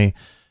recently.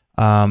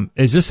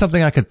 Is this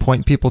something I could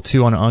point people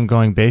to on an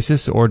ongoing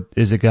basis, or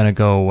is it going to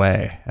go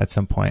away at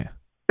some point?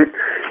 It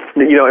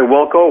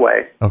won't go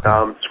away.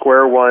 Okay.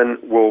 Square One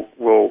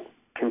will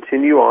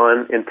continue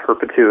on in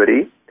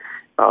perpetuity,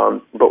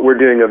 but we're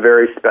doing a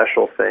very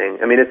special thing.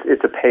 I mean,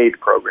 it's a paid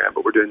program,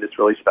 but we're doing this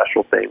really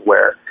special thing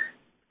where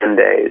 10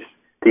 days,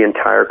 the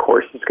entire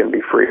course is going to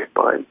be free of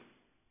mine.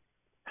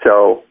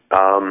 So,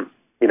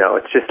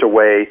 it's just a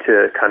way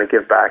to kind of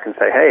give back and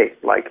say, hey,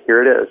 like,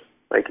 here it is.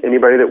 Like,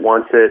 anybody that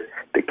wants it,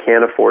 that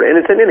can't afford it, and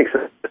it's an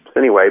inexpensive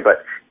anyway,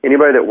 but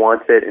anybody that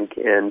wants it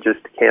and just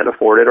can't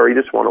afford it, or you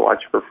just want to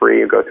watch it for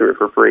free and go through it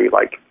for free,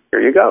 like,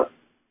 here you go.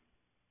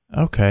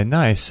 Okay,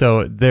 nice.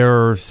 So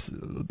there's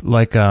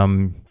like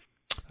a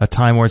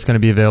time where it's going to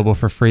be available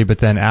for free, but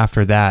then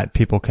after that,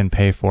 people can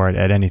pay for it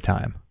at any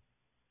time.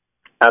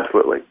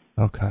 Absolutely.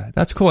 Okay,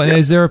 that's cool. And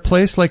is there a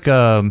place like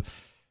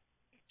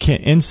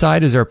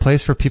inside? Is there a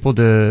place for people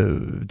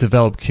to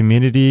develop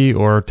community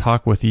or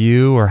talk with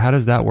you, or how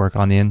does that work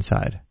on the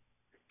inside?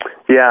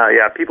 Yeah.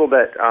 People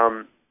that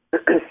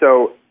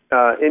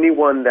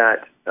anyone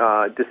that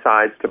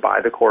decides to buy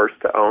the course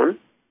to own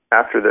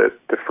after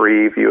the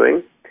free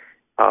viewing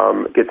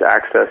gets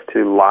access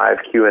to live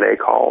Q&A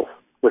calls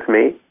with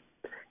me,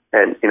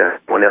 and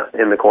when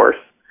in the course.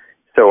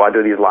 So I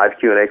do these live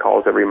Q&A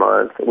calls every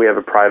month. We have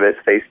a private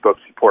Facebook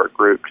support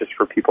group just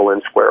for people in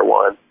Square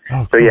One.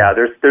 Oh, cool. So yeah,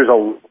 there's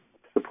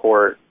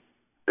support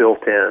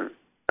built in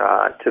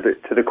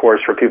to the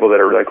course for people that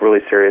are like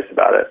really serious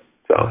about it.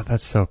 So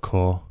that's so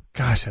cool.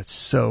 Gosh, that's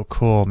so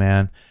cool,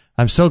 man.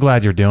 I'm so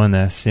glad you're doing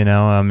this.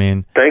 I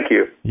mean, thank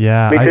you.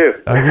 Yeah, me too.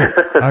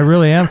 I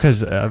really am,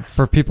 because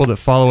for people that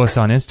follow us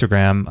on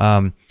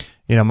Instagram,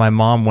 my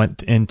mom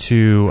went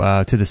into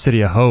to the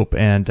City of Hope,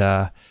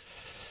 and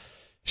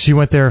she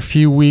went there a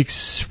few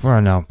weeks,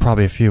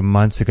 probably a few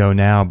months ago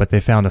now, but they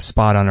found a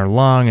spot on her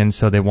lung, and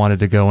so they wanted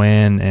to go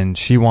in, and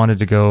she wanted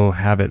to go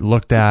have it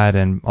looked at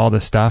and all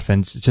this stuff,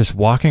 and just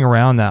walking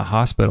around that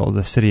hospital,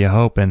 the City of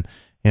Hope, and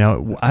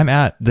I'm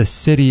at the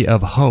City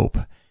of Hope,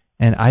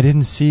 and I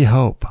didn't see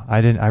hope. I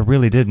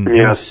really didn't.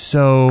 Yeah.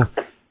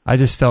 I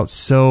just felt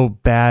so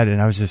bad,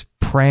 and I was just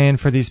praying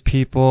for these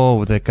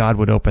people that God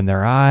would open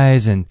their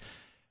eyes, and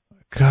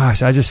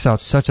gosh, I just felt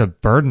such a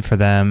burden for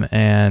them.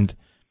 And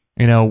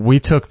we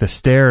took the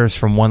stairs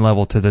from one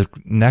level to the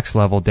next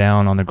level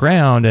down on the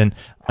ground, and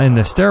in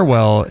the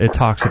stairwell it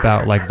talks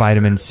about like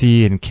vitamin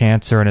C and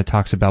cancer, and it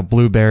talks about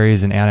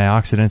blueberries and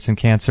antioxidants and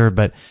cancer.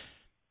 But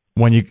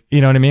when you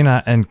know what I mean?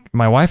 And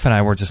my wife and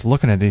I were just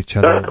looking at each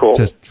other, cool.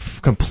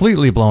 just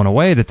completely blown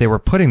away that they were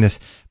putting this.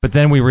 But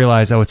then we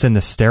realized, it's in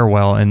the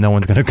stairwell, and no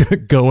one's going to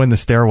go in the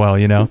stairwell,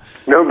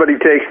 Nobody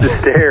takes the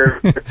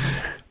stairs.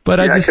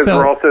 But I just felt, because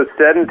we're all so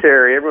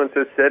sedentary. Everyone's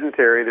so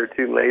sedentary, they're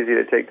too lazy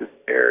to take the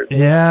stairs.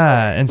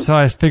 Yeah, and so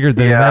I figured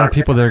the amount of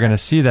people that are going to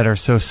see that are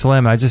so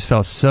slim, I just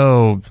felt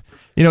so,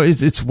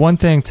 it's one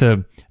thing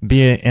to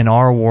be in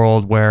our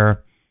world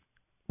where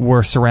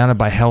we're surrounded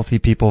by healthy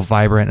people,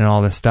 vibrant and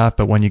all this stuff,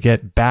 but when you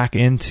get back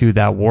into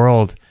that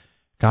world,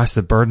 gosh,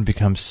 the burden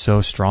becomes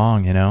so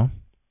strong,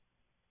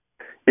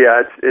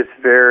 Yeah, it's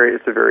a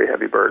very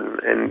heavy burden,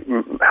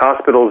 and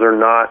hospitals are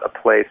not a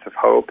place of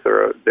hope.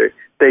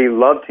 They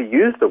love to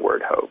use the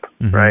word hope,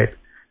 mm-hmm. right?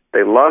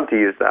 They love to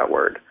use that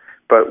word,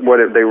 but what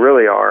they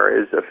really are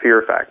is a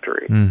fear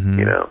factory.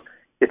 Mm-hmm.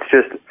 It's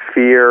just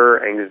fear,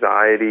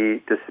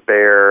 anxiety,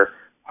 despair,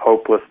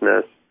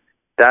 hopelessness.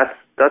 That's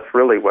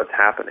really what's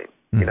happening.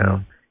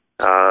 Mm-hmm.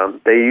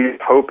 They use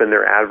hope in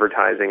their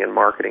advertising and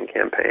marketing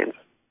campaigns,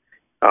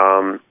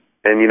 and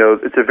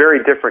it's a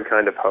very different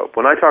kind of hope.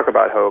 When I talk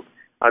about hope,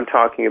 I'm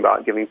talking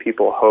about giving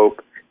people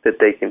hope that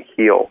they can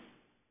heal,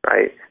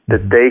 right?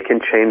 That they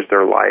can change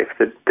their life,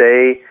 that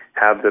they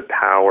have the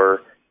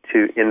power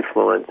to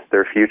influence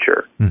their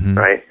future, mm-hmm.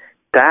 right?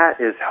 That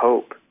is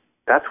hope.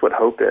 That's what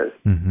hope is.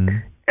 Mm-hmm.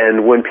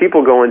 And when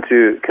people go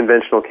into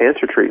conventional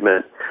cancer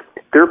treatment,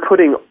 they're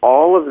putting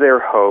all of their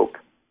hope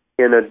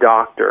in a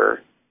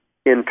doctor,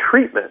 in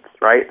treatments,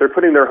 right? They're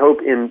putting their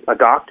hope in a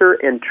doctor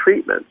and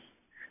treatments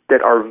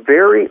that are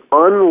very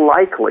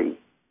unlikely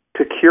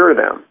to cure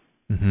them,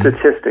 mm-hmm.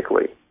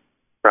 statistically,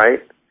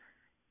 right?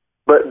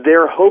 But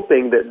they're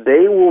hoping that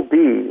they will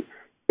be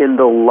in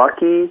the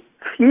lucky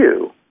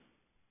few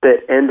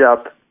that end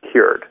up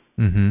cured,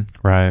 mm-hmm.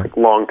 Right? Like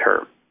long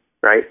term,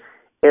 right?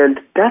 And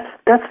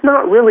that's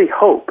not really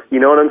hope. You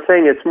know what I'm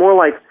saying? It's more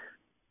like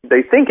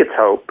they think it's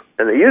hope,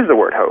 and they use the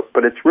word hope,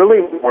 but it's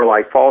really more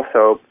like false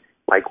hope,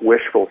 like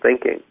wishful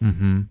thinking.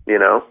 Mm-hmm.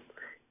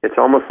 It's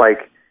almost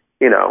like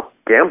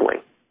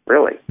gambling.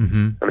 Really,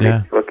 mm-hmm. I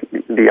mean, look,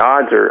 the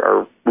odds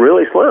are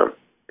really slim.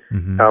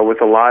 Mm-hmm.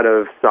 With a lot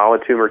of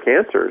solid tumor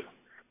cancers,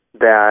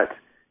 that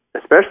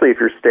especially if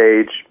you're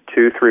stage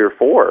 2, 3, or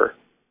 4,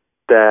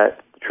 that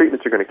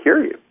treatments are going to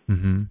cure you.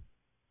 Mm-hmm.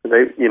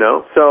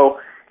 So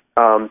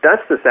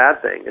that's the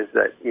sad thing, is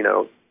that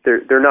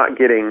they're not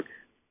getting,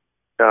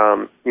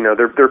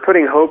 they're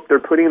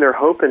putting their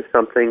hope in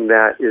something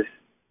that is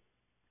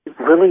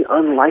really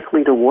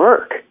unlikely to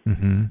work,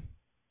 mm-hmm.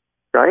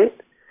 right?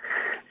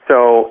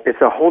 So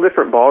it's a whole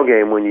different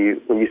ballgame when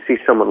you see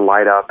someone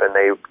light up and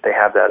they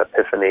have that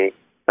epiphany,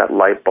 that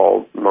light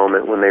bulb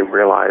moment when they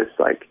realize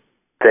like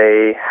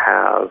they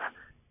have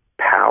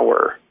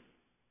power,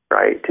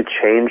 right, to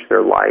change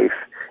their life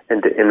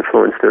and to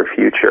influence their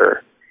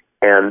future.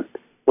 And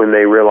when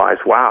they realize,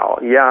 wow,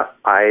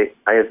 I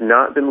have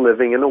not been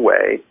living in a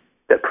way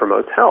that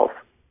promotes health,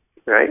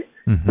 right?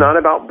 Mm-hmm. It's not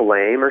about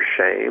blame or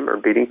shame or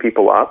beating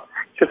people up.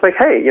 It's just like,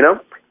 hey,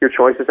 your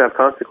choices have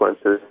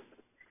consequences.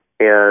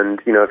 And,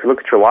 if you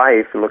look at your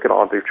life and look at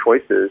all of your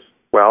choices,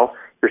 well,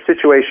 your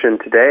situation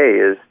today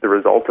is the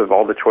result of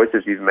all the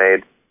choices you've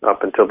made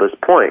up until this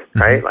point, mm-hmm.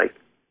 right? Like,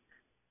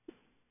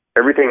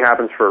 everything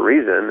happens for a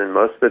reason, and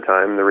most of the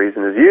time the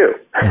reason is you.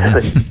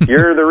 Mm-hmm.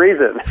 You're the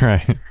reason.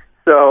 Right.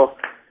 So,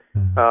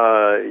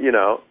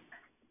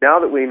 now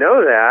that we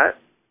know that,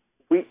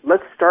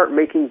 let's start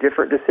making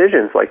different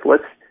decisions. Like,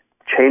 let's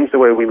change the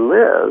way we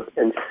live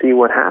and see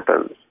what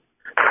happens.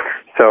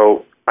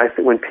 So I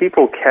think when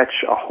people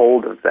catch a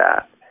hold of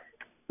that,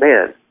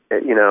 man, they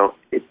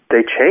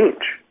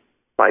change.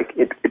 Like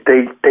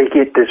they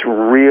get this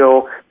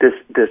real,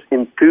 this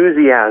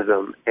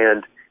enthusiasm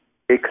and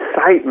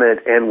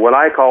excitement and what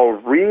I call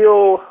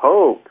real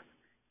hope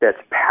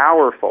that's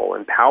powerful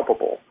and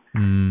palpable.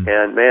 Mm.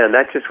 And man,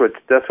 that's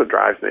what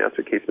drives me. That's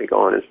what keeps me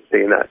going, is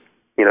seeing that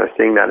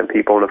in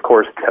people, and of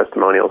course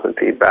testimonials and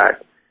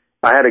feedback.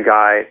 I had a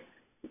guy,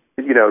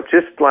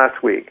 just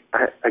last week,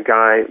 a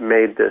guy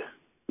made this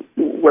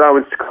what I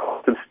would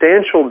call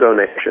substantial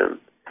donation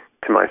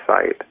to my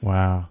site.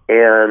 Wow.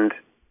 And,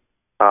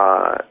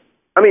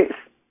 I mean,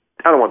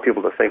 I don't want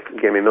people to think he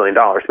gave me $1 million,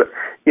 but,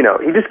 you know,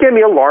 he just gave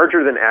me a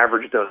larger than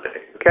average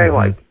donation, okay? Mm-hmm.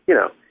 Like, you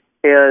know,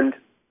 and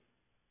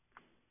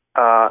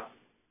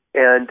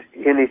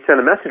he sent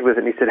a message with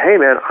it, and he said, hey,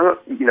 man, I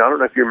don't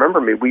know if you remember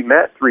me. We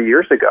met 3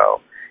 years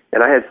ago,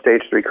 and I had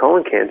stage 3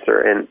 colon cancer,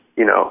 and,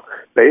 you know,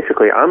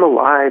 basically I'm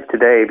alive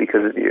today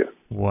because of you.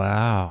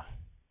 Wow.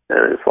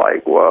 And it's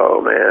like,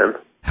 whoa, man.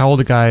 How old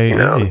a guy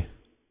is he?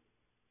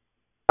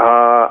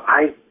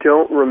 I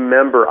don't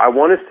remember. I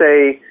want to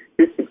say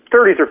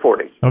 30s or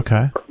 40s.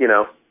 Okay. You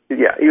know,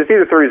 yeah, he was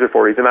either 30s or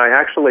 40s, and I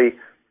actually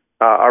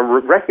I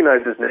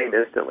recognized his name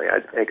instantly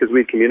because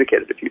we'd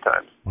communicated a few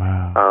times.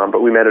 Wow.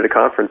 But we met at a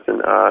conference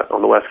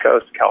on the West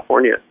Coast,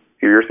 California, a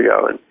few years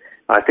ago, and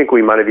I think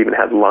we might have even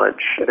had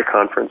lunch at a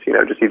conference. You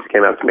know, he just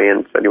came out to me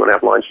and said, "You want to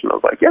have lunch?" And I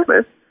was like, "Yeah,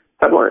 man,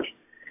 have lunch.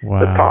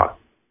 Wow. Let's talk."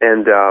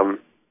 And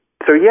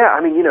so, yeah,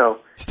 I mean, you know,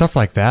 stuff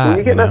like that. When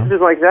you get messages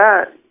like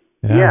that,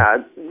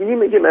 when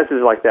you get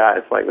messages like that,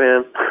 it's like,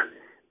 man,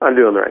 I'm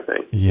doing the right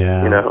thing.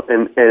 Yeah. You know,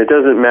 and it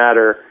doesn't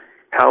matter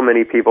how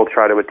many people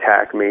try to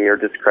attack me or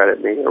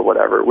discredit me or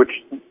whatever, which,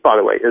 by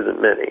the way,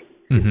 isn't many.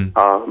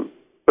 Mm-hmm.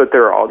 But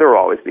there will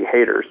always be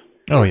haters.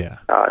 Oh, yeah.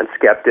 And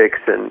skeptics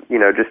and, you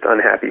know, just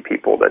unhappy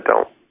people that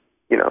don't,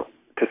 you know,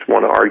 just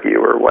want to argue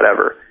or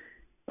whatever.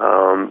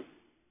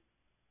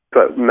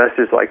 But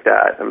messages like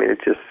that, I mean, it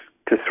just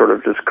sort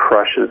of just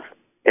crushes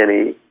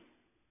any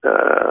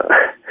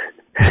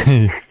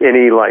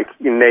any like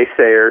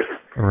naysayers.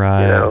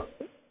 Right. You know.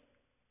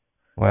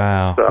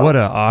 Wow. So, what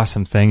an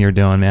awesome thing you're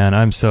doing, man.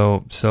 I'm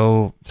so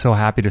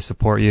happy to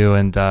support you,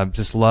 and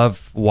just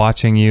love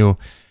watching you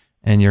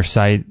and your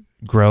site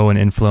grow and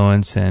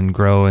influence and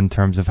grow in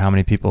terms of how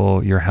many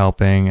people you're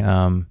helping.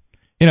 You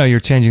know,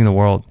 you're changing the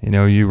world. You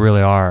know, you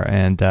really are.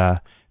 And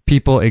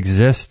people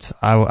exist.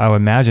 I would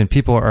imagine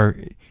people are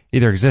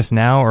either exist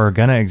now or are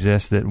going to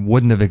exist that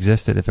wouldn't have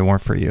existed if it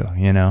weren't for you,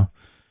 you know?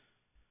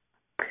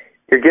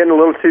 You're getting a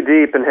little too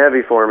deep and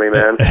heavy for me,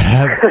 man.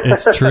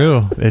 It's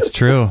true. It's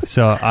true.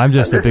 So I'm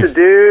just a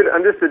dude.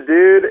 I'm just a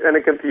dude and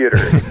a computer.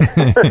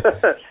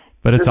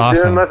 But it's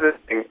awesome. Doing my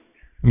thing.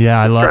 Yeah,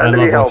 I love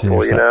watching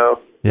helpful, you know.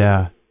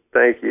 Yeah.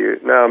 Thank you.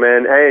 No,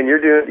 man. Hey, and you're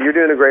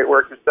doing a great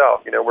work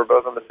yourself. You know, we're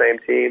both on the same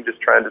team,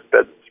 just trying to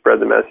spread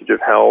the message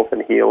of health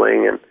and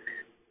healing, and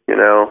you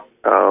know,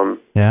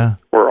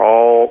 we're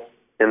all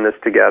in this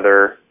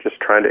together, just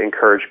trying to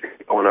encourage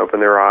people and open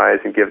their eyes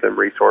and give them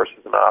resources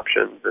and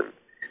options. And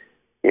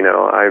you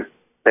know,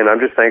 I'm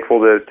just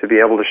thankful to be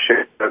able to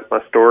share my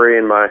story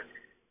and my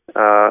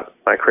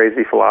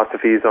crazy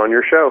philosophies on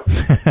your show.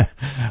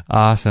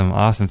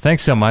 Awesome.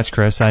 Thanks so much,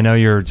 Chris. I know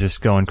you're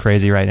just going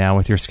crazy right now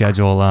with your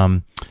schedule,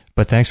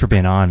 but thanks for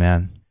being on,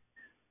 man.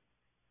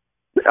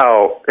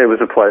 Oh, it was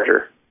a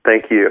pleasure.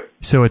 Thank you.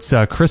 So it's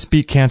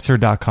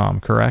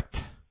chrisbeatcancer.com,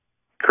 correct?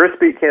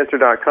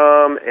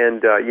 chrisbeatcancer.com,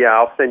 and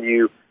I'll send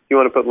you. You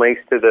want to put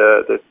links to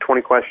the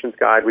 20 questions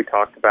guide we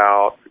talked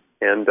about,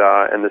 and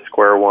the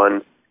Square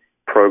One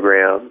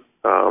program.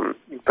 You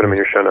can put them in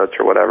your show notes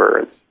or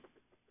whatever.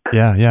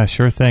 Yeah,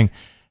 sure thing.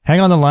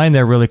 Hang on the line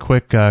there really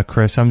quick,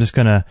 Chris. I'm just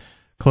going to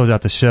close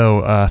out the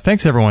show.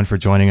 Thanks, everyone, for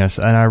joining us,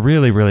 and I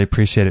really, really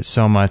appreciate it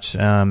so much,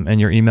 and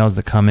your emails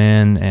that come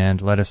in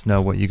and let us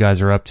know what you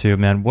guys are up to.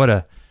 Man, what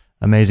a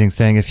amazing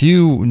thing. If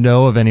you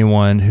know of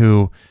anyone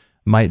who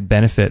might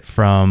benefit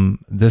from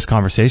this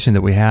conversation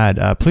that we had,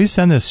 please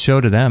send this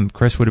show to them.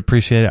 Chris would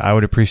appreciate it. I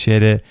would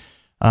appreciate it.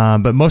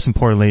 But most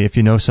importantly, if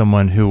you know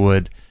someone who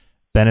would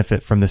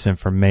benefit from this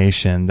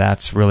information,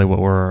 that's really what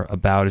we're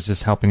about, is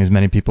just helping as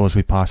many people as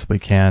we possibly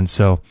can.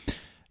 So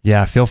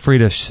yeah, feel free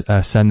to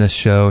send this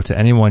show to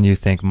anyone you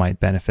think might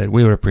benefit.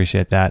 We would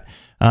appreciate that.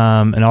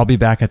 And I'll be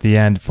back at the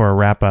end for a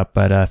wrap up,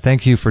 but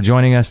thank you for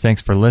joining us.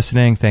 Thanks for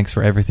listening. Thanks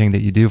for everything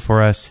that you do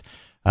for us.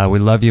 We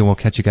love you, and we'll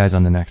catch you guys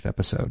on the next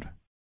episode.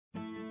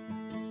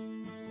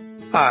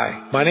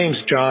 Hi, my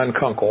name's John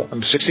Kunkel.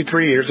 I'm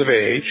 63 years of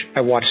age.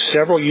 I watched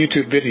several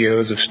YouTube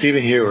videos of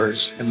Stephen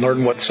Hewers and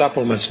learned what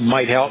supplements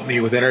might help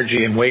me with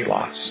energy and weight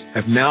loss.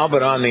 I've now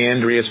been on the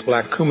Andreas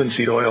Black Cumin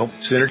Seed Oil,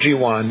 Synergy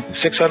One, and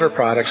 6 other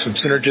products from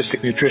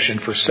Synergistic Nutrition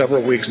for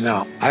several weeks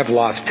now. I've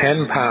lost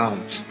 10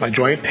 pounds. My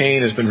joint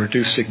pain has been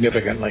reduced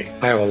significantly.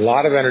 I have a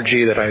lot of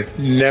energy that I've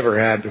never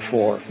had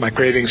before. My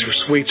cravings for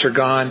sweets are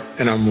gone,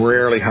 and I'm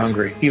rarely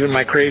hungry. Even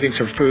my cravings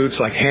for foods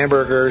like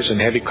hamburgers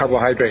and heavy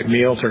carbohydrate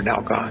meals are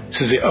now gone.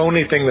 This is the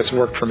only thing that's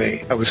worked for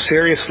me. I was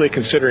seriously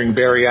considering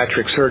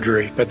bariatric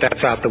surgery, but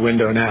that's out the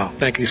window now.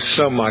 Thank you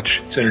so much,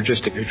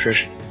 Synergistic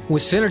Nutrition.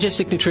 With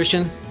Synergistic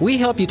Nutrition, we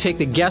help you take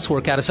the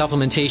guesswork out of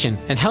supplementation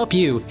and help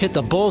you hit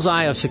the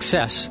bullseye of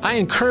success. I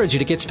encourage you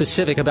to get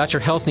specific about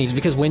your health needs,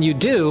 because when you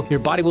do, your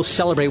body will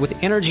celebrate with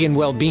energy and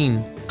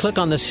well-being. Click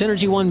on the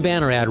Synergy One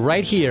banner ad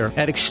right here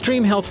at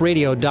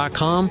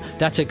extremehealthradio.com.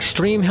 That's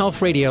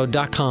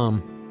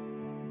extremehealthradio.com.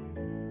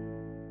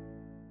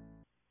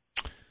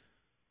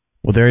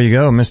 Well, there you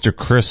go, Mr.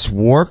 Chris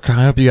Wark.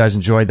 I hope you guys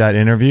enjoyed that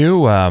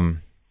interview.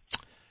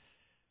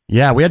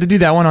 Yeah, we had to do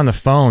that one on the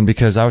phone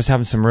because I was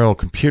having some real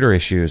computer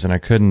issues and I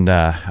couldn't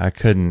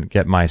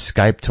get my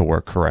Skype to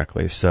work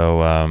correctly.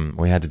 So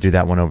we had to do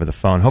that one over the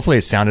phone. Hopefully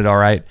it sounded all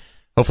right.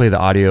 Hopefully the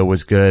audio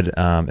was good.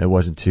 It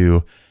wasn't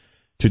too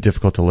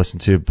difficult to listen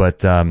to,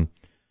 but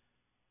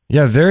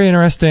yeah, very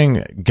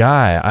interesting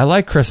guy. I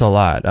like Chris a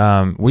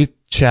lot. We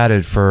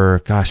chatted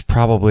for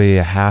probably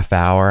a half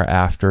hour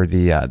after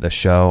the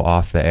show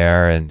off the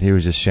air, and he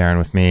was just sharing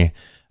with me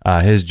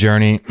his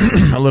journey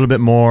a little bit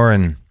more,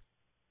 and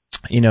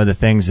the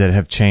things that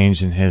have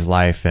changed in his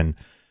life. And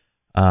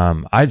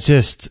I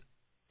just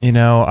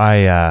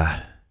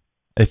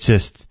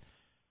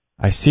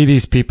I see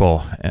these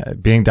people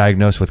being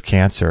diagnosed with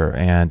cancer,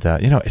 and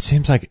it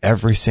seems like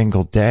every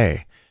single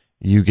day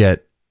you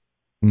get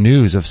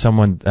news of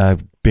someone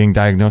being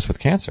diagnosed with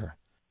cancer.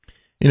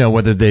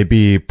 Whether they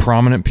be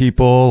prominent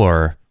people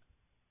or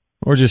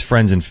just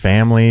friends and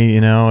family.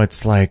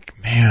 It's like,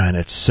 man,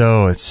 it's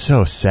so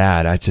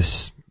sad. I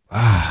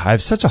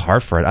have such a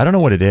heart for it. I don't know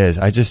what it is.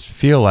 I just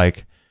feel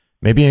like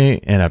maybe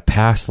in a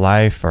past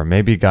life, or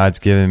maybe God's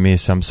given me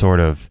some sort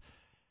of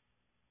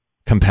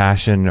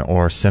compassion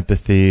or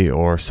sympathy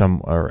or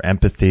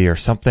empathy or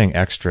something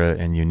extra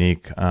and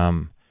unique.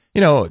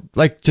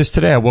 Like just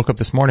today, I woke up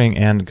this morning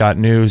and got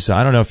news.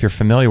 I don't know if you're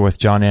familiar with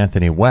John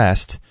Anthony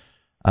West,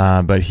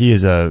 but he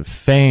is a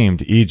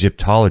famed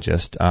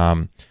Egyptologist,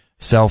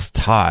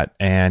 self-taught,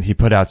 and he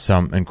put out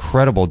some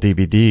incredible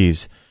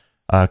DVDs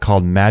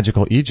called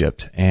Magical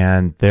Egypt,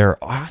 and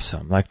they're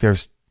awesome.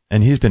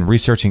 And he's been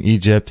researching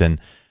Egypt and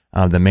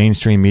the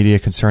mainstream media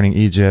concerning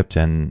Egypt,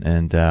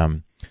 and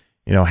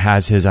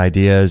has his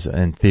ideas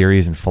and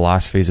theories and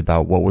philosophies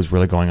about what was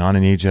really going on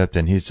in Egypt.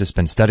 And he's just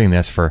been studying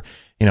this for,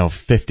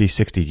 50,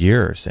 60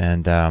 years.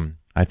 And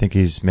I think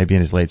he's maybe in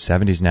his late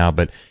 70s now,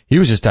 but he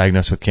was just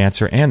diagnosed with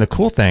cancer. And the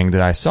cool thing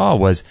that I saw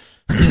was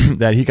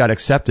that he got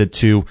accepted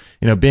to,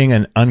 being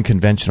an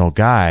unconventional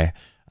guy,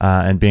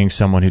 and being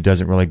someone who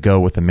doesn't really go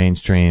with the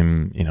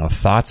mainstream,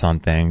 thoughts on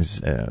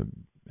things,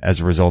 as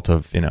a result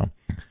of,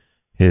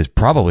 his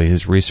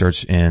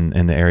research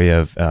in the area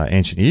of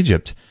ancient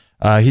Egypt.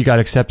 He got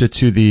accepted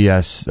to the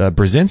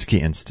Brzezinski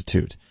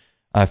Institute.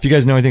 If you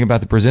guys know anything about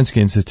the Brzezinski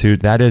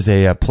Institute, that is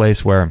a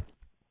place where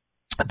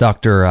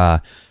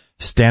Dr.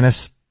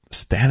 Stanislav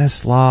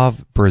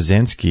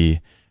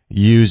Brzezinski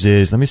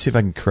uses. Let me see if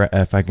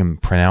I can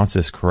pronounce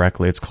this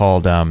correctly. It's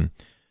called not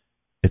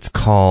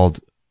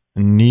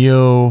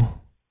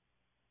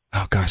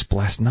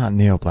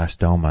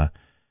neoblastoma.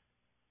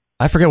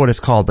 I forget what it's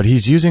called, but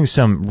he's using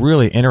some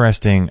really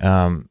interesting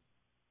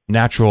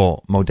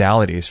natural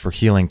modalities for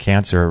healing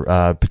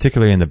cancer,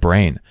 particularly in the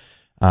brain.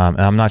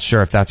 And I'm not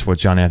sure if that's what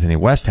John Anthony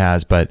West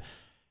has, but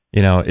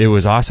it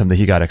was awesome that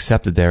he got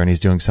accepted there and he's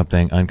doing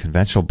something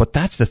unconventional. But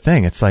that's the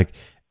thing. It's like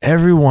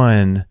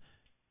everyone,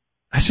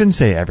 I shouldn't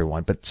say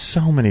everyone, but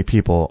so many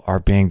people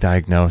are being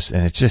diagnosed,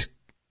 and it's just,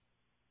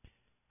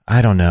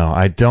 I don't know.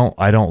 I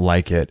don't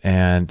like it.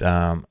 And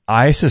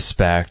I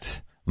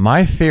suspect,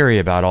 my theory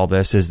about all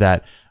this is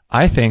that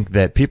I think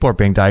that people are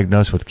being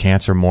diagnosed with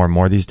cancer more and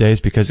more these days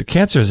because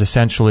cancer is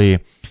essentially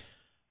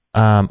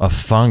a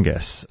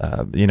fungus.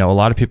 A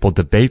lot of people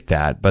debate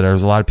that, but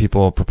there's a lot of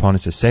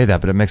proponents that say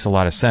that, but it makes a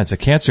lot of sense. A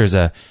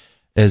cancer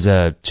is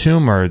a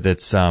tumor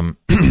that's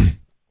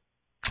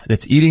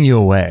that's eating you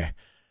away,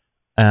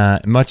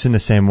 much in the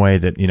same way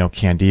that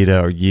candida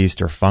or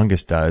yeast or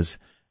fungus does.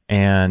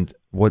 And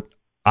what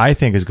I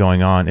think is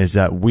going on is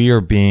that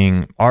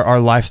our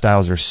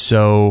lifestyles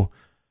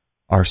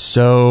are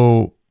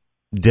so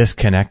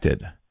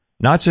disconnected,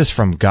 not just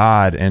from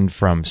God and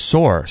from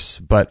source,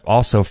 but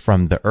also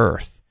from the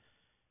earth.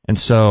 And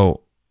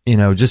so,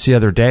 just the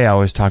other day I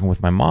was talking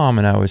with my mom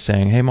and I was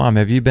saying, "Hey Mom,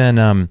 have you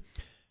been,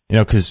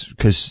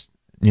 cause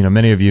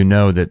many of you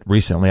know that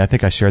recently, I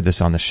think I shared this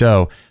on the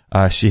show,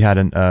 she had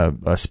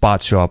a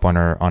spot show up on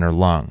her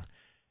lung,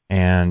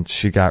 and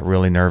she got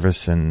really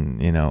nervous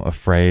and,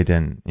 afraid,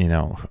 and,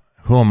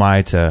 who am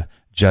I to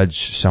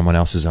judge someone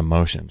else's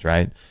emotions,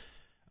 right?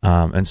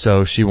 And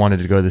so she wanted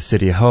to go to the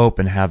City of Hope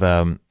and have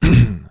a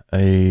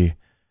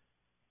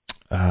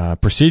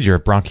procedure,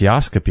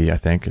 bronchioscopy, I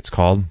think it's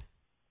called,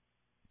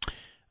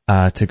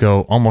 to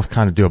go almost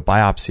kind of do a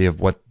biopsy of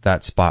what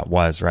that spot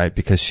was, right?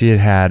 Because she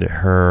had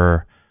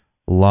her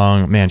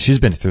lung, man, she's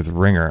been through the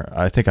ringer.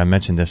 I think I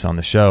mentioned this on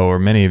the show, or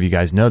many of you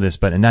guys know this,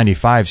 but in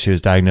 95, she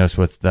was diagnosed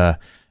with the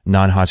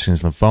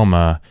non-Hodgkin's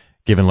lymphoma,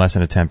 given less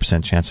than a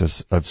 10%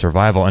 chance of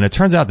survival. And it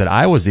turns out that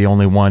I was the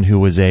only one who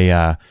was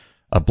a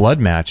blood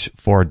match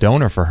for a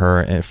donor for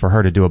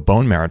her to do a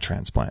bone marrow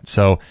transplant.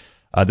 So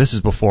this is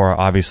before,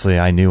 obviously,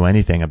 I knew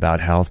anything about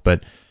health.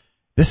 But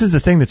this is the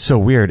thing that's so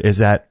weird, is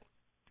that,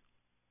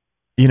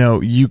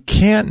 you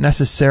can't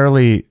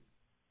necessarily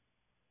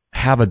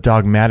have a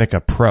dogmatic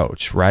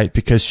approach, right?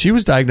 Because she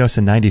was diagnosed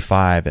in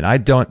 95, and I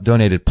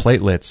donated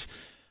platelets.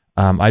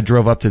 I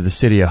drove up to the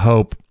City of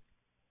Hope,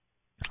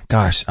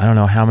 I don't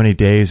know how many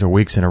days or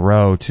weeks in a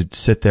row, to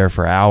sit there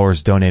for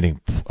hours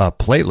donating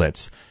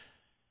platelets.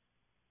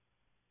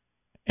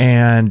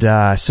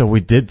 And so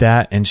we did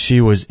that, and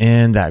she was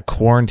in that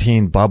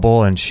quarantine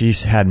bubble, and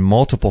she's had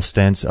multiple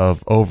stints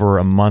of over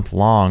a month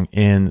long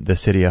in the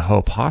City of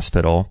Hope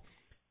Hospital.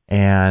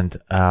 And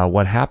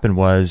what happened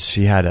was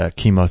she had a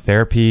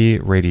chemotherapy,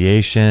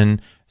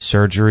 radiation,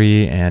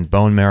 surgery, and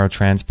bone marrow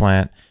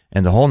transplant,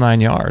 and the whole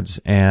 9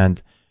 yards.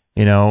 And,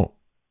 you know,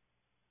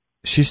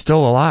 she's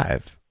still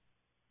alive,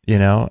 you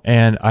know,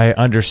 and I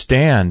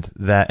understand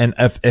that. And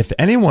if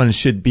anyone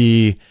should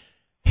be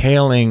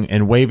hailing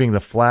and waving the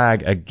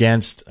flag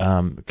against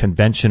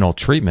conventional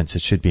treatments,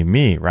 it should be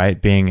me,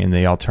 right? Being in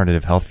the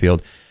alternative health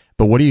field.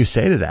 But what do you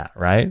say to that,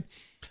 right?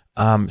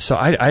 So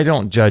I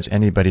don't judge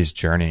anybody's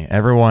journey.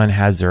 Everyone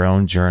has their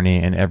own journey,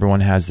 and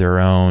everyone has their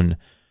own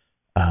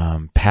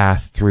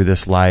path through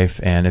this life.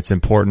 And it's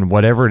important,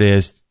 whatever it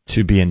is,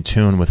 to be in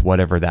tune with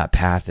whatever that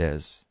path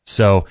is.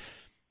 So,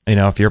 you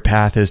know, if your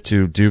path is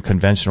to do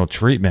conventional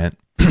treatment,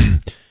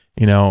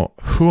 you know,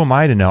 who am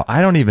I to know?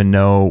 I don't even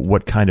know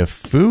what kind of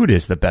food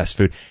is the best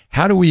food.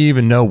 How do we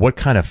even know what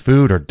kind of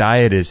food or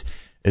diet is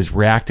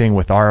reacting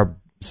with our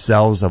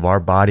cells of our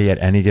body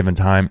at any given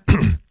time?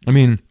 I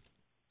mean,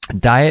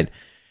 diet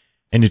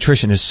and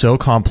nutrition is so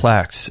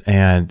complex,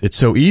 and it's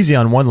so easy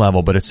on one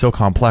level, but it's so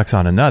complex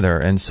on another.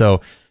 And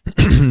so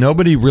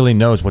nobody really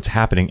knows what's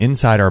happening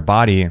inside our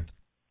body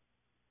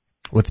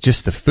with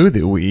just the food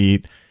that we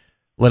eat,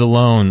 let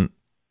alone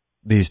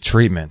these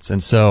treatments.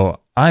 And so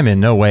I'm in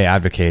no way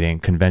advocating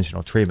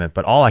conventional treatment,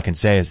 but all I can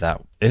say is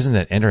that, isn't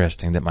it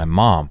interesting that my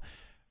mom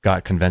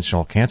got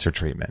conventional cancer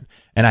treatment?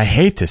 And I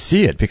hate to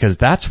see it, because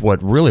that's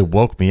what really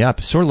woke me up.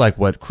 It's sort of like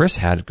what Chris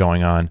had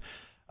going on.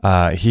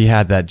 He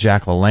had that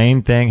Jack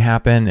LaLanne thing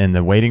happen in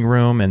the waiting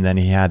room, and then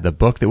he had the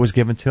book that was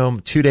given to him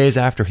 2 days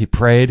after he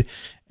prayed,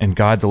 and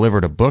God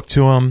delivered a book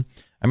to him.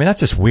 I mean, that's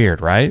just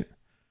weird, right?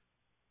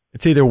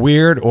 It's either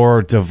weird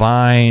or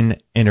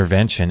divine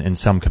intervention in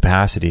some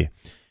capacity,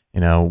 you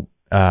know.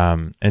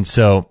 And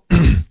so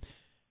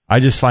I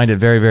just find it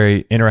very,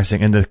 very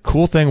interesting. And the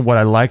cool thing, what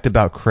I liked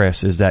about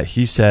Chris, is that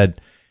he said,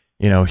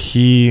 you know,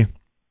 he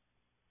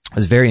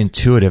was very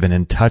intuitive and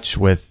in touch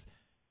with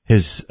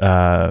his,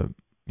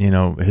 you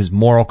know, his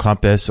moral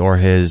compass or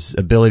his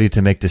ability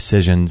to make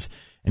decisions.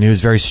 And he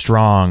was very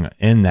strong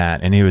in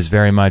that. And he was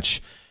very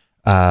much,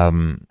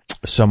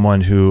 someone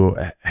who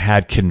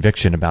had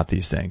conviction about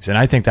these things. And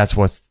I think that's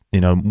what's,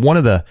 you know, one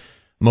of the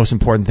most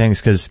important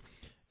things, because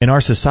in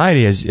our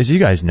society, as you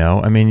guys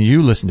know, I mean,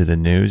 you listen to the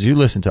news, you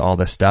listen to all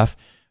this stuff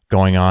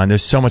going on.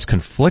 There's so much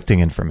conflicting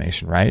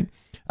information, right?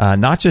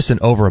 Not just an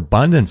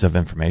overabundance of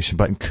information,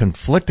 but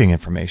conflicting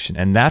information.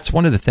 And that's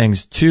one of the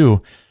things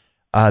too,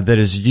 that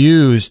is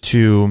used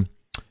to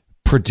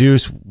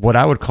produce what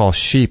I would call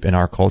sheep in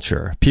our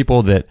culture.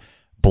 People that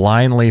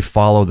blindly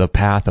follow the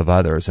path of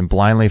others and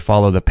blindly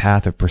follow the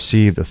path of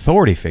perceived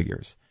authority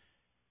figures.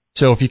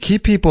 So if you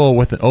keep people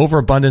with an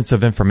overabundance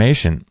of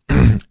information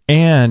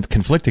and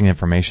conflicting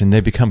information, they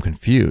become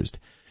confused.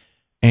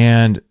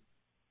 And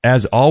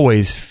as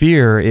always,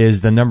 fear is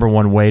the number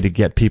one way to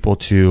get people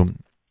to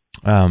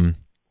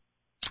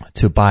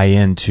buy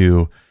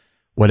into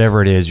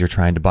whatever it is you're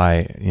trying to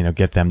buy, you know,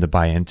 get them to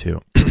buy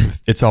into.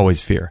 It's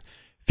always fear.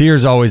 Fear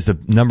is always the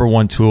number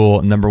one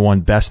tool, number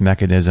one best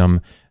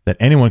mechanism that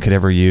anyone could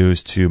ever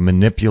use to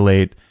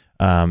manipulate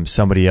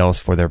somebody else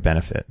for their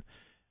benefit.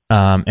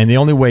 And the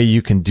only way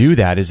you can do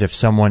that is if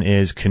someone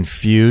is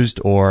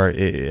confused or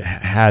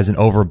has an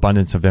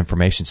overabundance of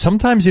information.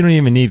 Sometimes you don't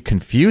even need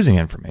confusing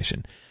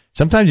information.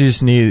 Sometimes you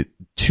just need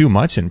too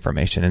much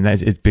information, and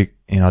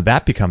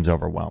that becomes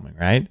overwhelming,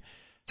 right?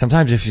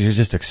 Sometimes if you're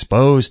just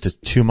exposed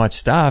to too much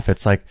stuff,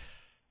 it's like,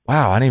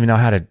 wow, I don't even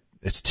know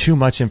it's too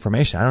much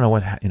information. I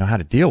don't know how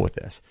to deal with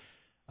this.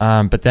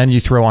 But then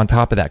you throw on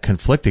top of that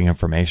conflicting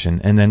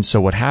information. And then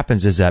so what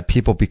happens is that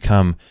people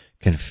become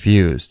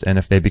confused. And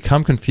if they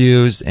become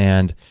confused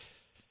and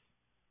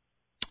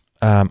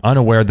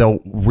unaware,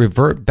 they'll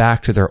revert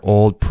back to their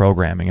old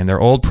programming. And their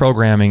old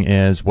programming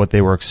is what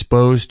they were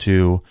exposed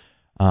to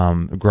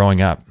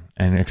growing up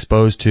and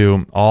exposed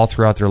to all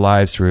throughout their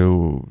lives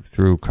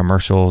through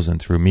commercials and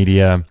through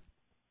media,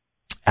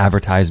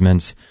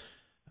 advertisements,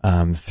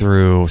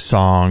 through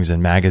songs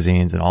and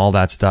magazines and all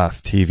that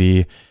stuff,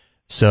 TV.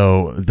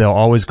 So they'll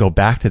always go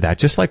back to that,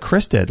 just like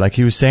Chris did. Like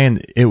he was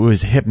saying, it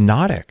was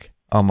hypnotic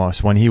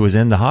almost when he was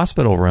in the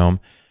hospital room,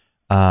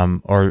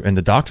 or in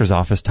the doctor's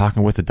office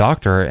talking with the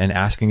doctor and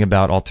asking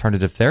about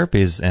alternative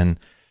therapies. And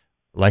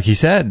like he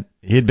said,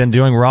 he had been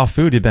doing raw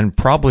food. He'd been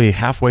probably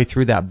halfway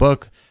through that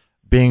book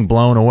being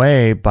blown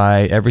away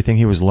by everything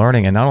he was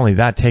learning. And not only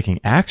that, taking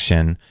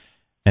action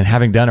and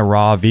having done a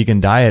raw vegan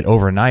diet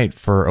overnight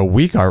for a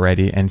week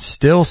already and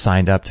still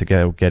signed up to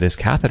go get his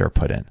catheter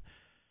put in.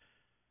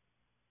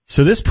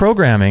 So this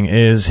programming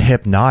is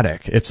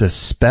hypnotic. It's a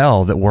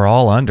spell that we're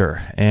all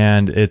under,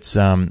 and it's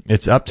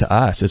up to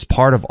us. It's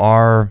part of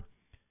our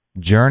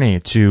journey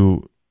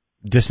to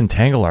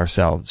disentangle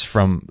ourselves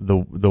from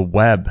the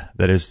web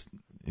that has,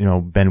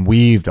 been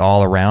weaved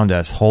all around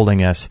us,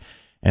 holding us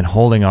and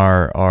holding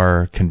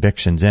our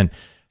convictions in.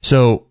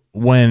 So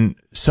when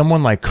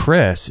someone like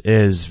Chris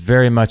is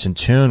very much in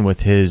tune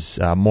with his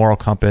moral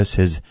compass,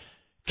 his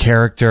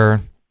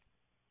character,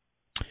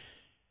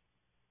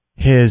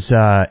 his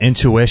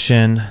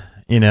intuition,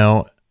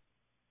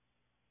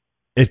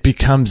 it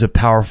becomes a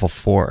powerful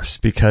force,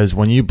 because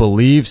when you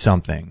believe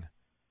something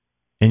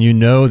and you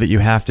know that you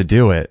have to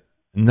do it,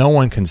 no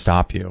one can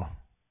stop you.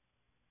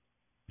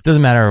 It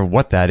doesn't matter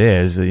what that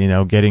is,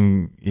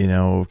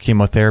 getting,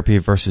 chemotherapy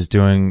versus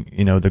doing,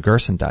 the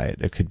Gerson diet.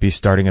 It could be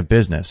starting a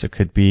business. It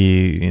could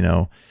be,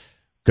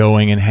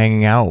 going and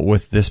hanging out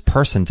with this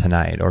person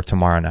tonight or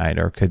tomorrow night,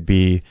 or it could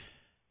be,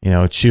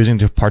 choosing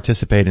to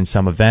participate in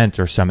some event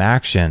or some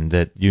action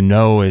that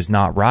is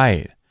not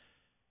right.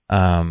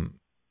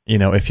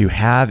 If you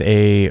have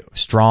a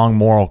strong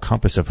moral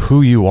compass of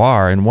who you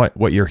are and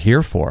what you're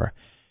here for,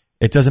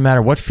 it doesn't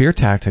matter what fear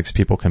tactics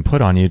people can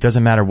put on you. It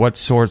doesn't matter what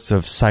sorts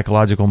of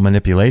psychological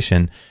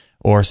manipulation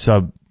or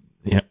subliminal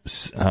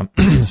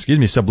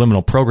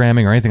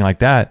programming or anything like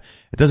that.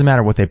 It doesn't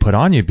matter what they put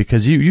on you,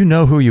 because you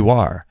know who you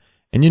are,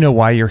 and you know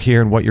why you're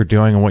here and what you're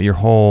doing and what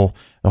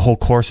the whole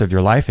course of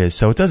your life is.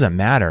 So it doesn't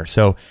matter.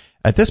 So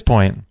at this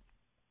point,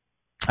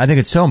 I think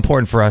it's so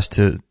important for us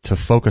to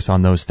focus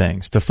on those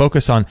things, to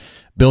focus on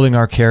building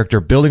our character,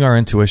 building our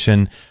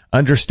intuition,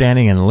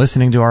 understanding and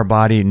listening to our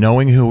body,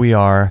 knowing who we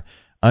are,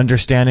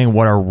 understanding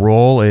what our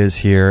role is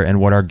here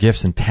and what our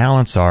gifts and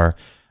talents are.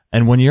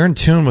 And when you're in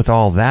tune with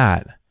all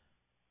that,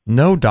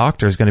 no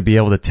doctor is going to be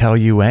able to tell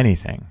you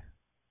anything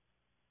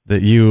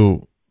that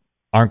you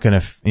aren't going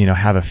to,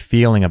 have a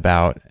feeling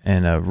about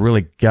and a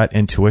really gut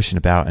intuition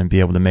about, and be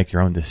able to make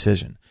your own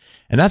decision.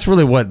 And that's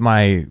really what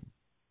my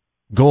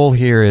goal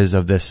here is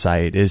of this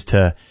site, is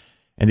to,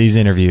 and these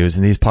interviews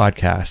and these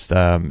podcasts,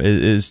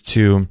 is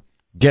to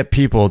get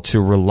people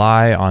to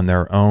rely on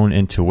their own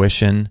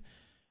intuition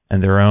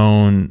and their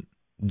own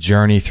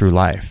journey through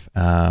life.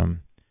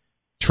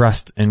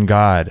 Trust in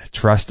God,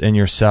 trust in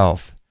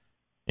yourself,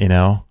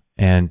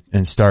 and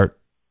start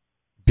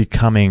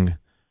becoming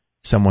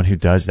someone who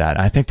does that.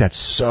 I think that's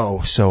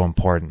so, so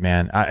important,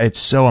 man. It's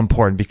so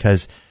important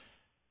because,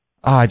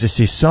 I just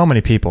see so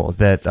many people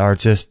that are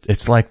just,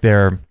 it's like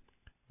they're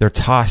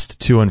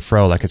tossed to and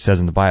fro, like it says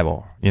in the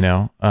Bible,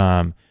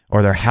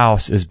 or their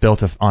house is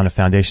built on a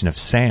foundation of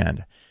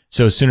sand.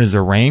 So as soon as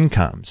the rain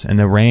comes, and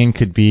the rain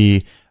could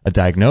be a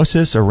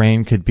diagnosis, or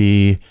rain could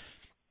be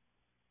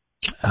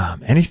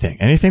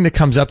anything that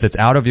comes up that's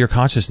out of your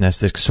consciousness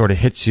that sort of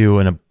hits you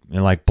and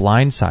like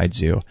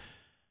blindsides you.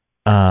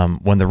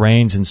 When the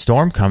rains and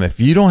storm come, if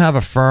you don't have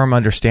a firm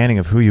understanding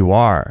of who you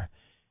are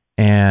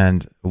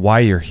and why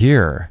you're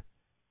here,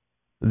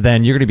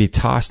 then you're going to be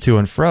tossed to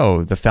and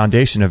fro. The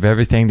foundation of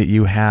everything that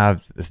you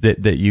have,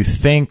 that you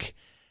think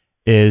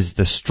is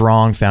the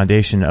strong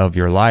foundation of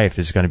your life,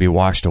 is going to be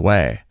washed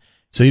away.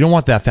 So you don't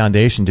want that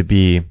foundation to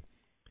be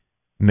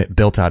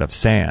built out of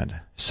sand.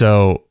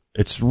 So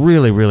it's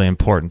really, really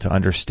important to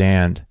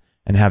understand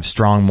and have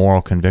strong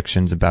moral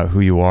convictions about who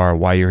you are,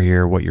 why you're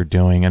here, what you're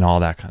doing, and all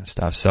that kind of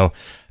stuff. So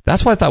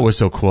that's what I thought was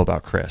so cool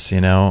about Chris,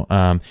 and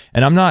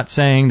I'm not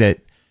saying that,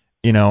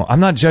 I'm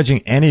not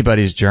judging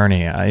anybody's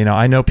journey.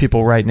 I know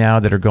people right now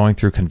that are going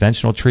through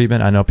conventional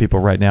treatment. I know people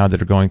right now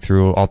that are going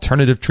through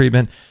alternative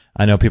treatment.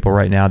 I know people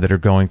right now that are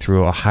going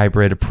through a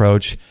hybrid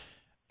approach.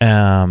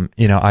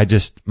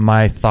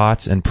 My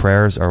thoughts and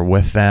prayers are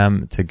with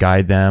them to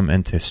guide them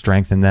and to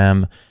strengthen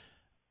them,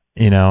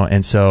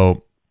 and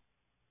so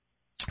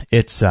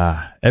it's,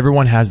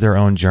 everyone has their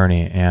own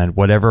journey, and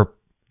whatever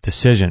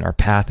decision or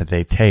path that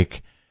they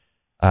take,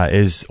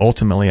 is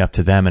ultimately up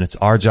to them. And it's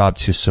our job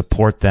to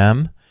support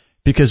them,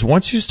 because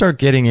once you start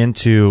getting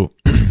into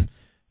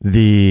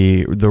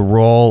the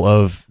role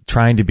of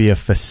trying to be a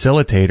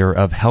facilitator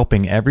of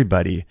helping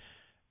everybody,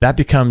 that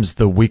becomes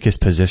the weakest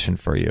position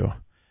for you.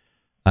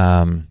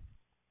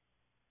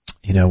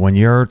 When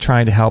you're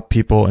trying to help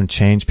people and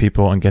change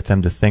people and get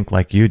them to think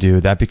like you do,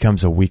 that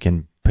becomes a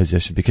weakened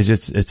position, because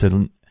it's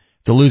a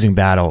losing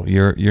battle.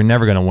 You're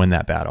never going to win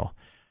that battle.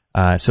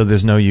 So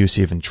there's no use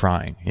even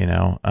trying,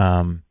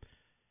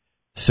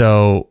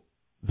 So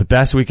the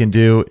best we can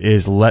do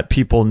is let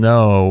people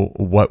know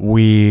what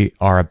we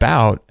are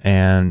about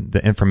and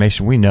the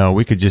information we know.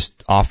 We could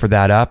just offer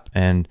that up,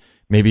 and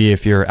maybe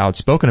if you're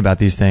outspoken about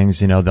these things,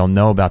 they'll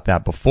know about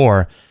that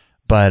before.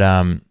 But,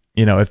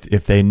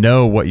 if they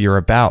know what you're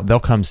about, they'll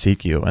come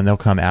seek you, and they'll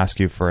come ask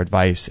you for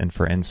advice and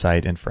for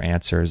insight and for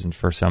answers and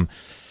for some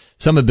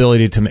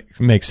ability to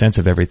make sense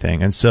of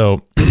everything. And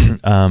so,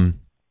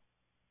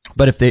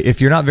 but if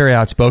you're not very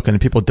outspoken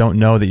and people don't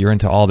know that you're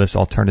into all this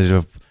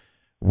alternative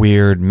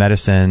weird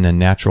medicine and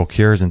natural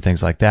cures and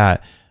things like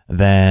that,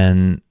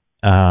 then,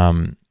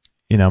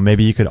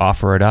 maybe you could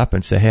offer it up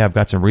and say, hey, I've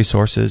got some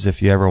resources.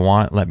 If you ever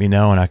want, let me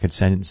know, and I could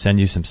send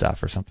you some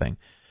stuff or something.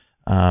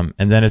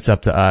 And then it's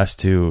up to us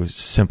to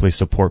simply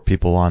support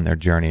people on their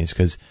journeys.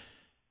 Cause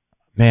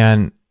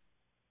man,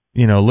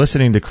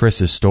 listening to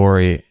Chris's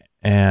story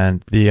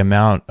and the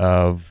amount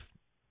of,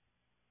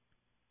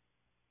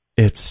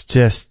 it's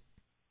just,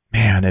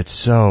 man, it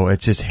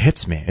just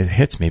hits me. It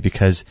hits me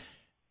because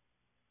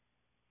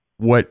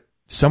what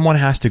someone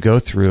has to go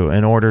through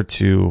in order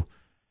to,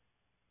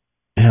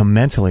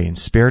 mentally and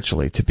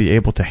spiritually, to be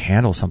able to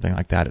handle something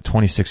like that at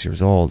 26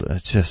 years old.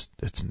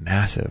 It's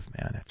massive,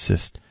 man. It's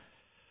just,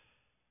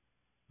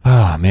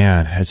 oh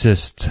man, it's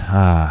just,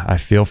 I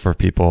feel for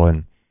people.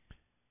 And,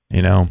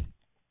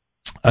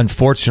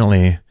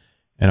 unfortunately,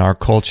 in our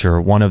culture,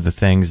 one of the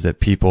things that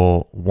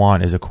people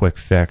want is a quick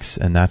fix.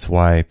 And that's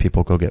why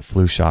people go get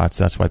flu shots.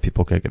 That's why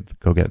people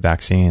go get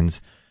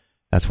vaccines.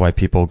 That's why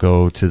people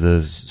go to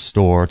the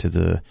store, to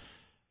the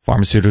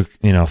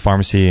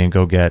pharmacy and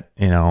go get,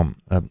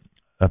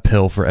 a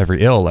pill for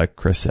every ill, like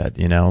Chris said,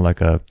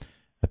 like a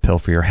pill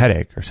for your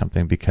headache or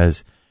something,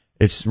 because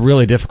it's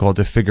really difficult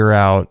to figure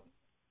out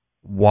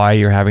why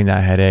you're having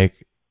that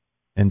headache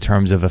in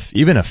terms of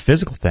even a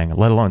physical thing,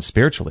 let alone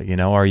spiritually.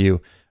 Are you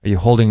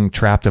holding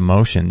trapped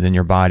emotions in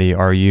your body?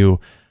 Are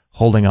you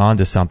holding on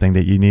to something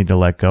that you need to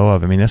let go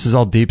of? I mean, this is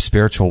all deep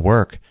spiritual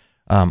work.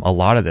 A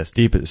lot of this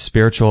deep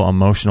spiritual,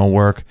 emotional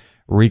work,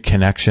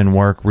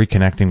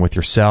 reconnecting with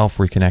yourself,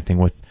 reconnecting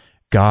with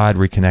God,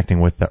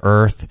 reconnecting with the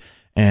earth,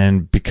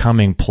 and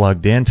becoming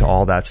plugged into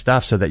all that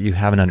stuff so that you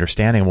have an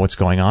understanding of what's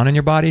going on in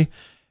your body.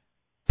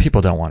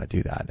 People don't want to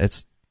do that.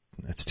 It's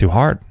too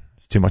hard.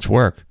 It's too much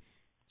work.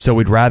 So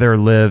we'd rather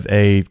live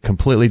a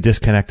completely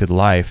disconnected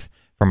life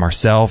from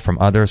ourselves, from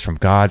others, from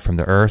God, from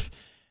the earth.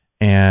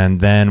 And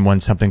then when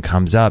something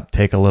comes up,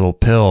 take a little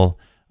pill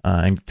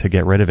and to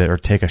get rid of it, or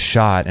take a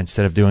shot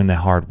instead of doing the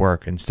hard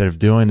work, instead of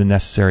doing the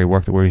necessary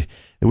work that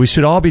we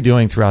should all be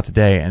doing throughout the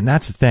day. And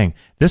that's the thing.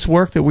 This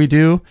work that we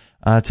do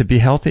to be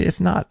healthy, it's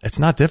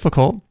not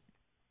difficult.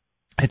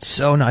 It's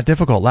so not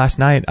difficult. Last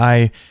night,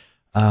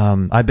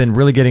 I've been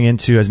really getting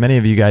into, as many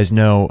of you guys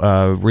know,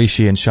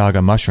 reishi and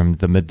chaga mushroom,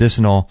 the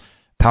medicinal,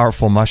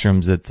 powerful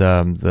mushrooms that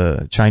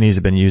the Chinese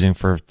have been using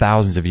for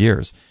thousands of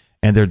years.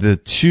 And they're the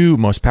two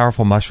most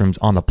powerful mushrooms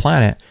on the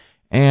planet.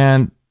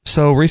 And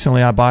so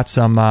recently I bought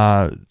some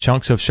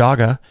chunks of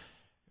chaga,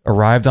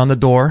 arrived on the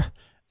door,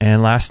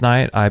 and last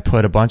night I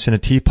put a bunch in a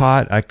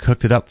teapot. I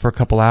cooked it up for a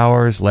couple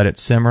hours, let it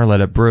simmer, let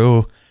it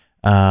brew,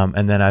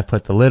 and then I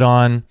put the lid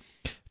on,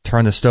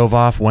 turned the stove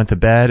off, went to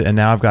bed, and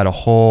now I've got a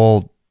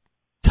whole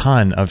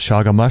ton of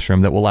chaga mushroom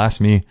that will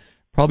last me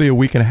probably a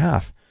week and a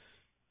half.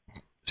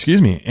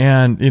 Excuse me.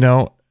 And,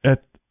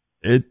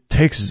 it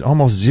takes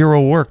almost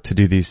zero work to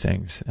do these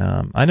things.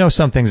 I know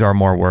some things are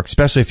more work,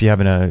 especially if you have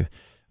a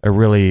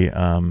really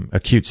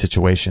acute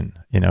situation,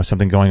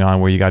 something going on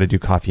where you got to do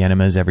coffee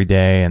enemas every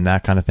day and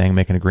that kind of thing,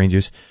 making a green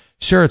juice.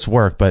 Sure, it's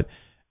work, but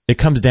it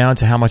comes down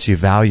to how much you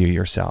value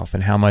yourself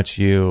and how much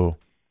you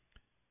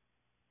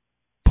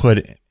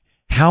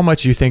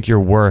think you're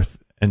worth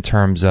in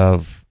terms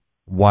of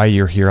why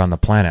you're here on the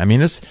planet. I mean,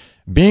 this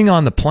being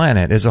on the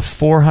planet is a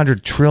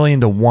 400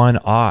 trillion to 1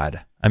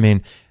 odd. I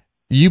mean,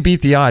 you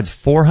beat the odds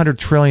 400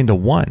 trillion to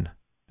 1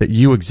 that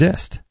you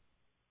exist.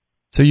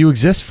 So you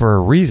exist for a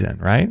reason,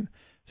 right?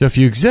 So if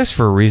you exist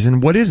for a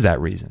reason, what is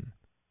that reason?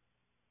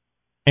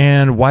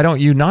 And why don't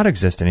you not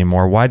exist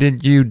anymore? Why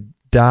did you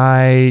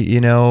die,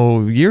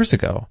 years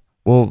ago?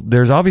 Well,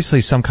 there's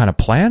obviously some kind of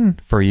plan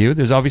for you.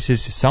 There's obviously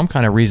some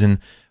kind of reason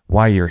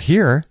why you're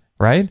here,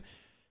 right?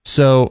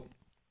 So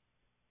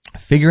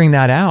figuring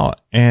that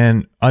out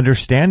and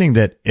understanding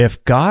that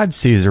if God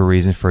sees a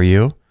reason for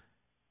you,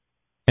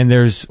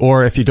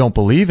 or if you don't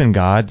believe in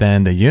God,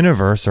 then the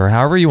universe, or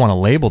however you want to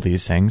label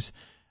these things,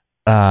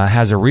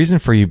 has a reason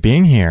for you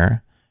being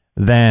here,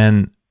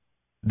 then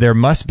there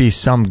must be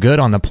some good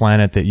on the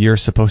planet that you're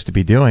supposed to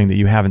be doing that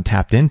you haven't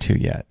tapped into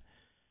yet.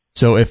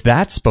 So if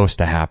that's supposed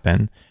to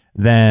happen,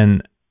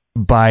 then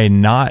by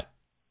not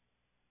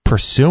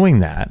pursuing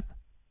that,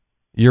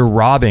 you're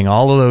robbing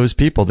all of those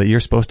people that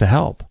you're supposed to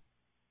help,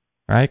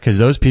 right? Because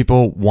those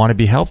people want to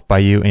be helped by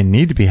you and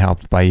need to be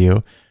helped by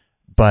you,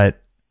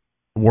 but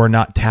we're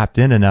not tapped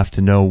in enough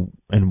to know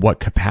in what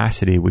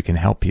capacity we can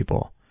help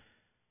people.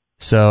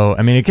 So,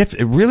 I mean, it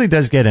really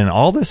does get in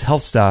all this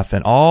health stuff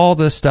and all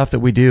the stuff that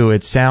we do.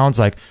 It sounds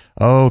like,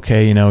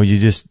 okay, you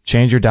just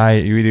change your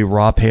diet. You eat a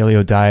raw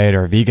paleo diet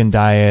or a vegan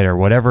diet or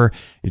whatever.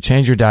 You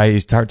change your diet. You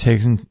start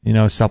taking,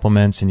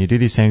 supplements, and you do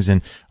these things.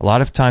 And a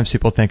lot of times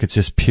people think it's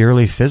just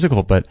purely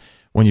physical. But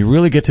when you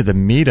really get to the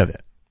meat of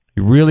it,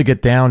 you really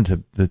get down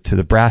to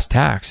the brass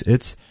tacks.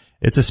 It's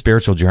a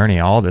spiritual journey.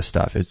 All this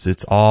stuff.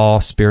 It's all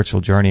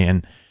spiritual journey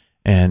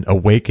and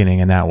awakening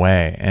in that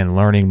way and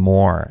learning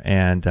more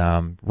and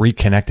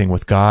reconnecting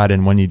with God.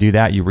 And when you do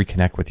that, you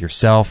reconnect with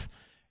yourself,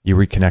 you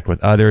reconnect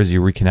with others, you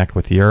reconnect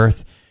with the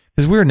earth.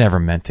 Because we were never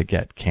meant to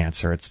get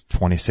cancer at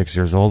 26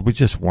 years old. We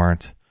just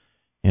weren't,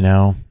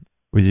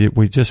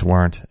 we just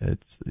weren't.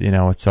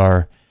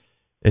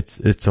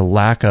 It's a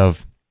lack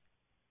of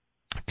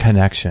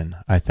connection,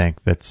 I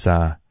think, that's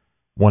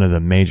one of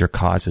the major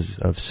causes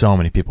of so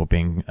many people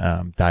being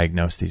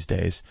diagnosed these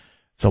days.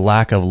 It's a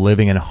lack of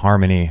living in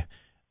harmony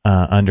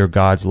under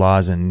God's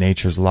laws and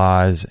nature's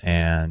laws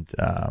and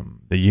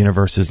the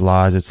universe's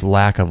laws. It's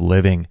lack of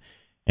living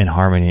in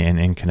harmony and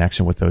in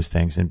connection with those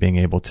things and being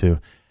able to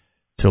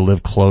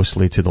live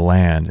closely to the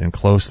land and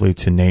closely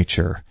to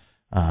nature.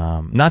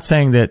 Not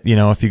saying that,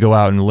 if you go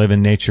out and live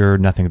in nature,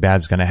 nothing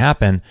bad is going to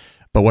happen,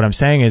 But what I'm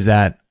saying is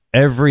that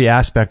every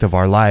aspect of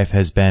our life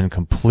has been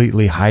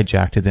completely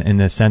hijacked in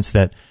the sense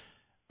that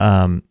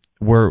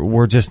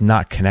we're just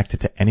not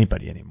connected to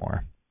anybody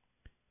anymore,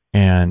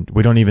 and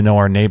we don't even know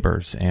our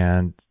neighbors.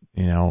 And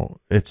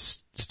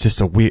it's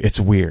just it's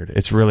weird.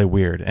 It's really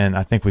weird, and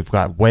I think we've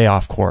got way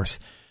off course.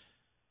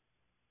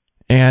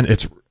 And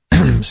it's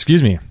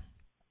excuse me.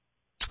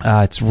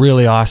 It's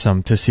really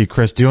awesome to see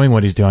Chris doing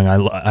what he's doing.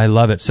 I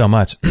love it so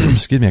much.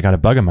 Excuse me, I got a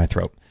bug in my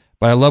throat.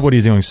 But I love what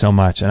he's doing so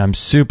much, and I'm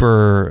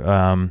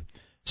super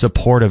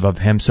supportive of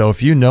him. So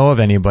if you know of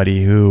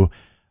anybody who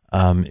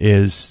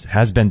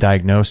has been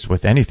diagnosed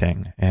with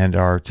anything and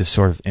are just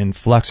sort of in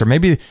flux, or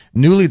maybe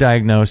newly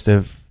diagnosed,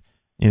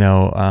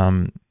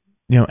 anyone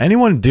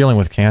dealing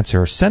with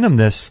cancer, send them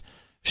this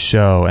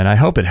show, and I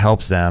hope it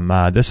helps them.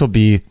 This will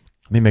be.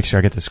 Let me make sure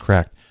I get this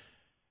correct.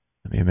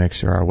 Let me make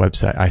sure our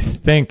website, I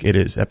think it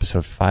is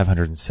episode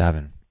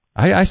 507.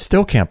 I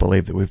still can't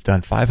believe that we've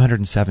done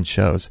 507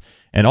 shows.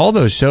 And all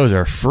those shows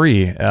are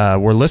free.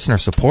 We're listener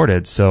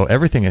supported, so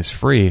everything is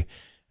free.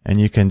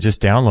 And you can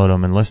just download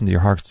them and listen to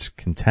your heart's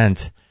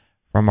content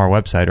from our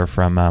website or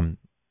from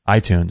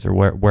iTunes or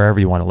wherever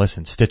you want to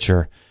listen.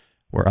 Stitcher.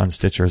 We're on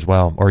Stitcher as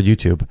well, or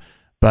YouTube.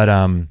 But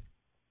I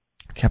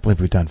can't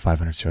believe we've done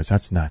 500 shows.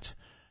 That's nuts.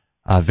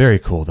 Very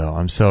cool, though.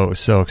 I'm so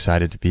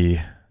excited to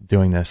be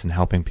doing this and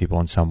helping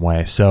people in some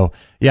way. So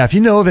yeah, if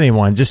you know of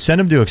anyone, just send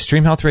them to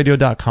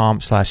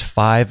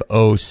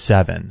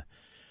extremehealthradio.com/507.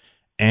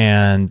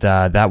 And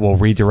that will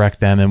redirect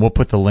them, and we'll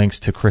put the links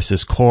to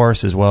Chris's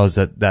course as well as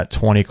that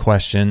 20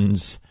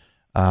 questions,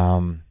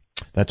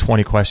 that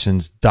 20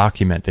 questions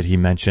document that he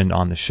mentioned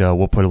on the show.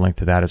 We'll put a link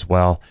to that as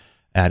well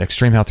at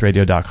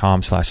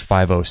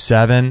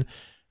extremehealthradio.com/507.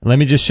 Let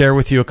me just share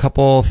with you a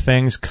couple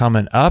things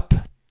coming up.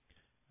 If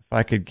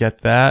I could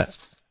get that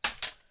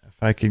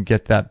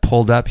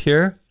pulled up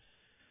here.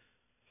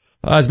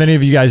 As many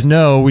of you guys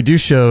know, we do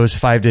shows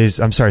 3 days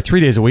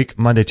a week,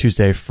 Monday,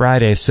 Tuesday,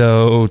 Friday.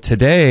 So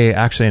today,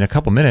 actually in a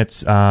couple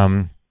minutes,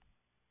 we're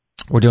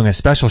doing a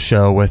special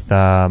show with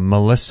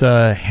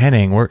Melissa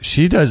Henning, where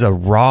she does a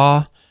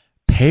raw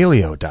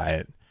paleo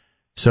diet.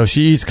 So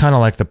she eats kind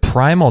of like the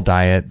primal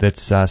diet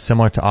that's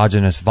similar to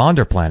Augenis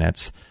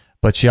Vonderplanit's,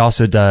 but she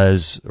also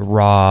does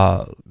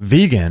raw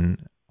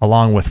vegan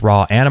along with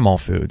raw animal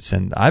foods.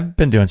 And I've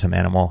been doing some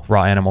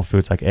raw animal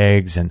foods like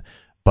eggs and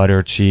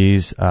butter,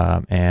 cheese,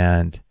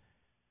 and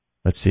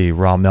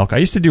raw milk. I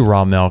used to do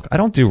raw milk. I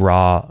don't do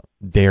raw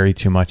dairy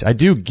too much. I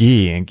do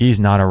ghee, and ghee's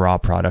not a raw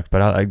product,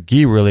 but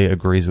ghee really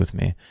agrees with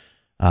me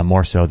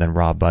more so than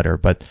raw butter.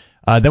 But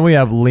then we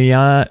have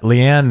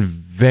Leanne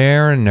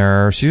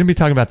Werner. She's going to be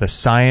talking about the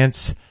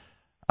science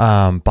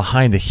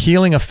behind the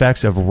healing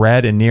effects of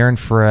red and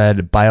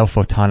near-infrared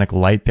biophotonic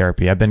light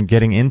therapy. I've been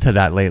getting into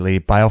that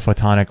lately,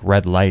 biophotonic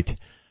red light.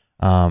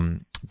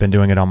 Been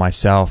doing it on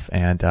myself,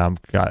 and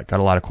got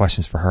a lot of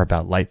questions for her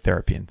about light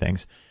therapy and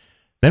things.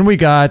 Then we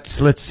got,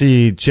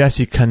 Jesse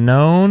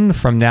Canone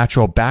from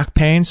Natural Back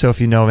Pain. So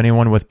if you know of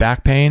anyone with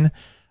back pain,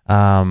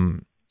 we're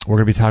going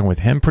to be talking with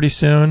him pretty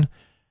soon.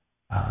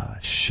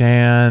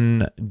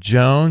 Shan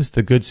Jones,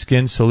 the Good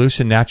Skin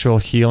Solution, natural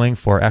healing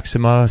for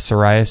eczema,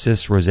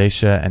 psoriasis,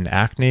 rosacea, and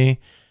acne.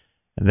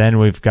 And then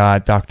we've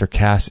got Dr.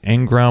 Cass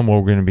Ingram, where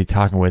we're going to be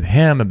talking with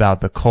him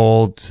about the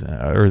colds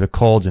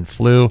and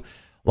flu.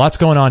 Lots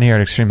going on here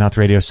at Extreme Health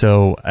Radio.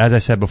 So as I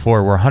said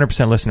before, we're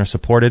 100% listener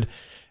supported.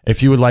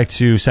 If you would like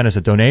to send us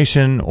a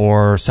donation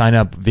or sign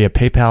up via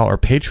PayPal or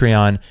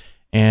Patreon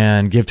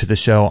and give to the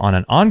show on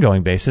an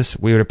ongoing basis,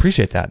 we would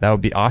appreciate that. That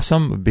would be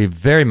awesome. It would be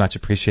very much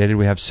appreciated.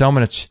 We have so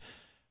many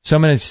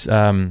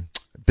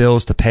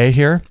bills to pay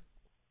here,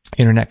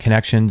 internet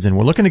connections, and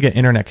we're looking to get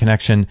internet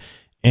connection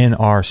in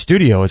our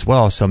studio as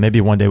well. So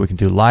maybe one day we can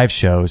do live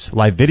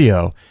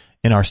video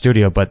in our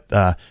studio, but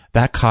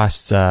that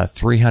costs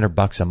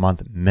 $300 a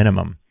month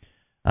minimum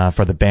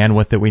for the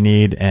bandwidth that we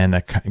need,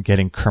 and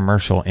getting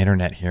commercial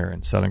internet here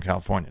in Southern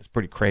California. It's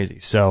pretty crazy.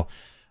 So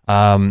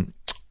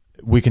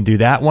we can do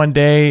that one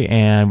day,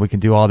 and we can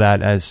do all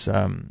that as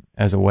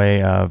a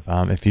way of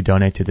if you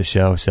donate to the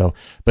show. So,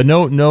 but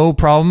no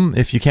problem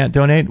if you can't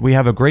donate. We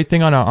have a great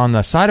thing on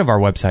the side of our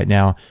website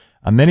now.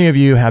 Many of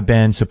you have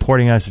been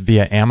supporting us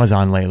via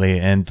Amazon lately,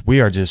 and we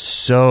are just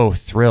so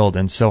thrilled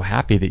and so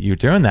happy that you're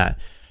doing that.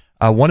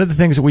 One of the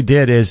things that we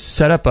did is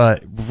set up a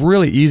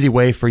really easy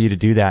way for you to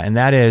do that, and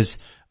that is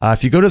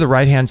if you go to the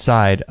right-hand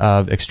side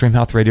of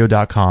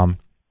extremehealthradio.com,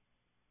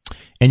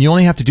 and you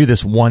only have to do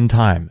this one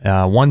time,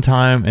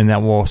 and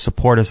that will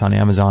support us on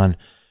Amazon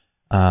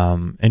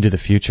into the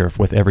future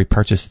with every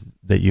purchase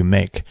that you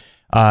make.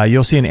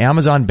 You'll see an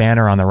Amazon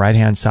banner on the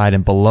right-hand side,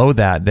 and below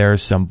that,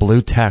 there's some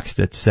blue text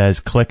that says,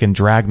 "Click and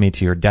drag me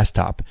to your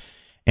desktop."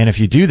 And if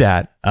you do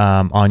that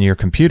on your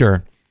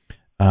computer,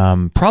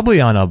 probably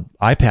on an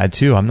iPad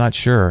too, I'm not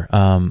sure,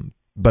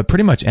 but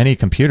pretty much any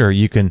computer,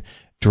 you can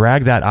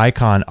drag that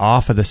icon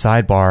off of the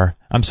sidebar.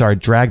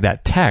 Drag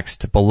that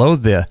text below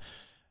the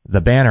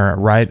banner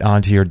right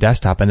onto your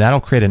desktop, and that'll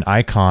create an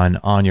icon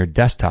on your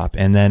desktop.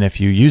 And then if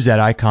you use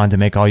that icon to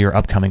make all your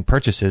upcoming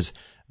purchases,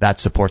 that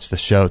supports the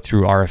show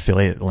through our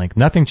affiliate link.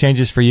 Nothing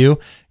changes for you.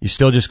 You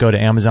still just go to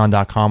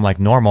Amazon.com like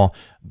normal,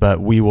 but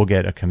we will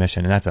get a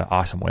commission, and that's an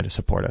awesome way to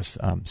support us.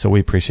 So we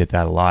appreciate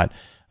that a lot.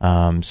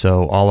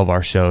 So all of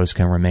our shows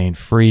can remain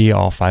free,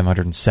 all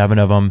 507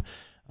 of them.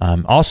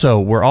 Also,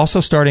 we're also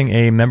starting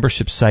a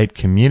membership site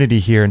community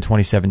here in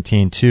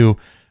 2017 too,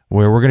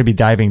 where we're going to be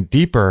diving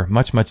deeper,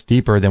 much, much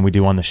deeper than we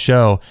do on the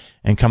show,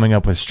 and coming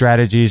up with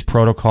strategies,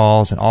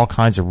 protocols, and all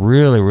kinds of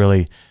really,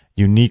 really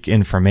unique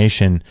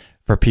information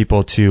for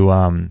people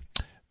to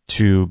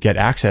get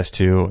access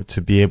to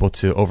be able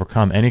to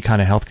overcome any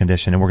kind of health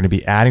condition. And we're going to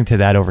be adding to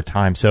that over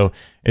time. So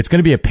it's going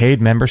to be a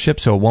paid membership,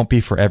 so it won't be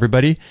for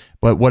everybody.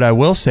 But what I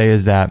will say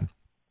is that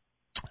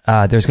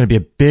there's going to be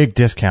a big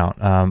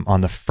discount on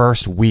the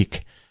first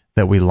week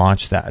that we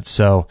launch that.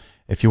 So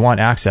if you want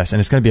access, and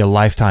it's going to be a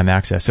lifetime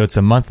access, so it's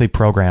a monthly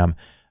program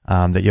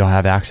that you'll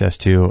have access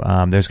to.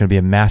 There's going to be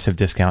a massive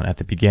discount at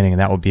the beginning, and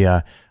that will be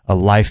a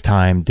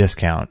lifetime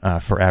discount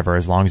forever,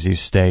 as long as you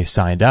stay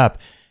signed up.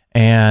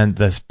 And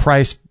the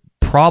price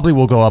probably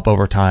will go up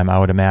over time, I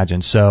would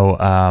imagine. So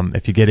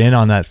if you get in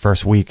on that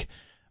first week,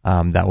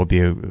 that will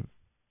be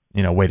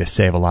a way to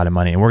save a lot of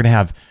money. And we're going to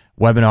have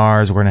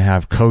webinars, we're going to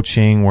have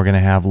coaching, we're going to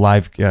have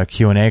live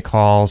Q&A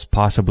calls,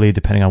 possibly,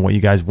 depending on what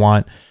you guys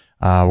want.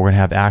 We're going to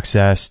have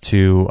access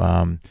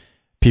to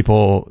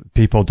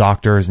people,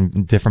 doctors,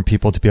 and different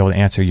people to be able to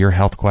answer your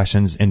health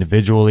questions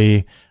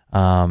individually.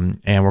 And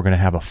we're going to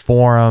have a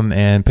forum,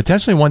 and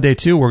potentially one day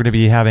too, we're going to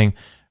be having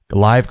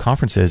live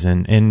conferences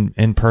and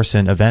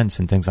in-person events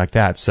and things like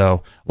that.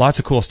 So lots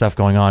of cool stuff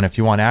going on. If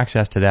you want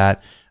access to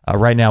that,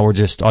 right now all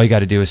you got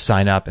to do is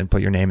sign up and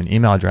put your name and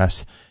email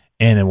address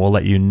in, and we'll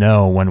let you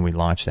know when we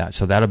launch that.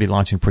 So that'll be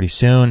launching pretty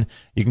soon.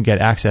 You can get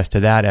access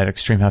to that at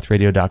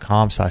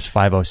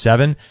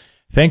extremehealthradio.com/507.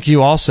 Thank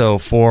you also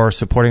for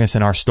supporting us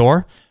in our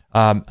store.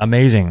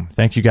 Amazing.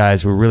 Thank you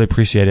guys. We really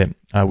appreciate it.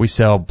 We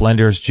sell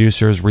blenders,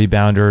 juicers,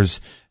 rebounders,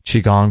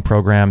 Qigong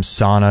programs,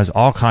 saunas,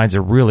 all kinds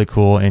of really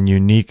cool and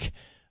unique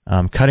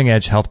cutting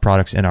edge health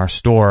products in our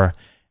store.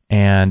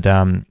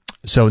 And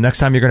so next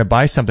time you're going to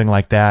buy something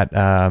like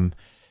that,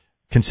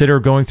 consider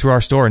going through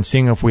our store and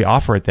seeing if we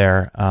offer it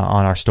there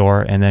on our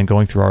store, and then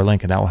going through our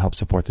link, and that will help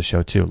support the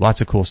show too. Lots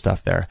of cool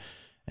stuff there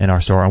in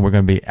our store, and we're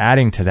going to be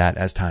adding to that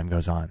as time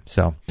goes on.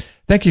 So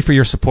thank you for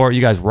your support.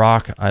 You guys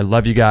rock. I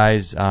love you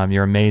guys.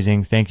 You're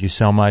amazing. Thank you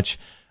so much.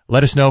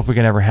 Let us know if we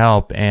can ever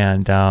help,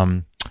 and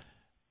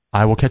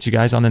I will catch you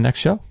guys on the next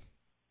show.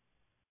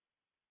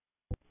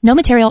 No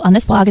material on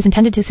this blog is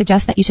intended to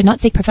suggest that you should not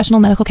seek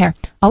professional medical care.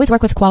 Always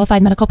work with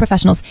qualified medical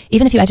professionals,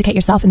 even if you educate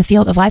yourself in the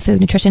field of live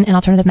food, nutrition, and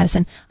alternative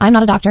medicine. I'm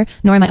not a doctor,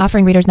 nor am I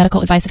offering readers medical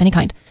advice of any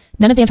kind.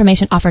 None of the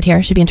information offered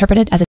here should be interpreted as a